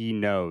he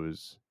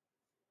knows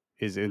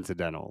is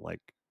incidental. Like,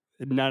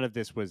 none of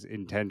this was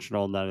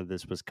intentional, none of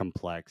this was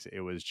complex. It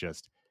was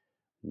just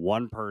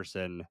one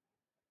person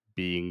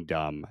being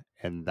dumb,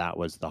 and that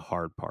was the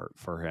hard part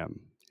for him.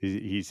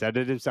 He said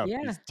it himself.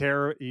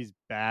 Yeah. He's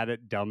bad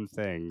at dumb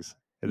things,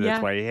 and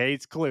that's why he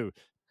hates Clue.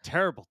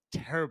 Terrible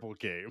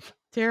game.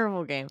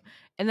 Terrible game.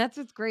 And that's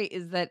what's great,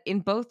 is that in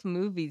both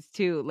movies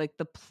too, like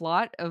the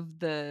plot of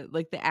the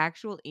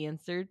actual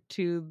answer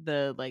to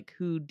the like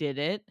who did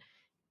it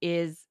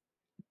is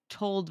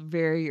told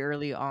very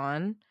early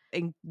on.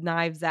 In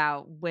Knives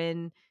Out,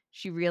 when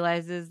she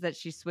realizes that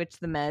she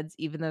switched the meds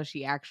even though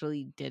she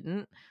actually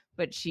didn't,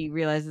 but she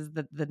realizes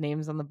that the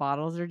names on the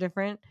bottles are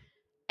different.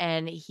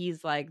 And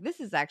he's like, this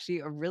is actually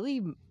a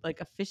really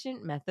like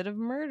efficient method of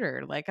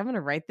murder. Like, I'm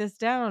gonna write this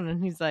down.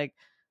 And he's like,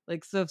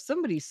 so if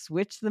somebody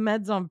switched the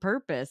meds on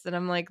purpose, and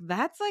I'm like,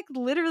 that's like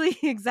literally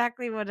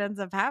exactly what ends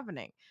up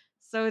happening.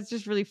 So it's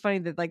just really funny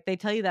that like they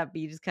tell you that,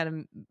 but you just kind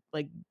of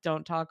like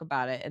don't talk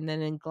about it. And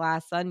then in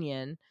Glass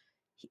Onion,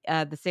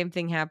 The same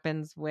thing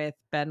happens with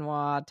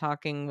Benoit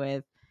talking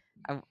with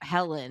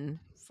Helen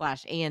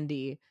 /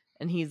 Andy,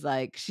 and she's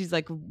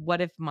like,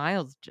 what if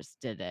Miles just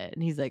did it?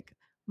 And he's like,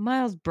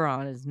 Miles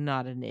Braun is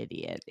not an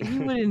idiot. He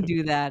wouldn't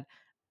do that.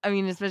 I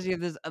mean, especially if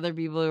there's other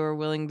people who are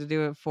willing to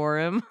do it for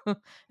him.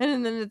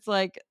 And then it's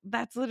like,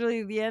 that's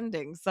literally the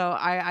ending. So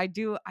I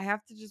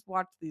have to just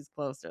watch these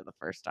closer the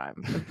first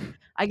time.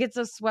 I get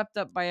so swept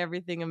up by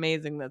everything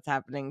amazing that's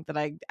happening that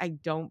I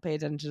don't pay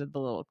attention to the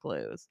little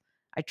clues.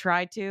 I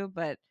try to,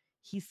 but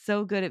he's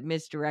so good at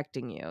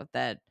misdirecting you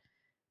that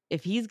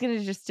if he's going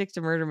to just stick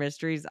to murder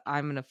mysteries,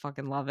 I'm going to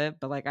fucking love it.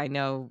 But like, I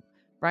know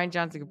Rian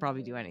Johnson could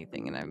probably do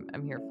anything, and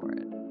I'm here for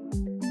it.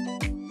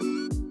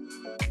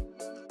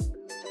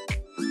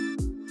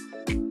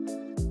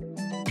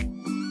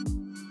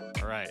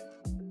 All right.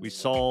 We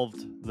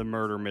solved the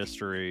murder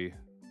mystery.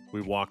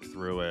 We walked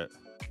through it.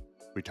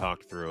 We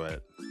talked through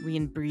it. We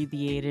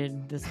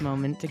abbreviated this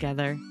moment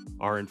together.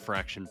 Our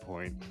infraction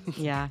point.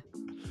 Yeah.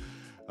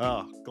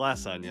 Oh,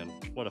 Glass Onion.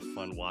 What a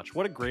fun watch.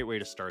 What a great way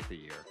to start the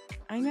year.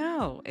 I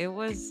know. It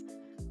was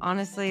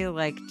honestly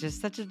like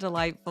just such a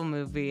delightful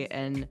movie.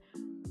 And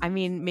I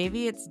mean,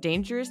 maybe it's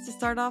dangerous to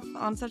start off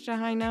on such a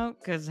high note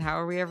because how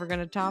are we ever going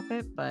to top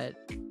it? But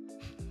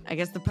I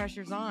guess the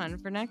pressure's on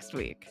for next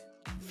week.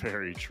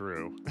 Very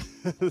true.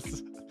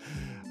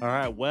 All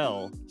right.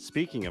 Well,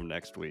 speaking of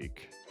next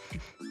week,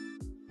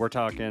 we're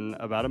talking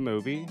about a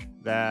movie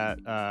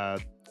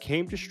that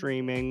came to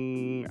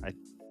streaming, I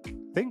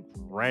think,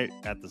 right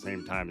at the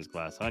same time as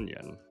Glass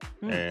Onion.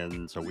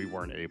 And so we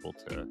weren't able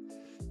to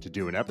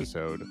do an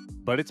episode,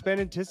 but it's been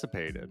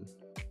anticipated.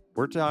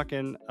 We're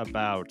talking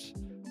about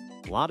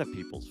a lot of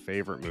people's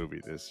favorite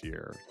movie this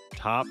year,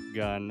 Top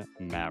Gun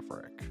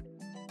Maverick.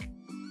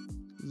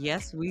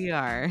 Yes, we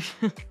are.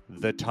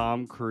 The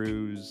Tom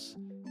Cruise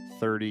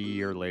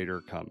 30-year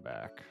later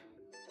comeback.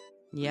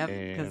 Yep,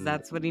 because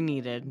that's what he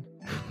needed.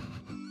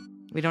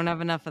 We don't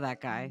have enough of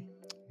that guy.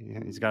 Yeah,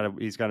 he's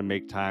got to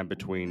make time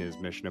between his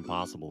Mission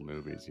Impossible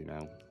movies, you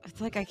know. It's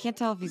like I can't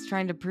tell if he's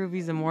trying to prove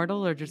he's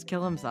immortal or just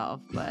kill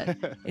himself, but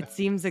it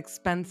seems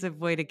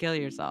expensive way to kill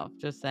yourself.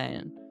 Just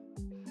saying.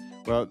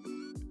 Well,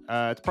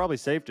 it's probably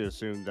safe to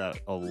assume that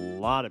a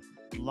lot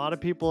of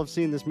people have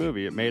seen this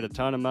movie. It made a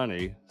ton of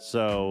money.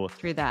 So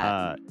through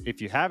that,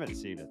 if you haven't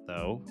seen it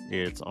though,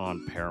 it's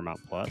on Paramount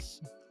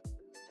Plus.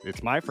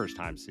 It's my first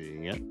time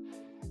seeing it.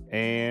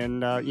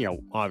 And,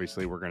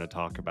 obviously we're going to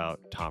talk about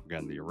Top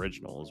Gun, the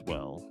original as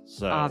well.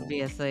 So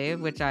obviously,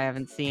 which I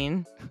haven't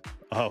seen.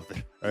 Oh,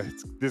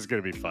 this is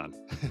going to be fun.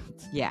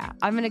 Yeah,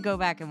 I'm going to go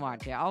back and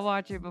watch it. I'll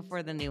watch it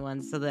before the new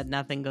one so that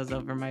nothing goes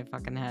over my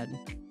fucking head.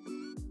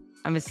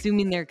 I'm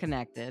assuming they're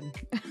connected.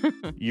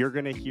 You're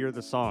going to hear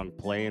the song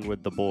Playing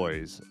with the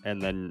Boys,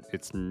 and then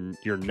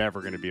you're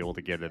never going to be able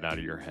to get it out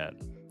of your head.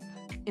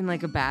 In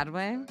like a bad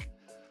way?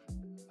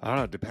 I don't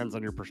know. It depends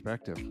on your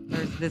perspective. Or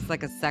is this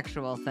like a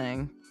sexual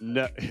thing?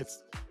 No,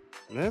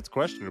 it's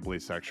questionably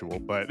sexual,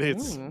 but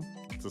it's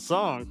a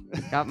song.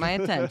 Got my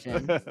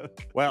attention.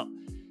 Well,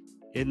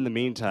 in the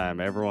meantime,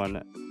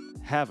 everyone,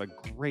 have a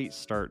great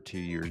start to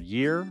your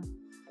year,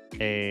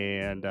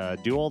 and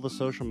do all the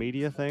social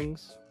media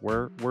things.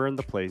 We're in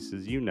the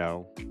places,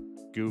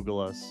 Google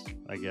us,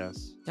 I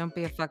guess. Don't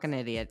be a fucking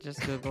idiot. Just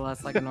Google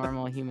us like a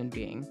normal human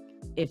being,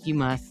 if you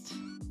must.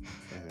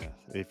 Yeah,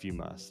 if you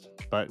must.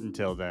 But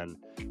until then,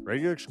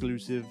 regular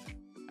exclusive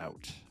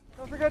out.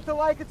 Don't forget to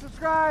like and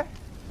subscribe.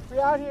 We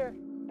out here.